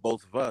more than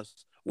both of us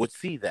would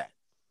see that?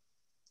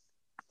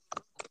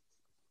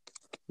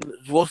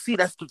 Well, see,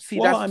 that's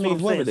I mean,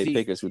 whoever they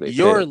pick is who they pick.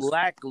 You're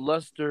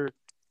lackluster...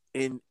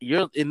 And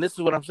this is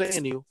what I'm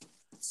saying to you.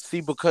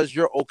 See, because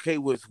you're okay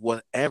with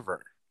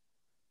whatever.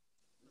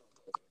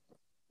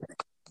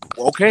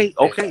 Okay.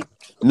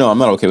 No, I'm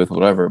not okay with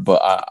whatever,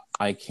 but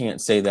I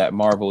can't say that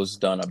Marvel's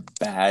done a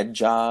bad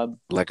job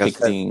Like I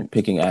said,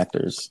 picking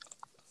actors.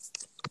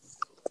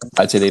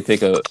 I'd say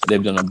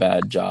they've done a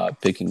bad job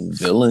picking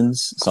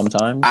villains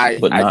sometimes,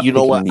 but not you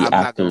know picking what? the I'm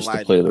not gonna actors to lie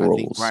to play you. the I think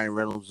roles. Ryan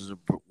Reynolds is a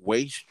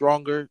way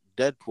stronger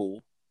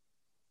Deadpool.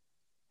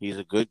 He was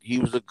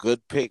a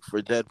good pick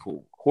for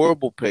Deadpool.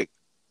 Horrible pick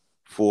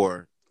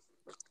for.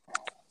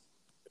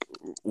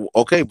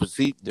 Okay, but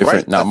see, Different,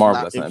 right? not That's Marvel,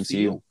 not that's not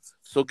MCU. MCU.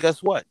 So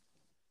guess what?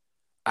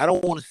 I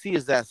don't want to see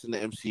his ass in the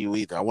MCU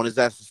either. I want his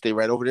ass to stay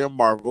right over there in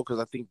Marvel because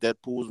I think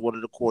Deadpool is one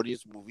of the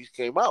corniest movies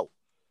came out.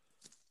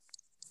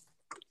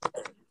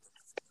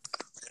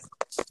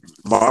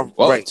 Marvel,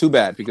 Well, right, too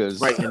bad because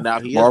right, and now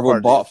he is Marvel part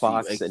of the bought MCU.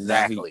 Fox and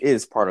now he Exactly.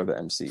 is part of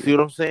the See MCU.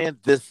 what I'm saying?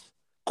 This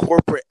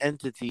corporate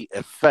entity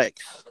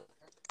affects.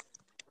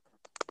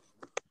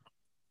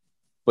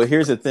 But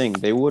here's the thing: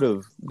 they would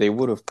have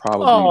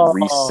probably Oh,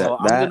 reset I'm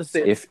gonna that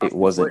say if it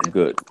wasn't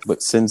good.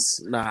 But since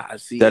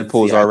see,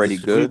 Deadpool is I already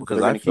disagree good, because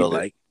they're I gonna feel keep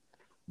it. like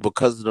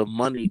because of the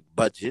money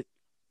budget,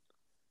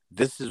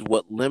 this is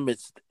what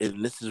limits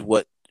and this is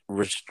what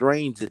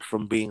restrains it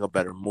from being a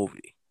better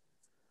movie.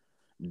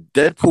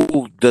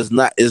 Deadpool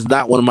is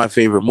not one of my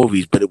favorite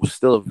movies, but it was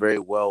still a very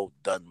well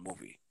done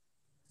movie.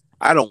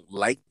 I don't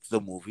like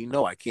the movie.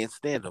 No, I can't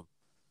stand him.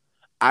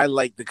 I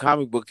like the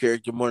comic book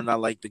character more than I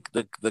like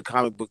the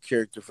comic book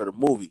character for the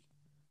movie.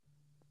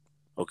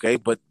 Okay,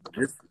 but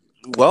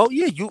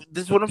yeah,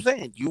 this is what I'm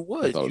saying. You I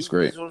would. thought it was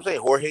great. This is what I'm saying.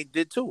 Jorge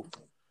did too.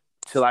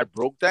 Till I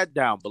broke that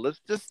down. But let's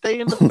just stay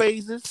in the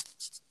phases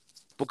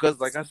because,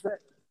 like I said,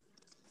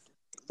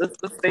 let's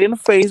stay in the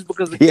phase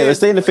because Yeah, let's again,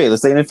 stay in the phase.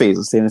 Let's stay in the phase.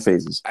 Let's stay in the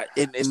phases.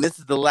 And this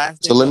is the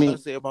last So thing let I'm me. gonna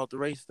say about the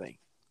race thing.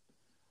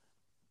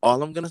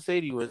 All I'm gonna say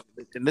to you is,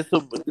 and this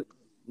will.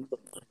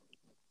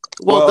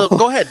 Well, Well,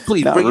 go ahead,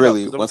 please not bring it up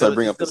really. because Once I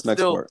bring it's up gonna this next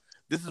still. part,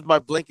 This is my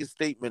blanket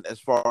statement as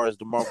far as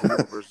the Marvel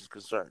universe is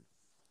concerned.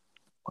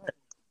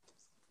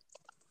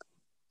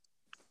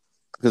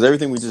 because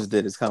everything we just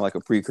did is kind of like a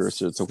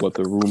precursor to what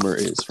the rumor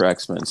is for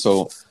X-Men.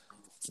 So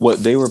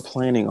what they were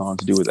planning on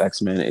to do with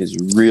X-Men is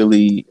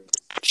really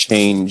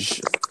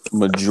change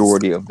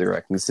majority of their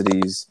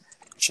ethnicities,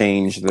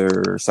 change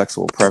their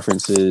sexual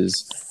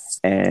preferences,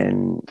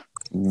 and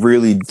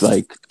really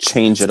like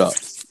change it up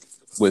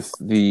with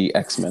the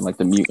X-Men, like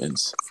the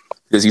mutants.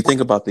 Because you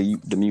think about the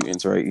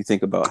mutants, right? You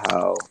think about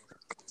how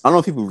I don't know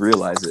if people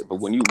realize it, but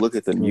when you look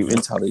at the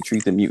mutants, how they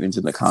treat the mutants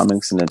in the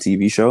comics and the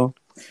TV show,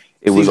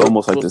 it See, was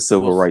almost like the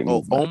civil rights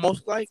movement,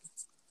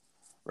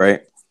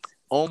 right?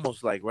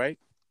 almost like right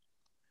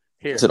I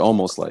here. said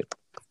almost like.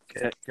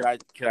 Can I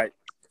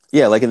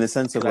Yeah, like in the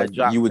sense of can I like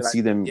drop? you would Can I? see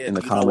them Yeah. in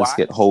the Do you know comics why?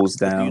 get hosed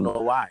But do you down.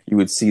 know why? You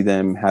would see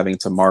them having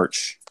to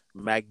march.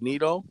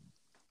 Magneto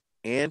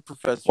and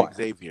Professor Why?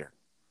 Xavier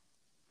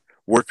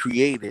were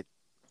created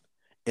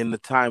in the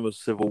time of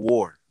Civil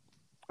War.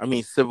 I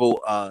mean,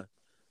 civil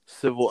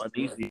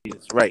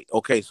uneasiness. Right.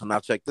 Okay. So now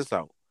check this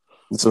out.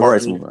 The civil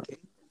rights movement.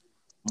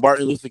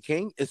 Martin Luther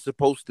King is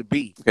supposed to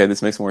be Okay,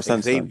 this makes more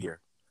sense Xavier.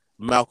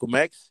 Malcolm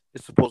X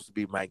is supposed to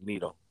be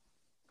Magneto.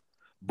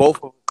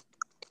 Both of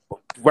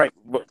right.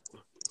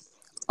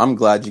 I'm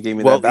glad you gave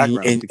me that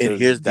background and because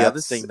here's the other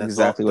that's thing that's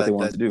all exactly what they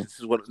wanted to do. this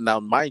is what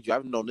now mind you,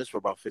 I've known this for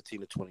about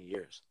 15 to 20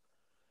 years.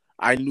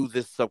 I knew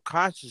this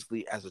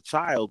subconsciously as a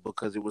child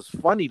because it was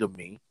funny to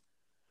me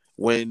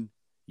when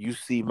you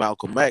see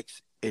Malcolm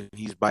X and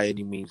he's by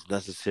any means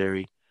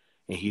necessary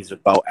and he's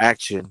about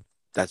action.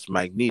 That's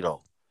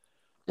Magneto.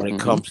 When it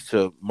comes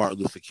to Martin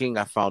Luther King,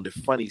 I found it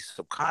funny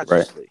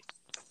subconsciously.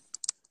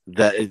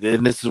 Right.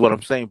 And this is what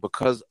I'm saying,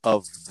 because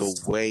of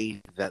the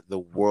way that the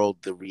world,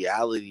 the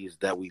realities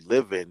that we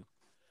live in,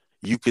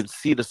 you can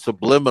see the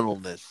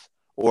subliminalness,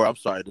 or I'm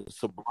sorry, the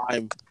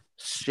sublime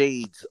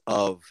shades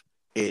of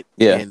it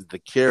in the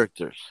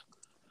characters,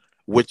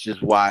 which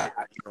is why,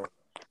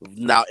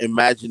 now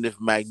imagine if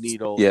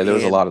Magneto there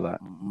was a lot of that.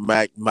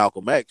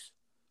 Malcolm X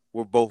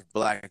were both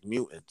black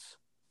mutants.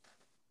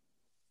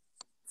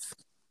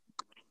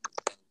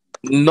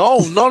 No.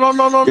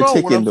 You're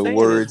taking the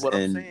words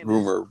and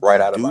rumor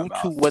right out of my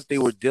mouth. Due to what they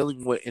were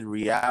dealing with in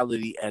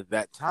reality at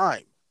that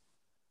time,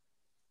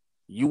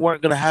 you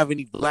weren't going to have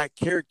any black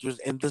characters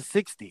in the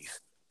 60s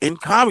in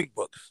comic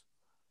books.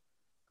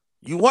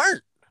 You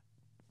weren't.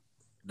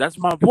 That's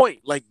my point.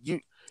 Like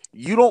you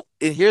don't.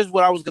 And here's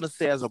what I was going to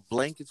say as a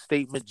blanket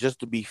statement, just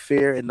to be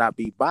fair and not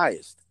be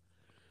biased.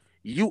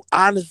 You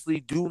honestly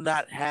do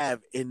not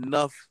have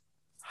enough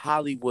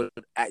Hollywood.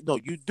 No,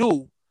 you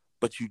do,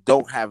 but you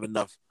don't have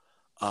enough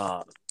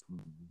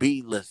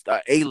B-list,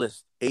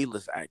 A-list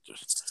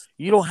actors.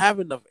 You don't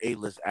have enough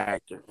A-list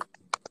actors.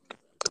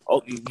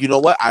 Oh, you know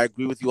what? I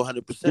agree with you 100%.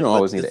 You don't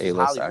always need an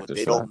A-list actor.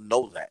 They don't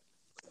know that.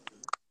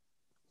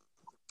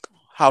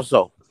 How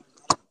so?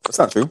 That's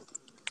not true.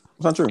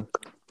 It's not true.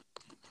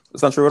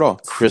 It's not true at all.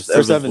 Chris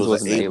Evans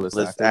was an A-list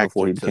actor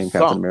before he became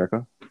Captain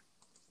America.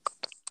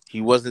 He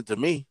wasn't to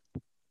me.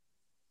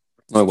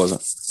 No, he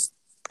wasn't.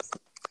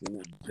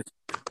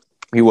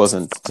 He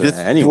wasn't to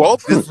anyone. Well,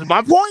 this is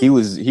my point. He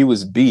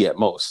was B at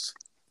most.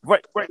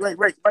 Right.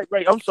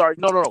 I'm sorry.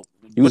 No.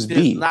 It was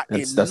B.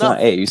 That's not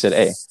A. You said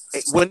A.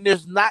 When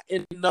there's not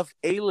enough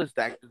A-list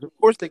actors, of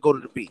course they go to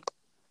the B.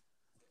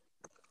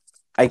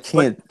 I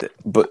can't.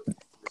 But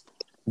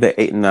the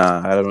A.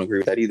 Nah, I don't agree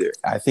with that either.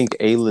 I think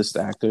A-list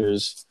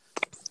actors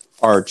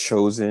are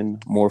chosen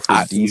more for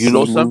DC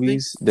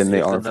movies than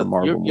they are for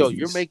Marvel movies.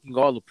 You're making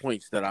all the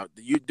points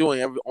you're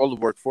doing all the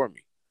work for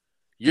me.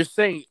 You're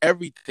saying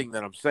everything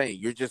that I'm saying.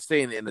 You're just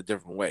saying it in a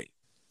different way.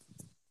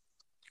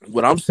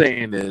 What I'm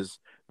saying is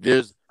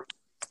there's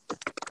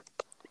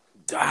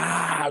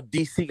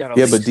DC got a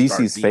late but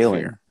DC's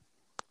failing.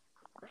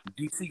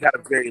 DC got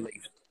a very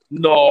late.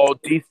 No,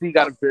 DC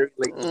got a very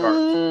late start.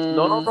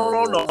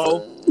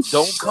 No.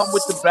 Don't come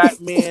with the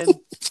Batman.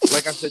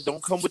 Like I said,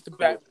 don't come with the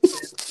Batman.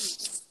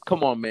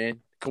 Come on,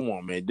 man.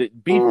 Be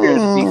fair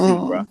to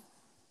DC, bro.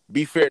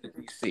 Be fair to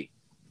DC.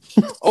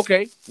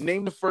 Okay,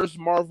 name the first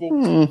Marvel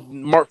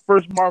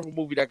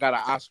movie that got an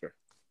Oscar.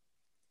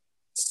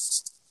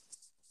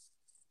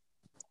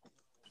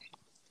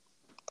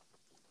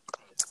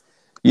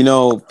 You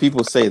know,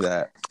 people say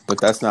that, but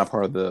that's not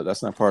part of the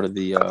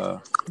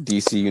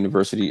DC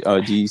University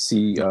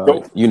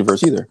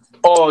universe either.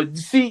 Oh,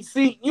 see,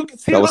 you can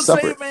see that what I'm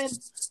separate. Saying, man.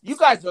 You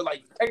guys are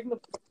like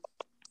technical.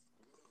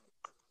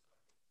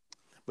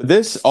 But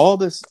this.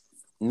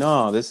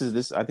 No, this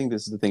is. I think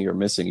this is the thing you're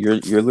missing. You're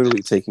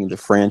literally taking the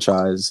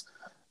franchise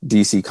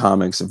DC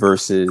Comics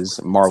versus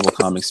Marvel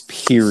Comics,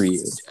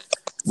 period.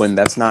 When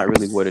that's not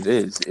really what it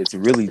is. It's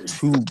really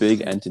two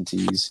big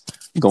entities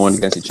going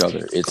against each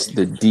other. It's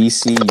the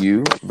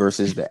DCU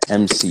versus the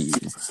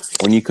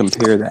MCU. When you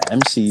compare the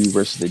MCU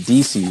versus the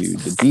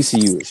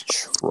DCU is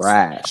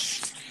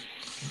trash.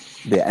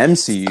 The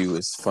MCU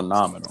is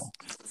phenomenal.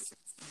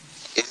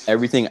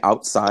 Everything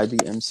outside the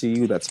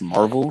MCU that's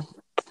Marvel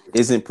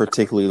isn't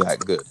particularly that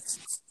good.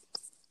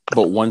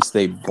 But once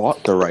they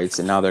bought the rights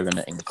and now they're going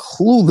to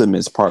include them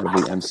as part of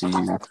the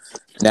MCU,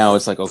 now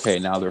it's like, okay,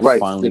 now they're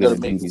finally going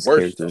to do these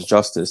characters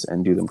justice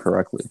and do them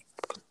correctly.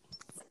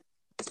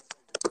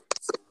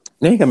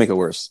 Now you can make it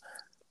worse.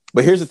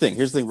 But here's the thing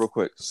real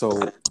quick.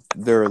 So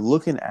they're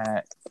looking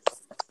at,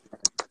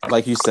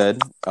 like you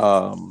said,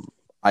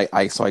 I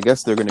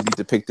guess they're going to be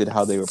depicted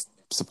how they were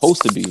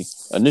supposed to be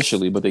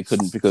initially, but they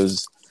couldn't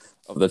because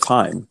of the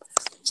time.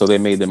 So they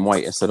made them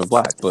white instead of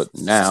black, but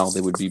now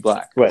they would be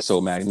black. Right. So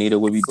Magneto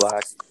would be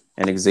black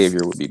and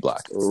Xavier would be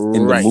black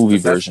in the movie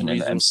version in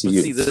the MCU.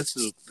 But see, this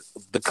is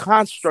the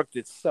construct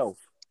itself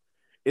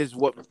is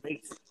what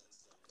makes.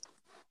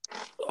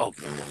 Oh,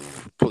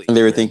 please! And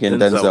they were thinking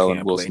Denzel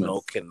and Will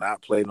Smith.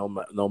 Cannot play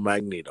no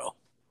Magneto.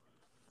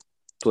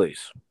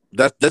 Please,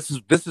 this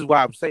is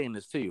why I'm saying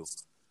this to you.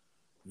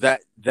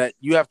 That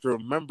you have to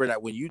remember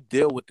that when you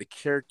deal with the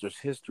character's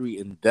history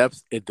in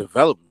depth and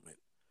development,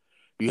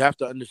 you have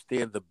to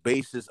understand the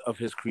basis of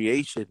his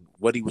creation,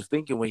 what he was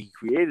thinking when he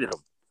created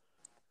him.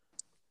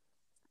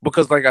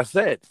 Because, like I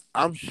said,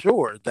 I'm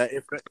sure that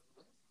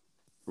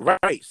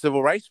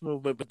civil rights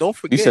movement, but don't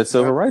forget, you said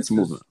civil rights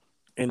movement.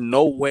 In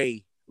no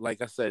way,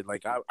 like I said,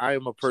 like I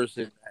am a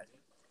person.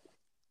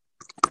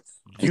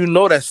 You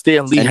know that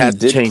Stan Lee had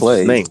to change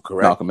his name,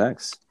 correct? Malcolm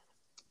X.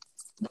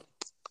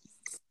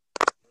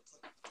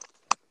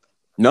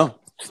 No.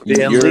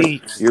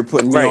 You're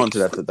putting me on to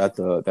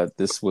that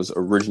this was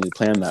originally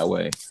planned that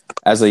way.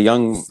 As a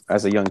young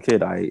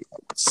kid, I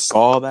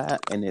saw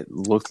that and it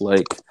looked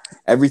like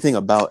everything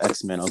about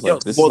X-Men. I was like,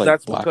 this is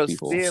like black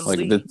people.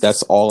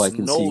 That's all I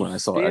can see when I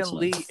saw X-Men. Stan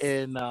Lee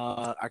and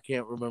I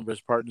can't remember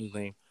his partner's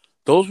name.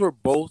 Those were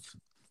both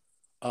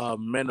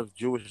men of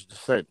Jewish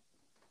descent.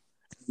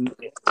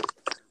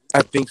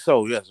 I think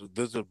so. Yes,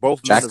 those are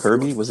both. Jack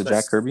Kirby? Was it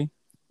Jack Kirby?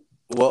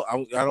 Well, I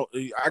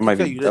can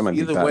tell you this.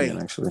 Either way,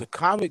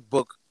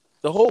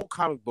 the whole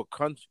comic book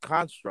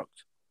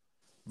construct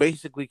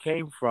basically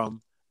came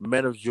from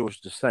men of Jewish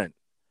descent,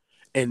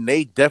 and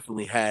they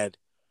definitely had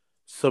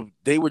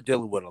they were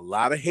dealing with a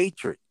lot of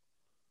hatred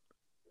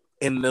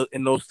in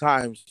those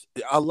times.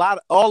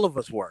 All of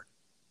us were,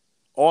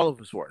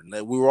 and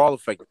we were all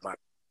affected by it.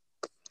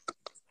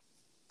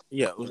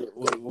 Yeah.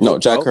 No,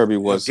 Jack Kirby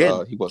was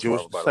he was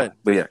Jewish descent.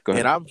 But yeah, go ahead.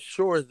 And I'm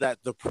sure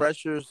that the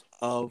pressures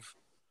of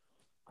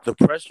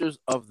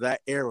that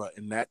era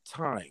in that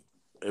time,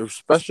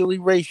 especially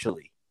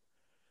racially,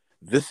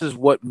 this is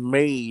what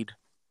made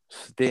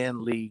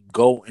Stan Lee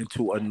go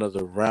into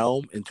another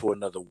realm, into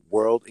another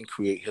world, and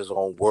create his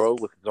own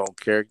world with his own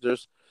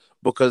characters,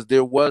 because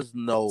there was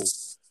no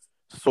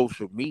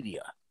social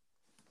media.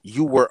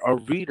 You were a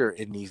reader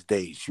in these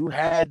days. You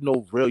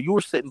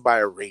were sitting by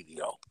a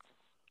radio,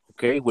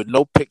 okay, with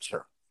no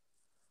picture.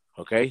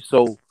 Okay,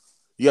 so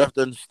you have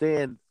to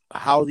understand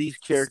how these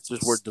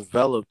characters were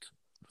developed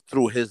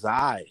through his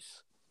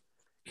eyes.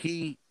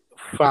 He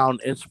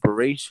found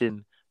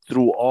inspiration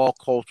through all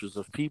cultures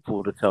of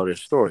people to tell their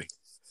story,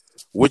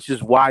 which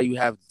is why you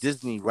have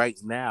Disney right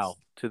now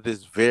to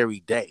this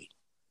very day.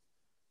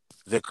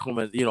 They're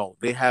coming,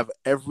 they have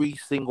every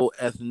single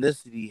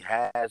ethnicity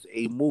has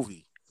a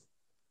movie.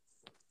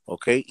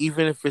 Okay,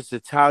 even if it's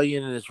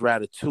Italian and it's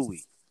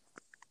Ratatouille,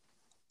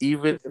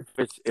 even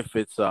if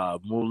it's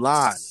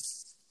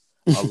Mulan,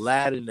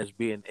 Aladdin as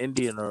being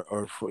Indian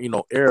or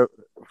Arab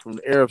from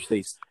the Arab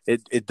states.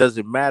 It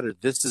doesn't matter.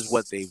 This is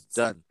what they've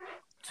done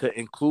to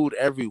include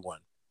everyone,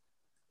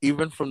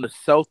 even from the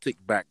Celtic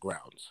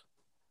backgrounds.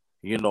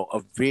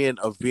 Of being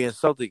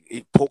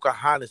Celtic,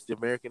 Pocahontas, the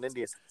American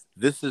Indian.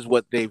 This is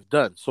what they've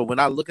done. So when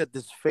I look at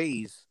this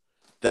phase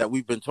that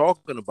we've been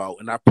talking about,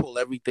 and I pull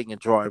everything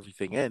and draw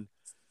everything in,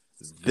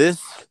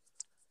 this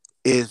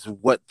is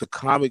what the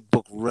comic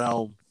book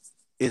realm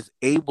is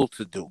able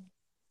to do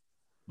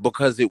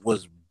because it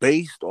was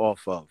based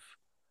off of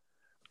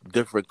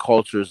different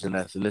cultures and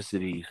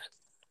ethnicities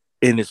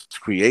in its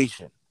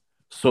creation.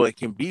 So it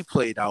can be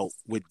played out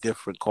with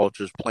different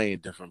cultures playing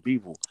different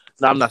people.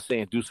 Now, I'm not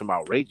saying do some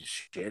outrageous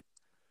shit,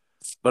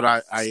 but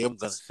I am going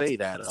to say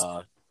that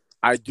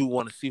I do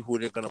want to see who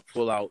they're going to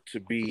pull out to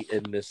be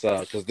in this,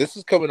 because this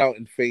is coming out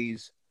in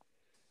phase.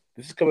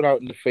 This is coming out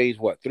in the phase,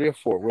 what, 3 or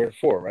 4? We're in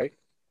 4, right?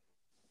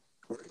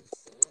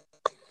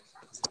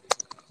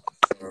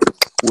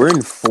 We're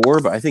in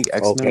 4, but I think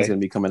X-Men is going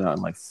to be coming out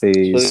in like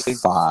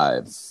phase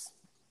 5.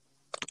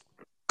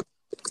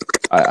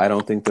 I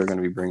don't think they're going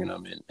to be bringing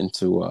them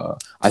into.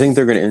 I think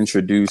they're going to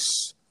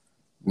introduce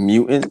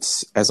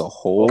mutants as a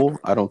whole.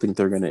 I don't think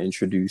they're going to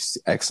introduce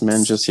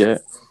X-Men just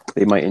yet.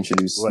 They might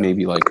introduce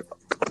maybe like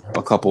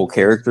a couple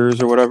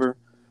characters or whatever.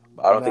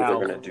 But I don't think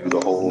they're going to do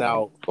the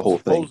whole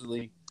thing.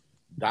 Supposedly,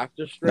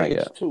 Doctor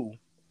Strange 2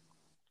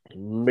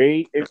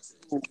 may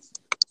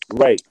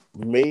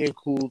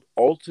include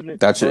alternate.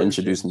 That should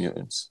introduce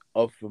mutants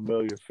of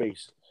familiar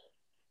faces.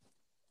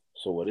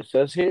 So what it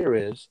says here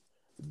is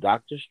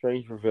Doctor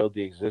Strange revealed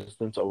the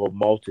existence of a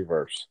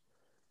multiverse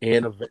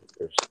in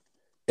Avengers.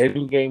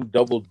 Endgame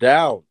doubled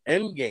down.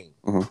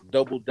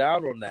 Doubled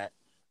down on that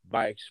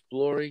by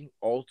exploring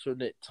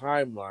alternate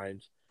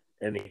timelines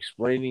and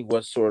explaining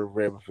what sort of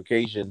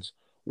ramifications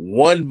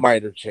one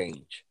minor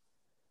change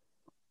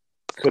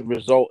could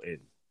result in.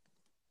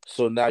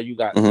 So now you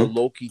got the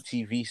Loki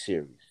TV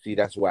series. See,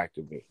 that's whack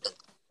to me.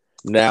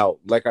 Now,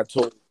 like I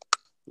told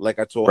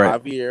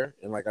Javier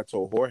and like I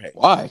told Jorge.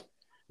 Why?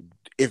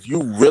 If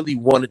you really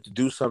wanted to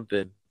do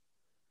something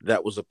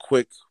that was a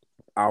quick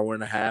hour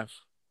and a half,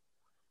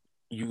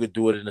 you could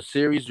do it in a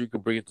series, or you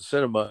could bring it to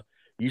cinema.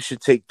 You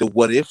should take the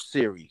What If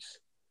series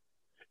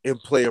and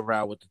play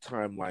around with the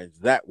timelines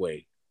that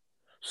way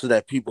so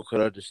that people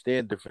could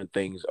understand different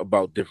things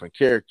about different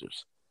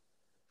characters.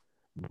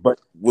 But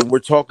when we're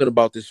talking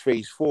about this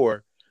phase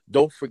 4,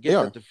 don't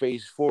forget that the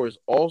phase 4 is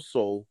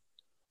also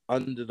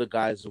under the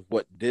guise of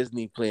what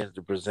Disney plans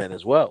to present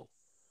as well.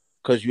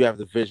 Because you have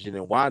the Vision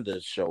and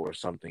Wanda show or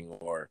something,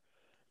 or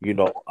you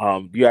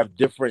have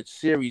different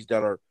series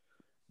that are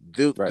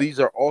these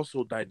are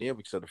also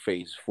dynamics of the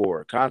phase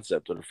 4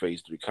 concept or the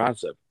phase 3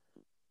 concept.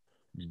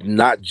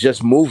 Not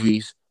just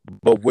movies,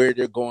 but where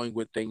they're going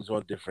with things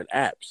on different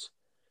apps.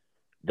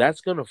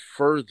 That's gonna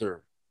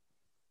further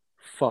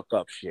fuck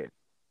up shit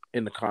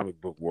in the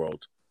comic book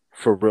world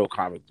for real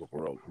comic book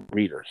world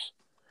readers.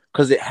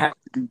 Because it has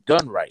to be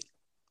done right.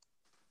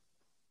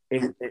 I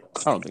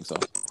don't think so.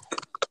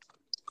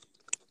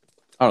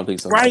 I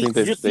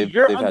think they've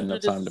had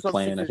enough time to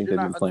plan. I think they've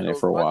been planning it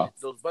for a while.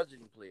 Those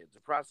budgeting plans, the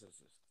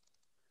processes.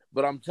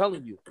 But I'm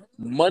telling you,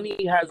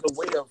 money has a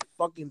way of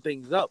fucking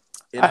things up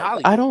in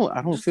Hollywood.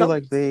 I don't feel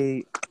like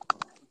they.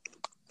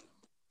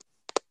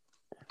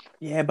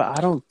 Yeah, but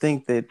I don't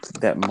think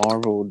that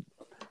Marvel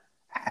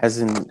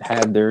hasn't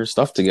had their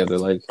stuff together.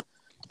 Like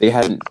they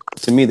hadn't.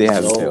 To me, they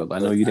haven't failed. I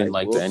know you didn't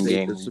like the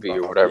Endgame movie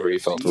or whatever. You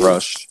felt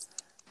rushed.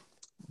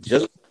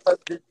 Just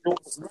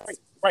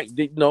right.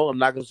 No, I'm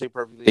not going to say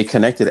perfectly. They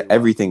connected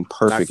everything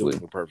perfectly.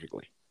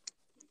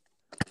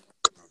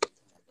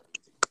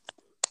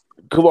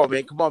 Come on,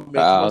 man. Come on.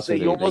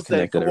 You almost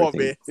said, come on,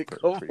 man.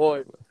 Come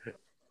on.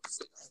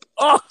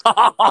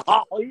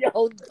 Oh,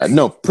 yo.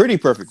 No, pretty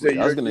perfectly.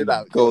 I was going to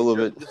go a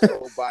little bit.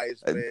 So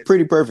biased, man.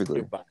 Pretty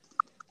perfectly.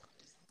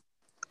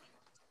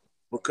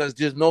 Because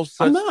there's no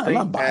such thing. I'm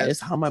not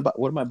biased.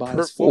 What am I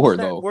biased for,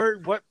 though?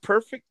 Word? What?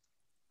 Perfect?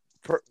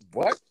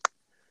 What?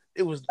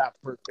 It was not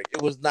perfect.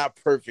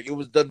 It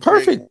was done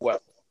very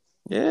well.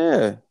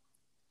 Yeah.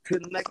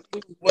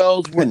 Connecting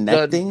wells were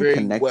done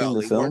very well.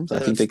 The films. I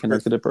think they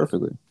connected it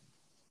perfectly.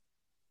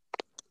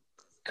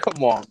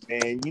 Come on,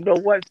 man. You know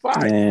what?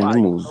 Fine.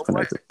 Man,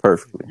 connected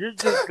perfectly. You're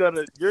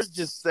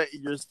just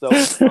setting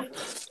yourself up.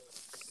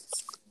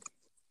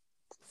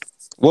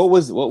 What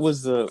was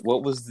the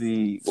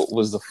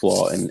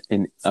flaw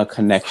in a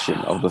connection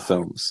of the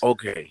films?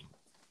 Okay.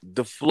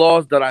 The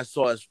flaws that I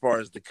saw as far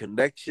as the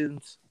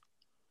connections,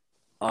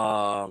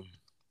 one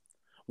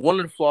of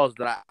the flaws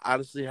that I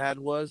honestly had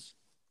was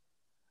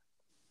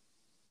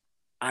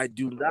I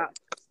do not.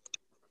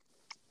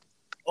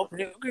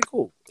 Okay,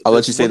 cool. I'll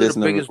let you say this.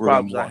 The biggest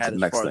problems I had as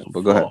far as but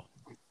go ahead.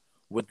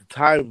 With the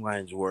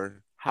timelines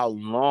were how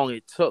long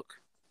it took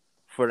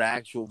for the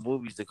actual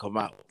movies to come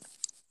out.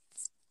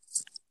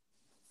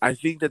 I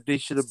think that they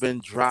should have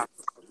been dropped.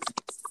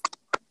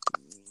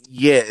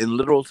 Yeah, in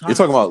literal time. You're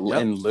talking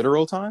about in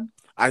literal time?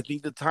 I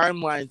think the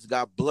timelines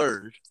got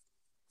blurred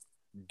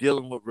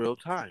dealing with real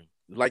time.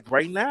 Like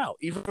right now.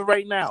 Even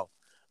right now.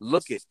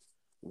 Look at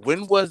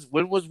When was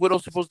Widow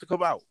supposed to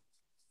come out?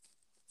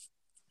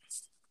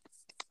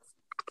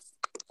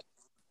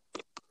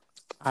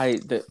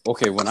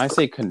 Okay, when I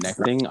say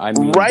connecting, I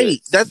mean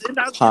Right.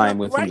 the time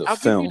within right. the I'll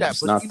give you that. films,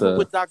 But not even the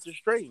with Doctor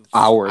Strange,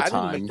 our I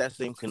didn't make time. that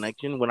same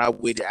connection when I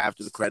waited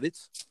after the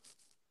credits.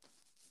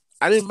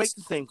 I didn't make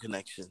the same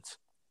connections.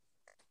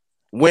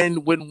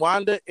 When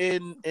Wanda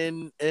and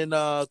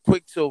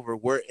Quicksilver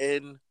were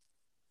in.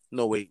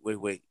 No, wait.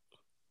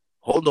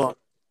 Hold on.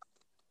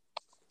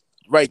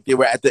 Right, they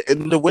were at the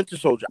end of Winter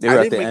Soldier. They I were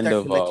at didn't the make end that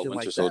of connection Winter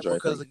like that Soldier, I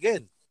because think.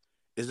 again,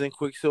 isn't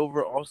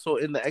Quicksilver also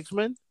in the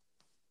X-Men?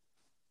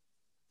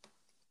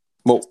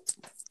 Well,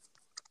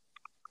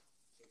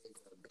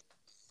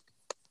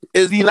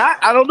 is he not?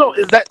 I don't know.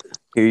 Is that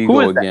here you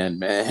go again,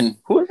 man.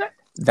 Who is that?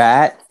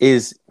 That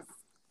is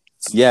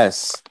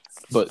yes,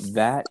 but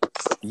that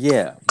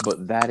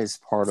is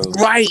part of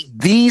right.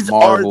 These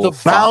Marvel, are the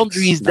Fox,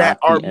 boundaries that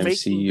not the are MCU.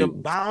 making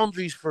them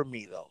boundaries for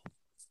me, though.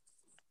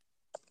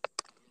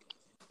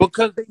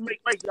 Because they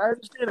make right. I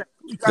understand that.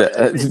 You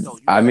gotta admit, though.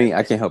 I mean,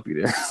 I can't help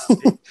you there.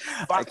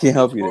 I can't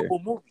help you there.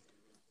 Movie.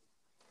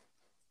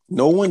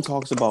 No one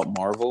talks about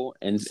Marvel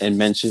and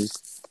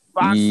mentions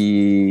Fox,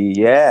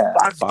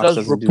 Fox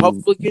doesn't do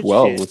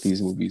well with these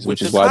movies,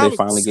 which is why they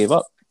finally gave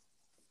up.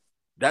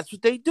 That's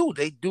what they do.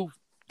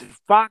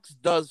 Fox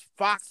does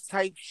Fox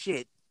type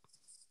shit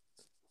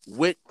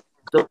with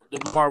the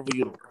Marvel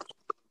universe.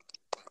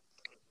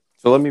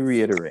 So let me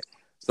reiterate.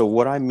 So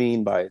what I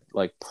mean by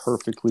like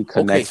perfectly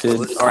connected,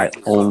 I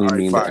only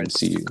mean the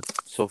MCU.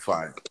 So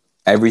fine.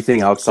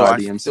 Everything outside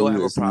the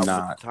MCU is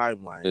not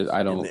timeline.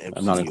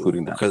 I'm not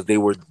including that because they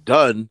were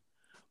done,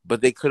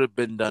 but they could have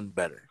been done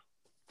better.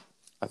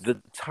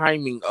 The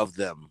timing of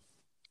them,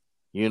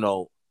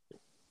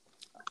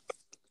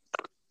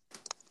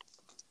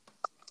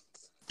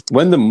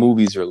 when the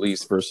movie's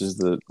released versus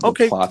the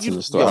plots in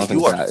the story. I don't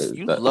think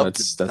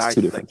that's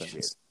two different things.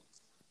 Shit.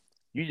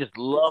 You just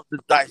love to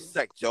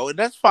dissect, Joe, and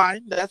that's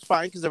fine. That's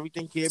fine because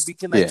everything can't be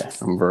connected. Yeah,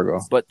 I'm Virgo.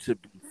 But to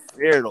be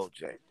fair, though,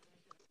 Jay,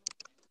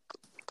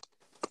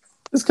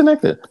 it's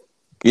connected.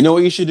 You know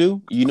what you should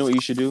do?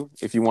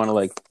 If you want to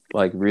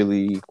like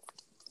really,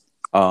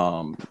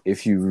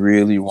 if you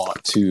really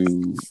want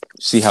to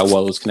see how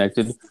well it's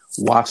connected,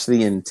 watch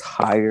the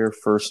entire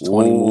first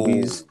 20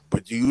 movies.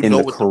 But do you know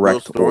what the real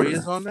story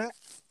is on that?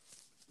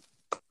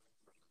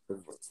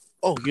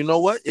 Oh, you know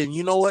what? And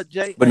you know what,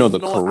 Jay? But no, the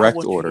correct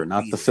order,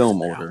 not the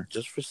film order.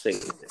 Just for saying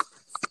it.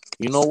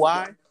 You know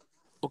why?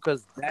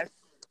 Because that's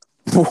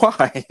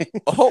why.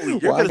 Oh,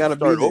 you're gonna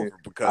start over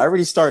because I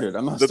already started.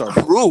 I'm not starting.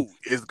 The crew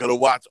is gonna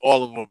watch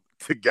all of them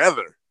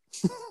together.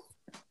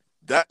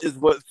 That is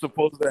what's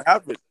supposed to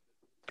happen.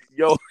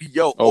 Yo,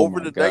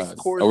 over the next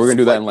course. We're gonna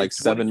do that in like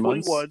 7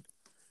 months.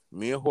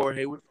 Me and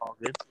Jorge were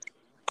talking.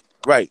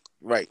 Right.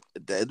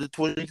 At the end of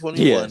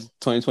 2021,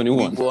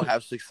 2021, we will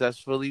have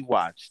successfully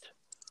watched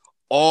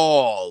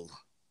all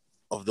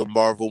of the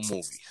Marvel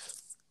movies.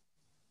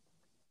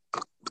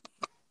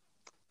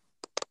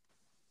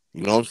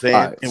 You know what I'm saying?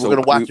 Right, and we're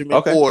gonna watch them in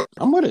order.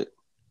 I'm with it.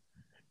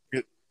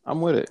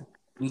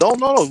 No.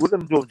 We're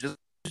gonna do them just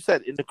you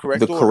said in the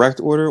correct order. The correct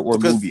order or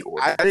movie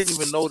order? I didn't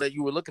even know that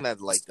you were looking at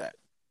it like that.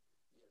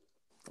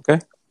 Okay.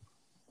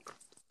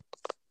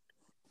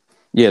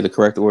 Yeah, the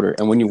correct order.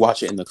 And when you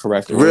watch it in the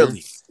correct order,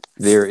 it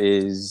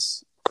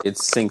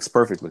syncs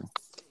perfectly.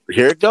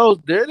 Here it goes.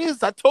 There it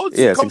is. I told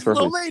you. Yeah, it syncs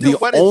perfectly. The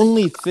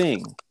only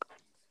thing.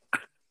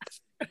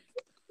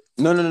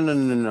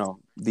 No.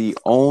 The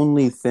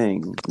only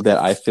thing that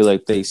I feel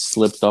like they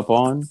slipped up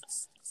on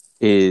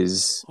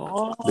is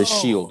the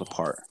shield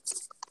part.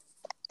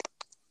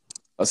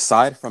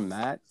 Aside from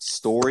that, the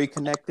story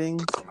connecting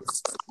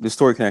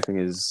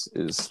is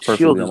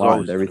perfectly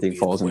aligned. Everything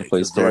falls into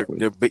place correctly.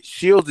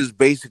 Shield is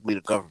basically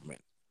the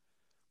government.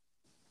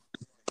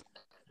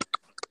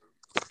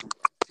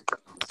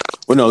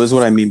 Well, no, this is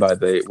what I mean by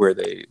where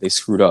they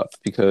screwed up,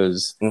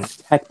 because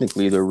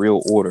technically the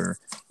real order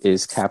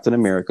is Captain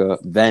America,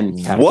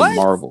 then Captain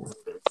Marvel.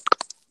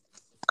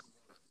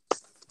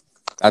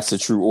 That's the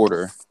true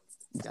order.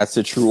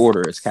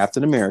 It's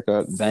Captain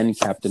America, then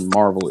Captain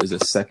Marvel is a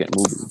second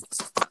movie.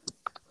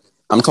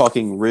 I'm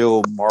talking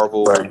real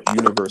Marvel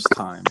universe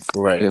time.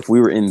 Right. If we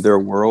were in their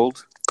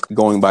world,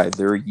 going by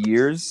their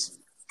years,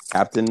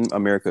 Captain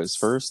America is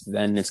first,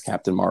 then it's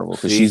Captain Marvel,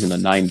 because she's in the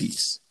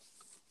 90s.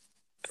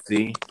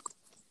 See?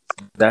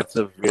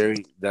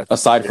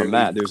 Aside from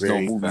that, there's no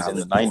movies in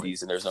the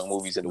 90s, and there's no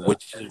movies in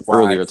the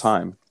earlier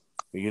time.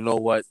 You know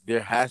what?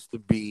 There has to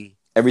be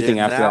everything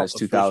after that is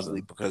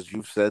 2000. Because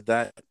you've said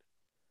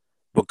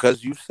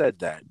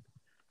that.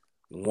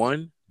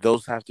 One,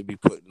 those have to be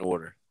put in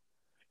order,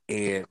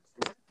 and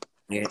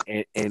being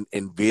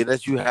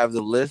that you have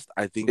the list,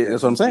 I think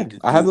that's what I'm saying.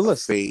 I have the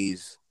list.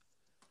 Phase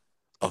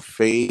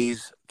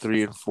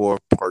 3 and 4,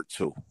 part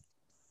 2,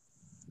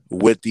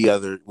 with the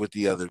other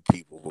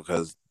people,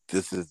 because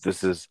this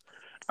is.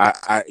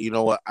 I you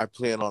know what? I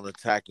plan on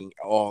attacking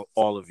all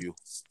of you.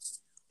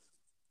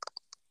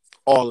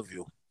 All of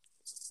you.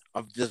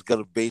 I'm just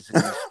gonna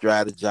basically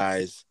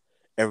strategize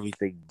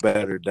everything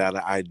better that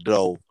I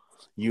know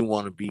you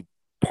want to be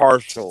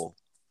partial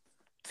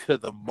to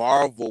the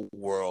Marvel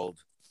world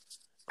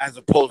as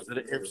opposed to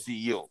the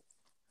MCU,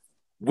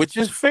 which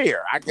is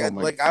fair. I'm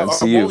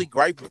only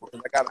griping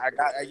because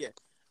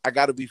I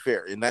got to be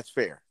fair, and that's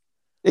fair.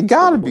 It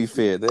got to be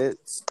fair.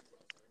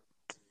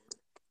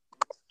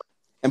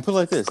 And put it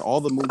like this: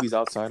 all the movies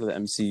outside of the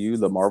MCU,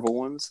 the Marvel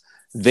ones,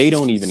 they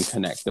don't even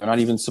connect. They're not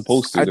even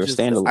supposed to. They're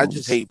standalone. I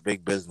just hate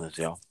big business,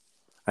 yo.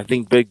 I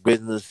think big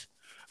business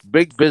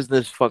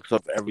fucks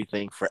up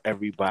everything for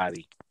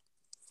everybody.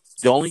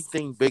 The only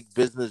thing big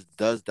business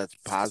does that's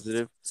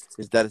positive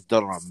is that it's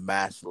done on a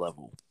mass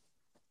level.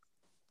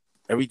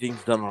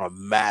 Everything's done on a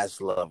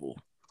mass level,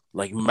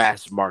 like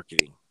mass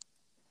marketing.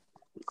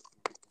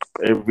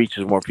 It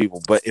reaches more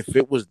people. But if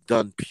it was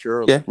done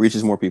purely... Yeah,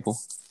 reaches more people.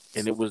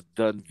 And it was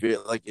done...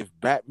 Like, if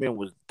Batman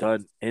was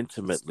done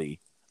intimately,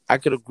 I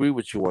could agree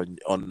with you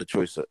on the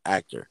choice of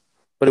actor.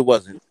 But it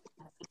wasn't.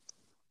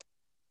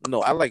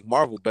 No, I like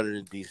Marvel better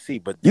than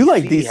DC, but you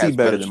like DC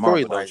better than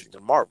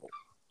Marvel.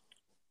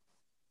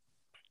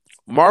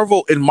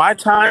 Marvel in my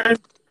time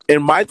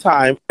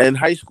in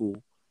high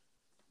school,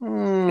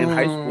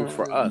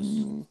 for us,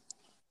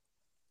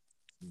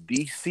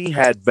 DC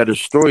had better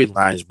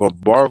storylines, but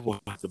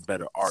Marvel had the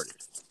better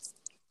artists.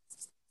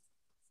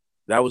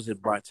 That was in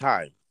my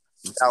time.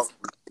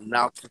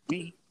 Now to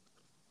me,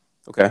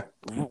 okay.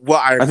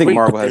 Well, I think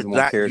Marvel has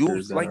more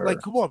characters that are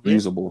come on, man.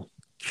 usable.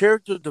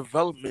 Character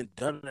development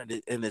done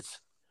in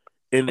its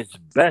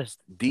best.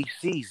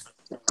 DC's.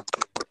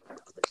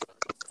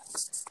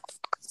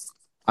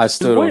 I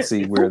still don't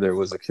see where there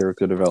was a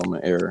character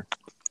development error.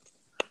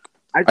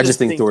 I just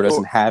think Thor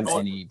doesn't have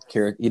any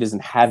character. He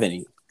doesn't have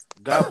any.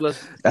 God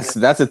bless.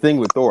 That's the thing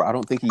with Thor. I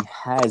don't think he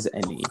has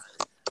any.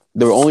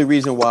 The only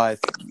reason why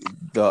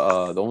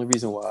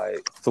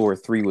Thor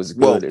 3 was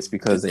good is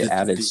because they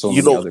added so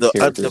many other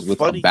characters with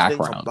a background. The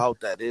funny thing about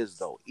that is,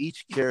 though,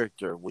 each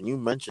character, when you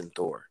mention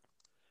Thor,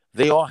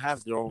 they all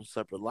have their own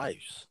separate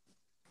lives.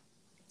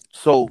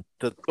 So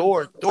the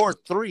Thor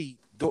 3,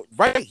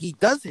 right? He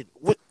doesn't.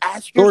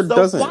 Ask yourself Thor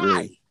doesn't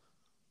why.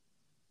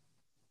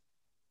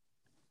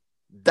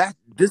 Really.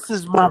 This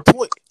is my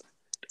point.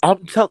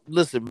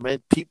 Listen,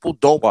 man. People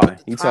don't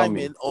put time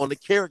in on the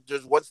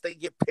characters once they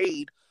get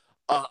paid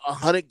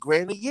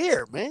 $100,000 a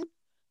year, man.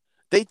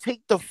 They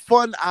take the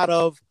fun out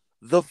of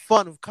the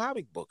fun of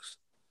comic books.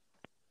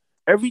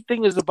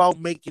 Everything is about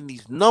making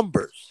these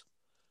numbers.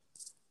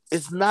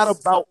 It's not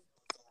about.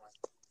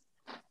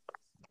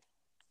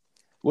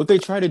 What they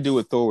try to do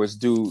with Thor is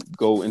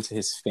go into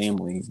his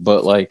family,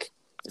 but like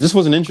this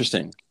wasn't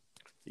interesting.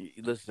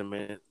 Listen,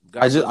 man.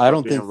 I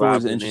don't think Thor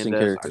is an interesting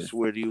character. I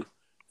swear to you,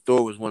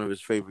 Thor was one of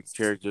his favorite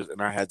characters,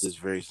 and I had this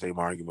very same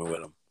argument with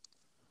him.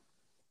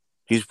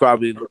 He's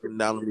probably looking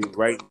down at me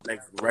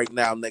right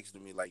now next to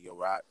me, like, yo,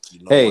 Rod, you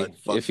know hey, what?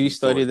 Fuck if he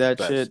studied that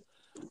shit,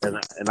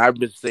 and I've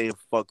been saying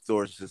fuck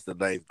Thor since the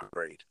 9th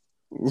grade.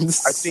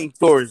 I think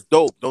Thor is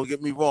dope. Don't get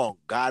me wrong.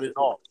 God and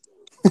all.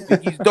 I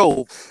think he's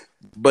dope,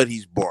 but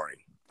he's boring.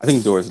 I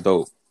think Thor is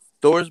dope.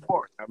 Thor is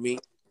boring. I mean,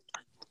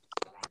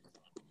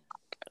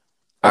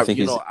 I think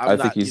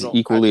he's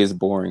equally as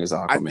boring as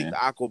Aquaman. I think the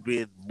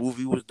Aquaman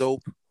movie was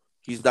dope.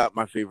 He's not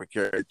my favorite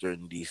character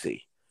in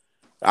DC.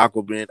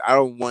 Aquaman, I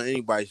don't want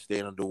anybody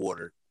staying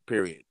underwater,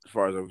 period, as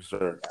far as I'm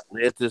concerned.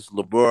 Atlantis,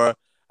 Labura,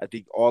 I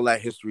think all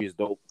that history is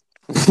dope.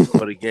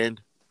 But again,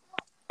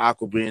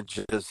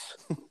 Aquaman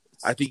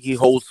I think he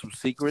holds some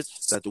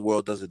secrets that the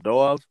world doesn't know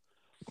of,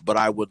 but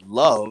I would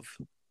love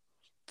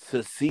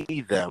to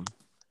see them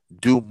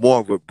do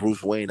more with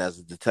Bruce Wayne as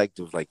a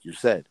detective, like you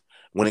said.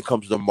 When it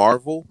comes to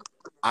Marvel,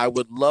 I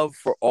would love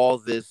for all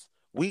this.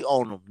 We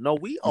own them. No,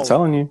 we own them. I'm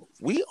telling you.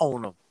 We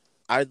own them.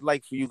 I'd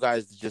like for you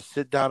guys to just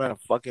sit down at a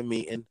fucking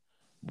meeting.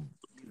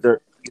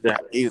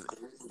 Either.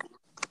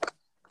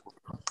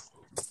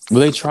 Well,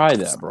 they tried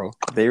that, bro.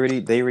 They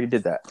already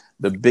did that.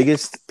 The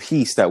biggest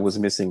piece that was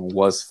missing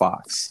was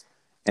Fox.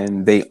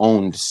 And they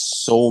owned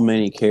so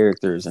many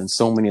characters, and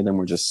so many of them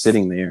were just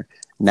sitting there.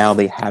 Now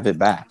they have it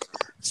back.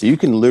 So you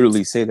can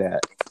literally say that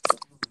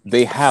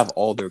they have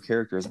all their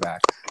characters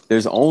back.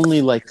 There's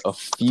only like a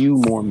few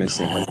more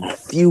missing, like a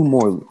few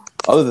more.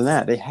 Other than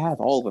that, they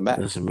have all of them back.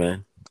 Listen,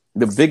 man.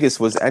 The biggest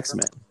was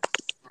X-Men.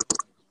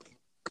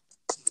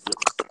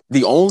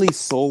 The only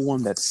sole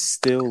one that's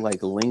still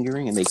like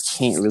lingering and they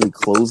can't really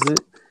close it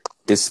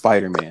is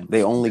Spider-Man.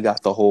 They only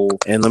got the whole.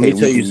 And let me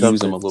tell you something. Use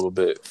them a little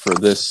bit for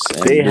this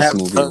and this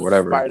movie or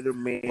whatever.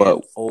 Spider-Man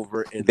but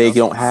over they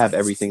don't have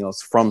everything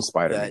else from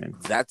Spider-Man.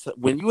 That's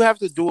when you have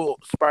to do a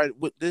Spider.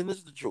 Then this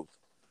is the truth.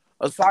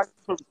 Aside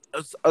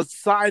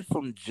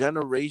from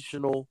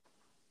generational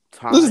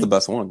time, this is the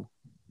best one.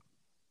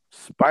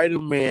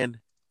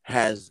 Spider-Man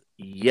has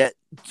yet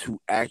to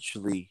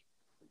actually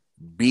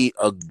be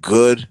a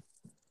good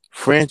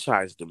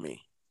franchise to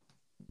me.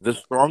 The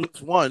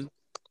strongest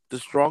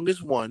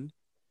one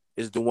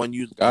is the one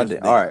you got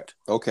it. All right.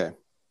 Okay.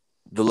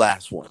 The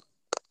last one.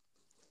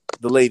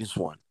 The latest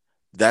one.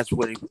 That's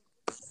what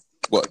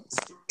what?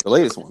 The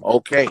latest one.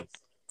 Okay.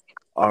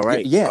 All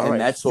right. Yeah, all and right.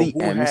 that's the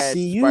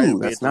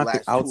MCU. That's not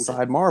the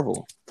outside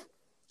Marvel.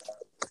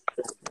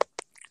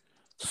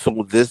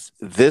 So this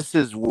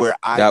is where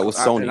That was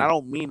and I Sony.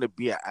 don't mean to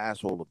be an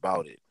asshole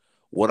about it.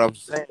 What I'm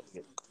saying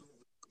is,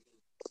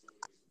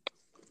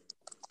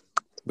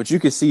 But you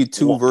could see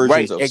two right,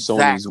 versions of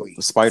Sony's exactly.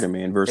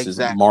 Spider-Man versus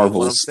Exactly. What I'm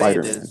Marvel's saying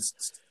Spider-Man.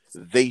 is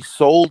they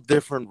sold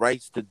different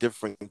rights to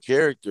different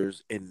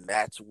characters, and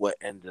that's what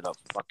ended up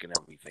fucking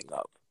everything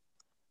up.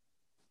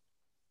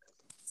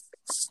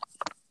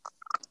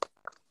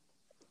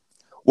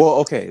 Well,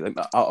 okay,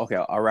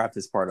 I'll wrap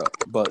this part up.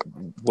 But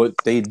what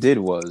they did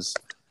was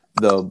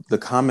the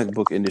comic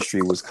book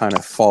industry was kind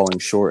of falling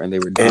short, and they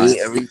were dying.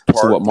 Every So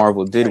part, what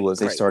Marvel did right, was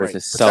they right, started right. to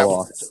But that sell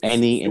off was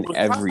any it and was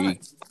every time.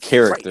 Right, it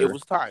character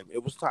was time.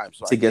 It was time.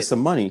 So I to get get some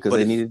it. money because But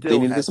they it needed still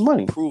to get has some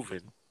money.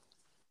 proven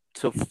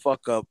to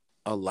fuck up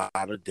a lot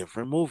of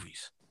different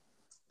movies.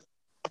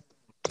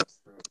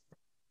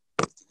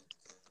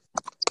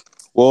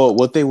 Well,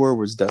 what they were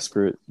was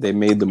desperate. They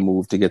made the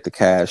move to get the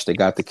cash. They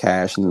got the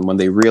cash, and then when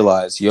they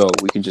realized, yo,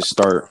 we can just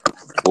start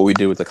what we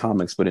did with the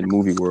comics, but in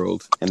movie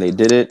world, and they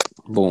did it.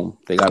 Boom,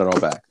 they got it all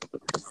back.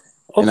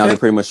 And now they're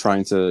pretty much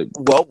trying to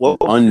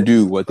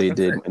undo what they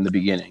did in the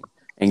beginning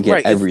and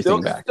get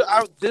everything back.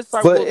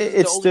 But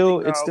it's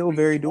still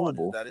very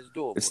doable. That is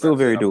doable. It's still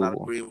very I'm not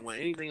doable. agreeing with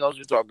anything else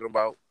you're talking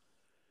about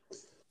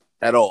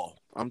at all.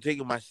 I'm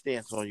taking my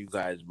stance on you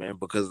guys, man,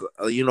 because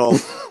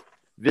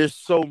there's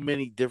so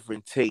many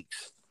different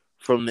takes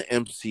from the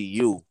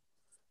MCU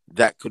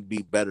that could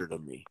be better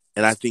than me,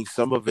 and I think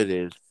some of it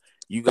is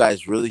you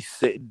guys really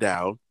sitting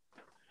down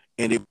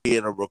and it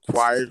being a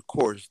required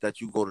course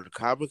that you go to the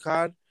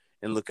Comic-Con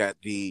and look at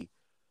the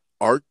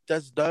art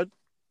that's done,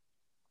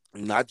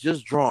 not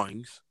just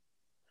drawings,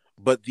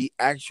 but the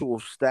actual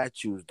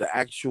statues, the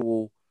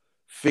actual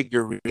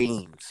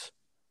figurines.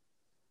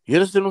 You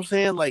understand what I'm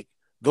saying? Like,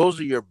 those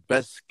are your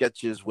best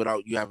sketches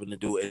without you having to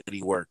do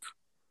any work.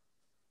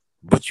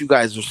 But you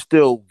guys are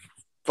still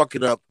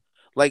fucking up.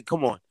 Like,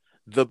 come on.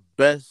 The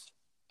best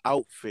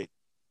outfit,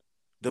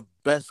 the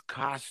best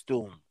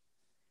costume,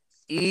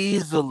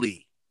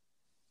 easily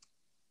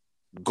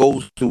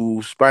goes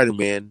to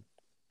Spider-Man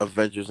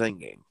Avengers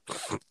Endgame.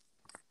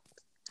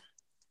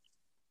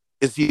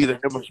 It's either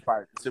him or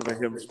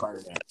Spider-Man.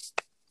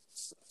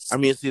 I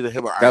mean, it's either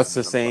him or Iron Man. That's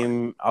the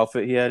same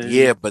outfit he had.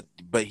 Yeah, but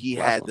he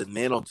had the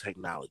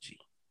nanotechnology.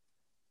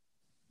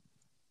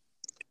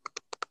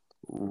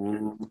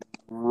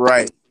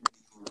 Right.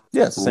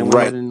 Yeah, it's the same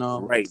right. one.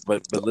 Right.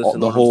 But listen,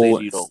 the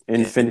whole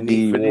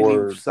Infinity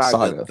War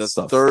saga the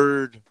stuff.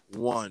 Third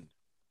one,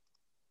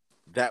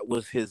 that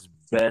was his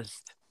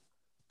best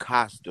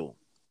costume.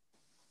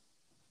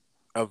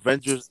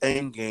 Avengers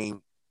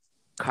Endgame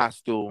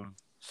costume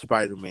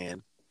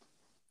Spider-Man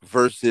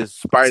versus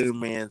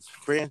Spider-Man's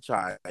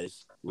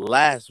franchise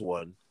last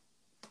one.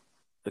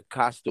 The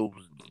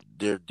costumes,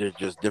 they're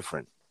just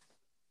different.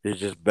 They're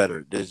just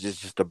better. There's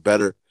just a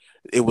better.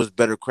 It was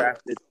better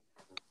crafted.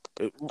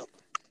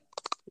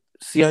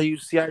 See how you.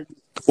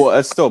 Well,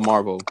 it's still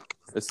Marvel.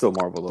 It's still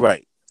Marvel, though.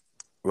 Right.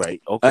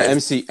 Okay.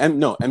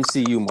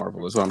 MCU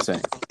Marvel is what I'm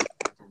saying.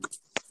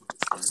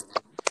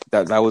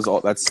 That was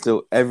all. That's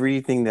still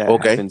everything that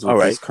happens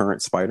with this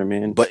current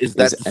Spider-Man. But is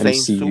that the same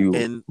MCU suit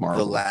in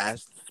Marvel. the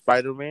last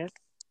Spider-Man?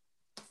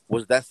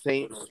 Was that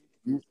same?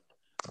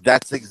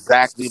 That's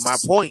exactly my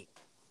point.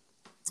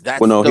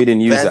 That's he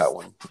didn't use that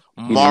one.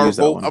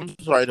 Marvel. I'm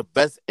sorry. The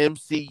best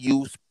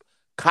MCU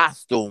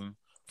costume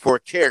for a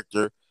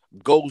character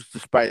goes to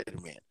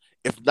Spider-Man.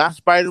 If not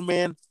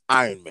Spider-Man,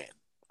 Iron Man.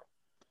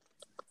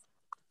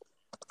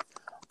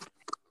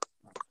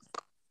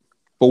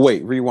 But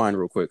wait, rewind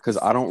real quick because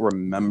I don't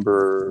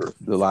remember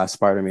the last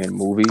Spider-Man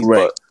movie.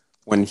 Right. But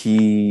when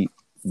he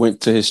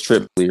went to his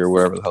trip or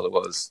wherever the hell it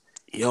was,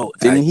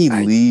 didn't he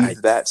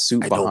leave that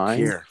suit behind? I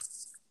don't care.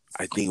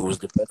 I think it was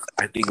the best.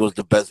 I think it was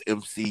the best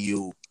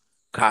MCU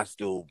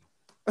costume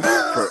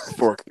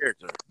for a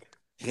character,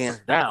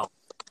 hands down.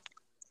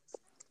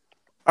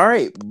 All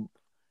right.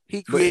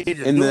 He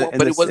created a new one,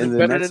 but it wasn't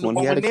better than the one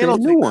with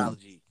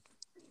nanotechnology.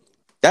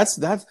 That's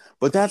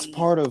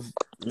part of.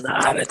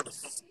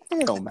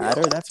 It don't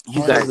matter. That's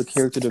part of the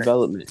character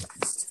development.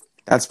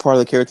 That's part of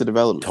the character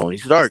development. Tony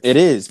Stark. It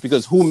is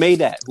because who made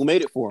that? Who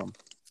made it for him?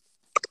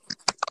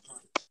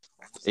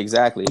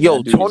 Exactly.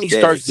 Yo, Tony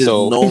Stark is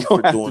known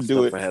for doing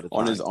stuff ahead of time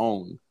on his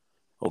own.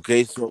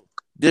 Okay, so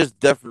there's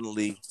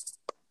definitely.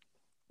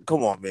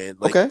 Come on, man.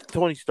 Like,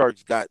 Tony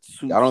Stark's got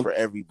suits for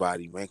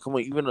everybody, man. Come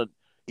on,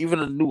 even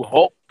a new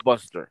Hulk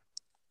Buster.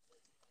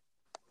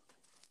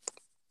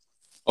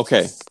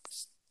 Okay,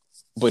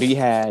 but he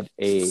had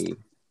a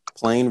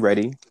plane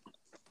ready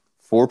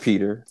for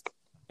Peter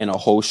and a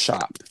whole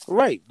shop,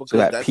 right? So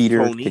that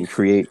Peter can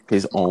create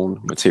his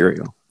own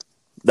material.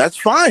 That's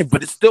fine,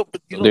 but it's still.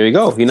 There you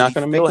go. He's not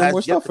going to make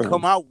more stuff for him.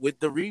 Come out with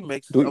the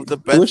remix of the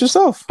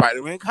best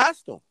Spider-Man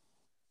costume.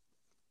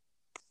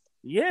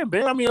 Yeah,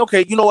 man. I mean,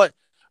 okay. You know what?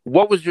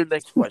 What was your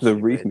next question? The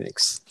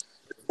remix.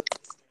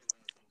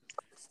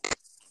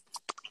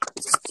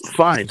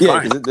 Fine.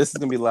 Yeah, this is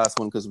gonna be the last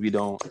one because we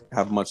don't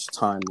have much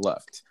time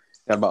left.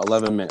 Got about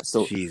 11 minutes.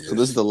 So this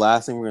is the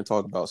last thing we're gonna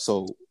talk about.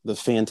 So the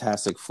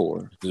Fantastic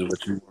Four. This is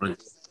what you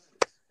want.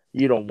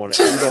 You don't want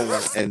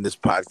to end this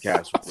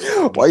podcast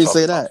with Why me you talking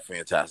say about that? the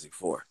Fantastic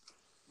Four.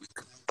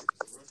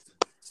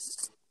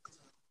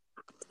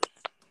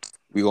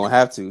 We're gonna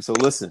have to. So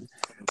listen.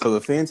 So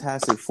the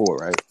Fantastic Four,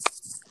 right?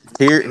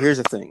 Here's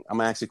the thing. I'm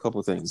gonna ask you a couple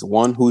of things.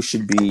 One, who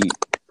should be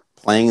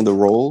playing the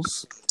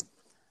roles,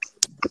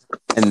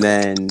 and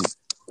then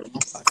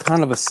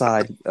kind of a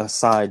side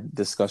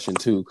discussion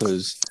too,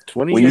 because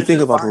 20 when you years think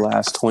is about the fine.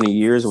 last 20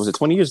 years, was it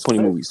 20 years? 20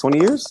 movies? 20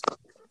 years?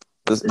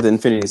 The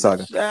Infinity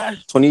Saga. Yeah,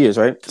 20 years,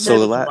 right? So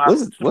the last tomato,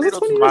 was it tomato,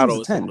 20 years? Or was tomato. it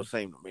It's all 10? the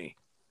same to me.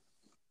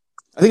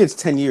 I think it's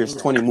 10 years,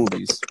 20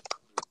 movies.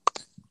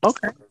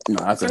 Okay. No,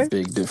 that's a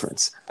big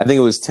difference. I think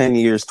it was 10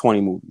 years,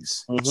 20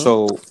 movies. Mm-hmm.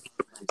 So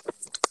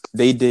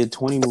they did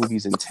 20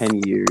 movies in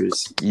 10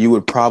 years. You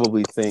would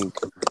probably think,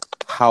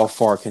 how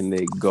far can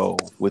they go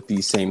with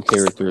these same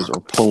characters,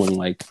 or pulling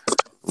like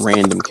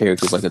random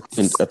characters like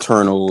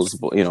Eternals,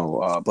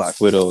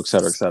 Black Widow, et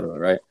cetera,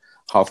 right?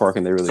 How far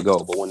can they really go?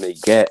 But when they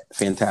get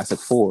Fantastic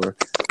Four,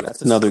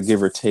 that's another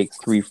give or take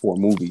 3-4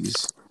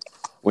 movies.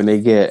 When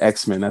they get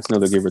X-Men, that's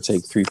another give or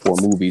take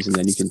 3-4 movies, and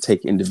then you can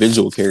take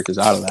individual characters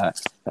out of that.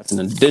 That's an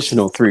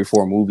additional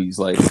 3-4 movies.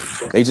 Like,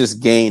 they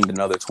just gained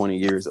another 20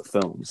 years of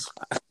films.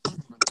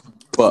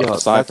 But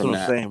aside That's from what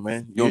I'm that, saying,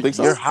 man. you don't think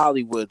so? You're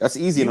Hollywood. That's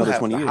easy. You Another have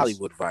 20 the years.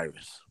 Hollywood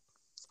virus.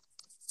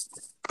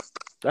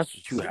 That's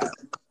what you have.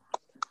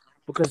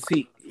 Because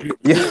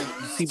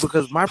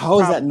because my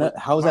problem with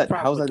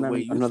the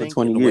way you another think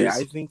 20 and the years?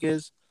 way I think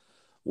is,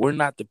 we're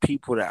not the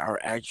people that are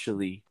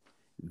actually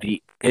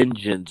the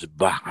engines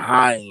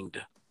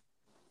behind.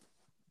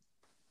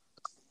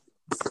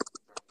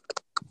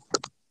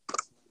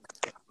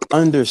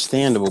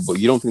 Understandable, but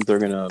you don't think they're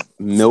gonna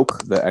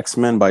milk the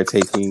X-Men by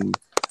taking?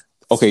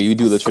 Okay, you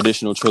do the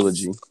traditional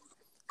trilogy,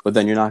 but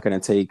then you're not gonna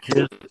take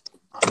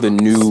the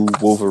new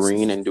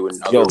Wolverine and do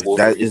another Wolverine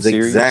that is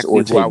series, exactly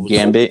or take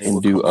Gambit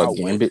and do a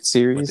Gambit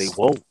series. But they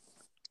won't.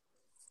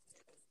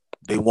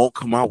 They won't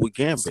come out with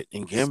Gambit,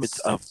 and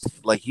Gambit's up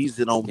like he's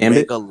an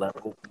Omega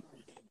level.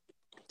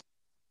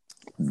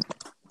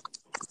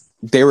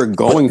 They were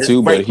going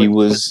to, but he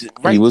was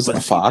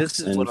a Fox,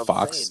 and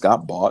Fox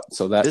got bought,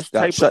 so that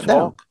got shut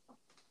down.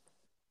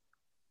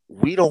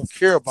 We don't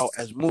care about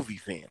as movie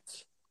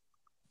fans.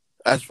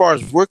 As far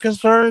as we're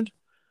concerned,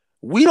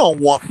 we don't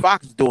want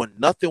Fox doing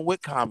nothing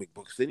with comic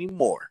books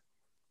anymore.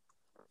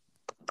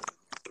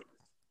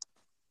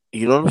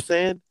 You know what I'm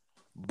saying?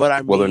 But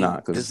I mean, they're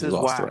not, this is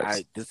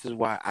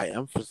why I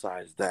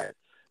emphasize that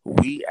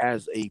we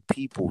as a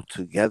people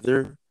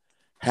together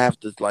have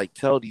to like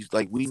tell these,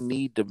 like, we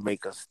need to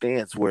make a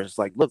stance where it's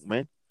like, look,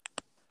 man,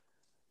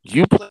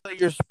 you play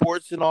your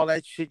sports and all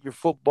that shit, your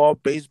football,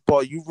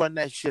 baseball, you run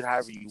that shit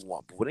however you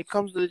want. But when it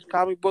comes to the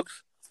comic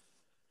books,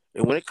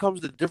 and when it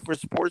comes to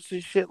different sports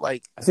and shit,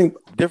 like, I think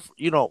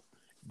different,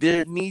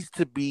 there needs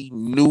to be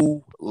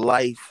new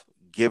life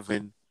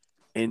given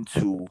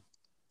into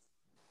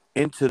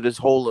this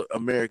whole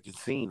American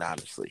scene,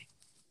 honestly.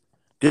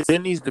 There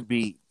needs to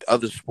be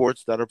other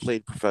sports that are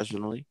played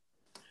professionally.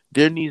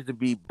 There needs to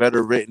be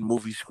better written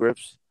movie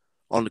scripts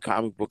on the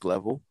comic book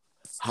level.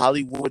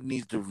 Hollywood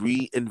needs to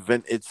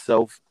reinvent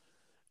itself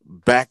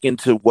back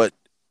into what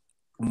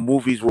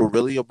movies were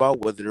really about,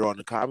 whether they're on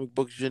the comic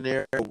book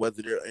genre or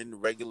whether they're in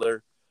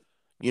regular,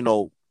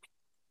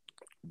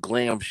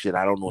 glam shit.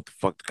 I don't know what the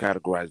fuck to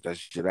categorize that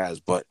shit as,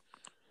 but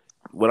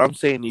what I'm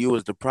saying to you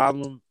is the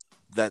problem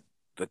that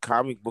the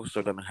comic books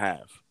are going to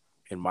have,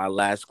 in my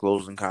last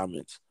closing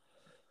comments,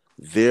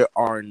 there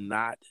are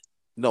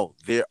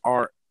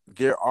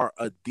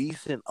a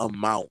decent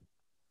amount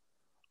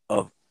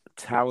of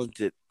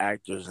talented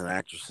actors and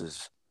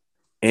actresses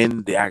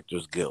in the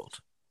Actors Guild.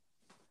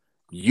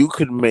 You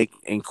could make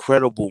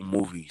incredible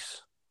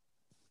movies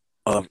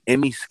of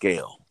any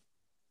scale,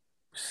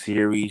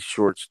 series,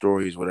 short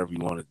stories, whatever you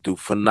want to do,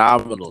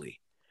 phenomenally,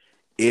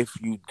 if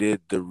you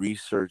did the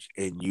research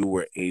and you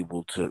were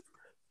able to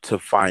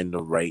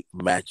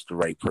match the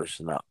right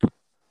person up.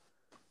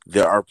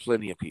 There are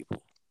plenty of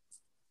people,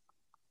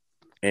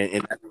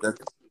 and that's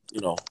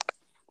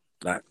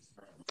not.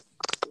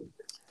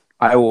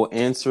 I will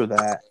answer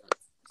that.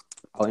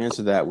 I'll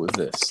answer that with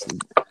this: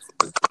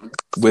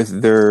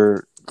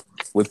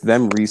 with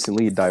them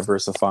recently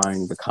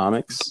diversifying the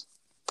comics,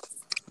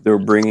 they're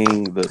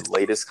bringing the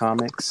latest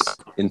comics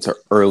into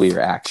earlier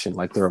action.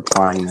 Like, they're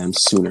applying them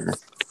sooner,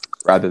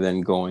 rather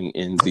than going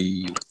in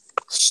the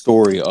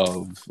story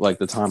of like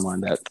the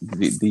timeline that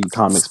the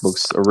comics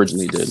books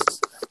originally did.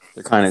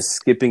 They're kind of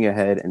skipping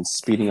ahead and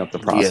speeding up the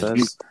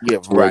process.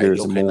 Where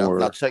there's more.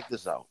 Now check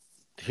this out.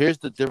 Here's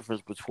the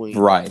difference between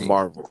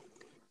Marvel.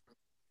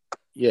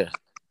 Yeah.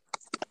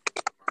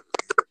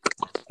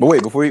 But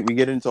wait, before we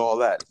get into all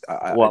that,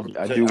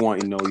 I do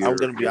want you to know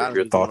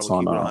your thoughts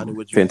on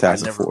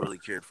Fantastic Four. Really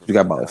cared for you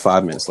got about like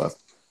 5 minutes left.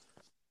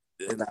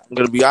 And I'm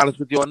going to be honest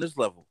with you on this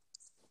level.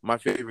 My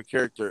favorite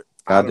character.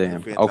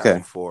 Goddamn.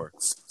 Okay. Four.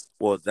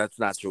 Well, that's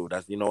not true.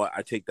 That's, you know what?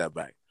 I take that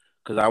back.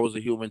 Because I was a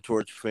Human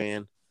Torch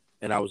fan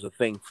and I was a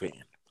Thing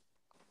fan.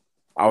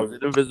 I was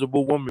an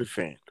Invisible Woman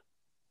fan.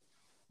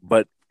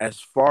 But as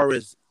far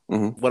as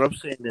what I'm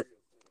saying,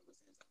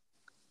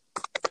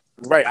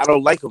 Right, I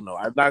don't like them though.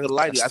 I'm not gonna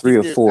lie to you. That's 3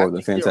 or 4,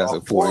 the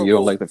Fantastic Four. And you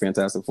don't like the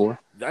Fantastic Four?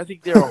 I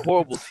think they're a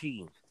horrible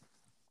team.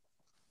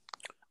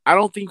 I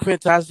don't think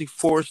Fantastic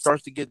Four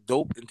starts to get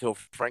dope until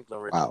Franklin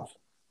Richards. Wow.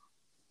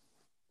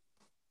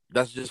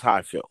 That's just how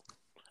I feel.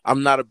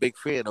 I'm not a big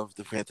fan of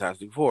the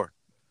Fantastic Four.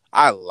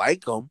 I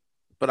like them,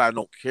 but I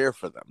don't care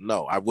for them.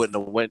 No, I wouldn't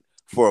have went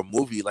for a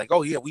movie like,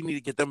 oh yeah, we need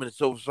to get them in the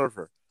Silver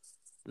Surfer.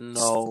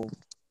 No.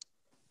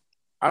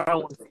 I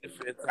don't want to see the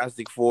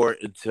Fantastic Four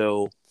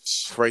until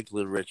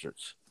Franklin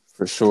Richards.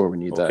 For sure, we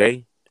need that.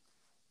 Okay,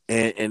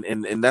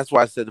 and that's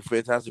why I said the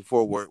Fantastic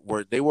Four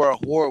were they were a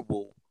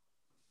horrible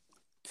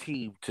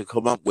team to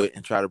come up with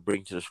and try to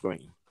bring to the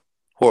screen.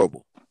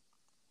 Horrible.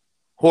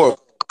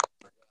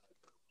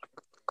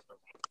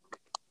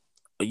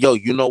 Yo,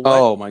 you know what?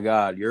 Oh my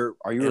God,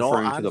 are you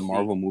referring to the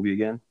Marvel movie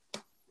again?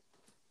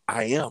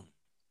 I am,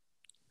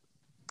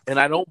 and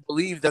I don't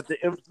believe that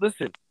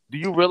listen. Do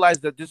you realize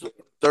that this is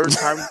the third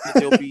time that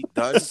they'll be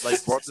done,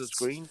 like brought to the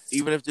screen,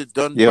 even if they're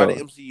done by the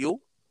MCU?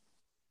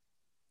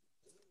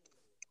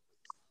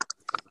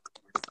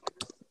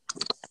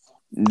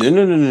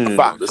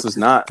 No. This was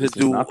not the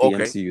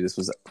MCU.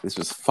 This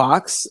was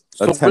Fox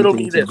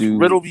attempting to do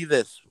riddle me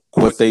this.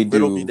 What they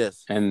do,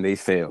 and they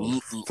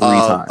failed 3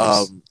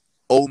 times.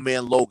 Old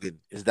Man Logan,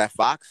 is that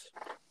Fox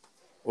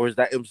or is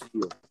that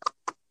MCU?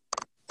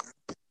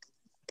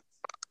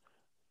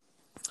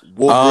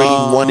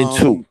 Wolverine 1 and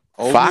 2.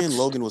 Old Man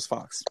Logan was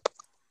Fox.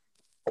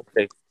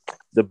 Okay,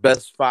 the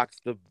best Fox,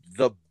 the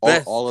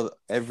best.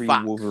 Every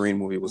Fox Wolverine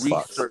movie was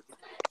Fox.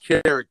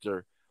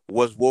 Character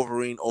was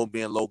Wolverine, Old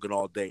Man Logan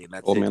all day, and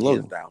that's Old Man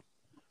Logan. Down.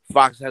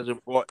 Fox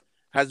hasn't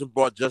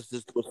brought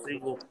justice to a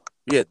single.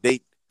 Yeah,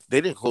 they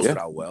didn't close it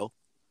out well.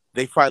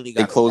 They finally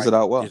got. They closed it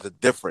out well. There's a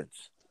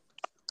difference.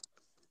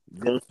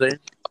 You know what I'm saying?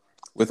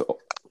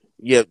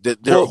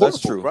 They're horrible,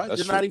 that's true. Right?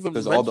 That's they're true. not even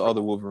because all the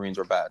other Wolverines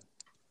are bad.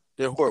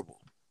 They're horrible.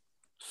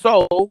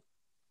 So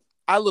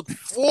I look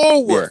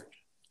forward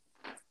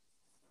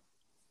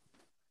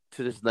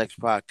to this next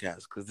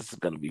podcast because this is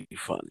gonna be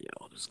fun,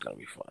 yo. This is gonna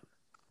be fun.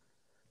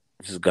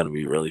 This is gonna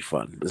be really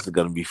fun. This is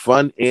gonna be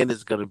fun and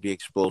it's gonna be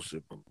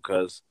explosive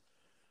because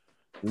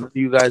none of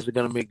you guys are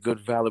gonna make good,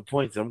 valid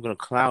points. I'm gonna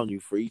clown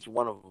you for each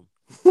one of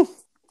them.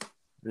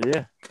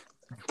 Yeah.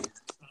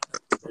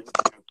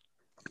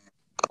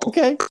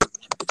 Okay.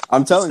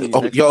 I'm telling you. I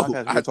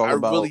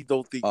really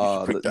don't think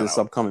this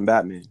upcoming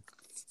Batman.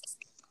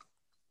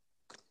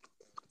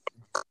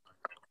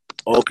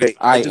 Okay,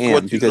 I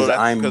am because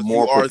I'm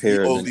more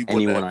prepared than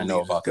anyone I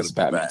know about this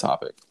Batman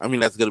topic. I mean,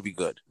 that's gonna be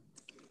good.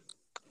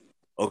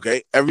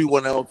 Okay,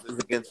 everyone else is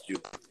against you.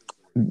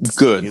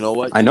 Good. You know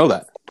what? I know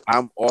that.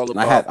 I'm all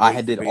about.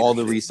 I did all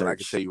the research. I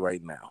can tell you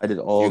right now. I did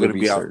all the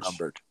research. You're gonna be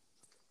outnumbered.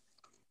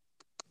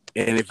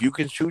 And if you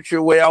can shoot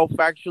your way out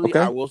factually,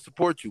 I will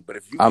support you. But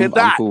if you cannot,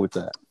 I'm cool with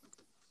that.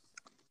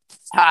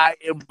 I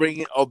am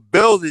bringing a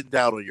building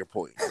down on your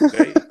point.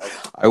 Okay,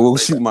 I will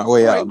shoot my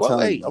way out. I'm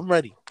telling you. I'm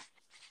ready,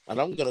 and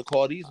I'm gonna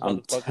call these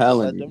motherfuckers and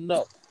let them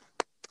know.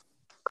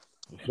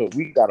 So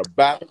we got a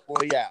battle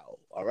royale.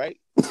 All right.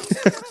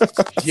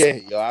 Yeah,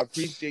 yo, I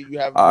appreciate you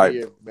having me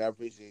here, man. I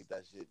appreciate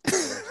that shit. You know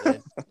what I'm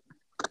saying?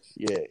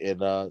 Yeah,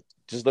 and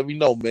just let me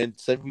know, man.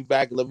 Send me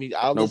back.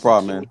 I'll no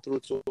problem, man. Through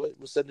to it.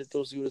 We'll send it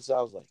through, see what it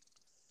sounds like.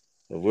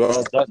 And we're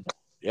all done.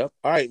 Yep.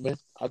 All right, man.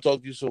 I'll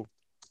talk to you soon.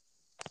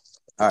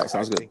 All right,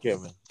 sounds good. Take care,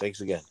 man.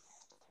 Thanks again.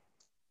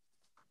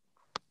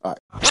 All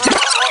right.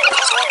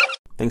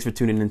 Thanks for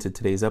tuning into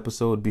today's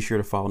episode. Be sure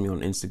to follow me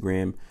on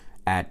Instagram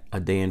at A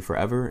Day In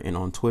Forever and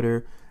on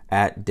Twitter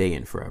at Day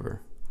In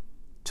Forever.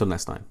 Till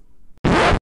next time.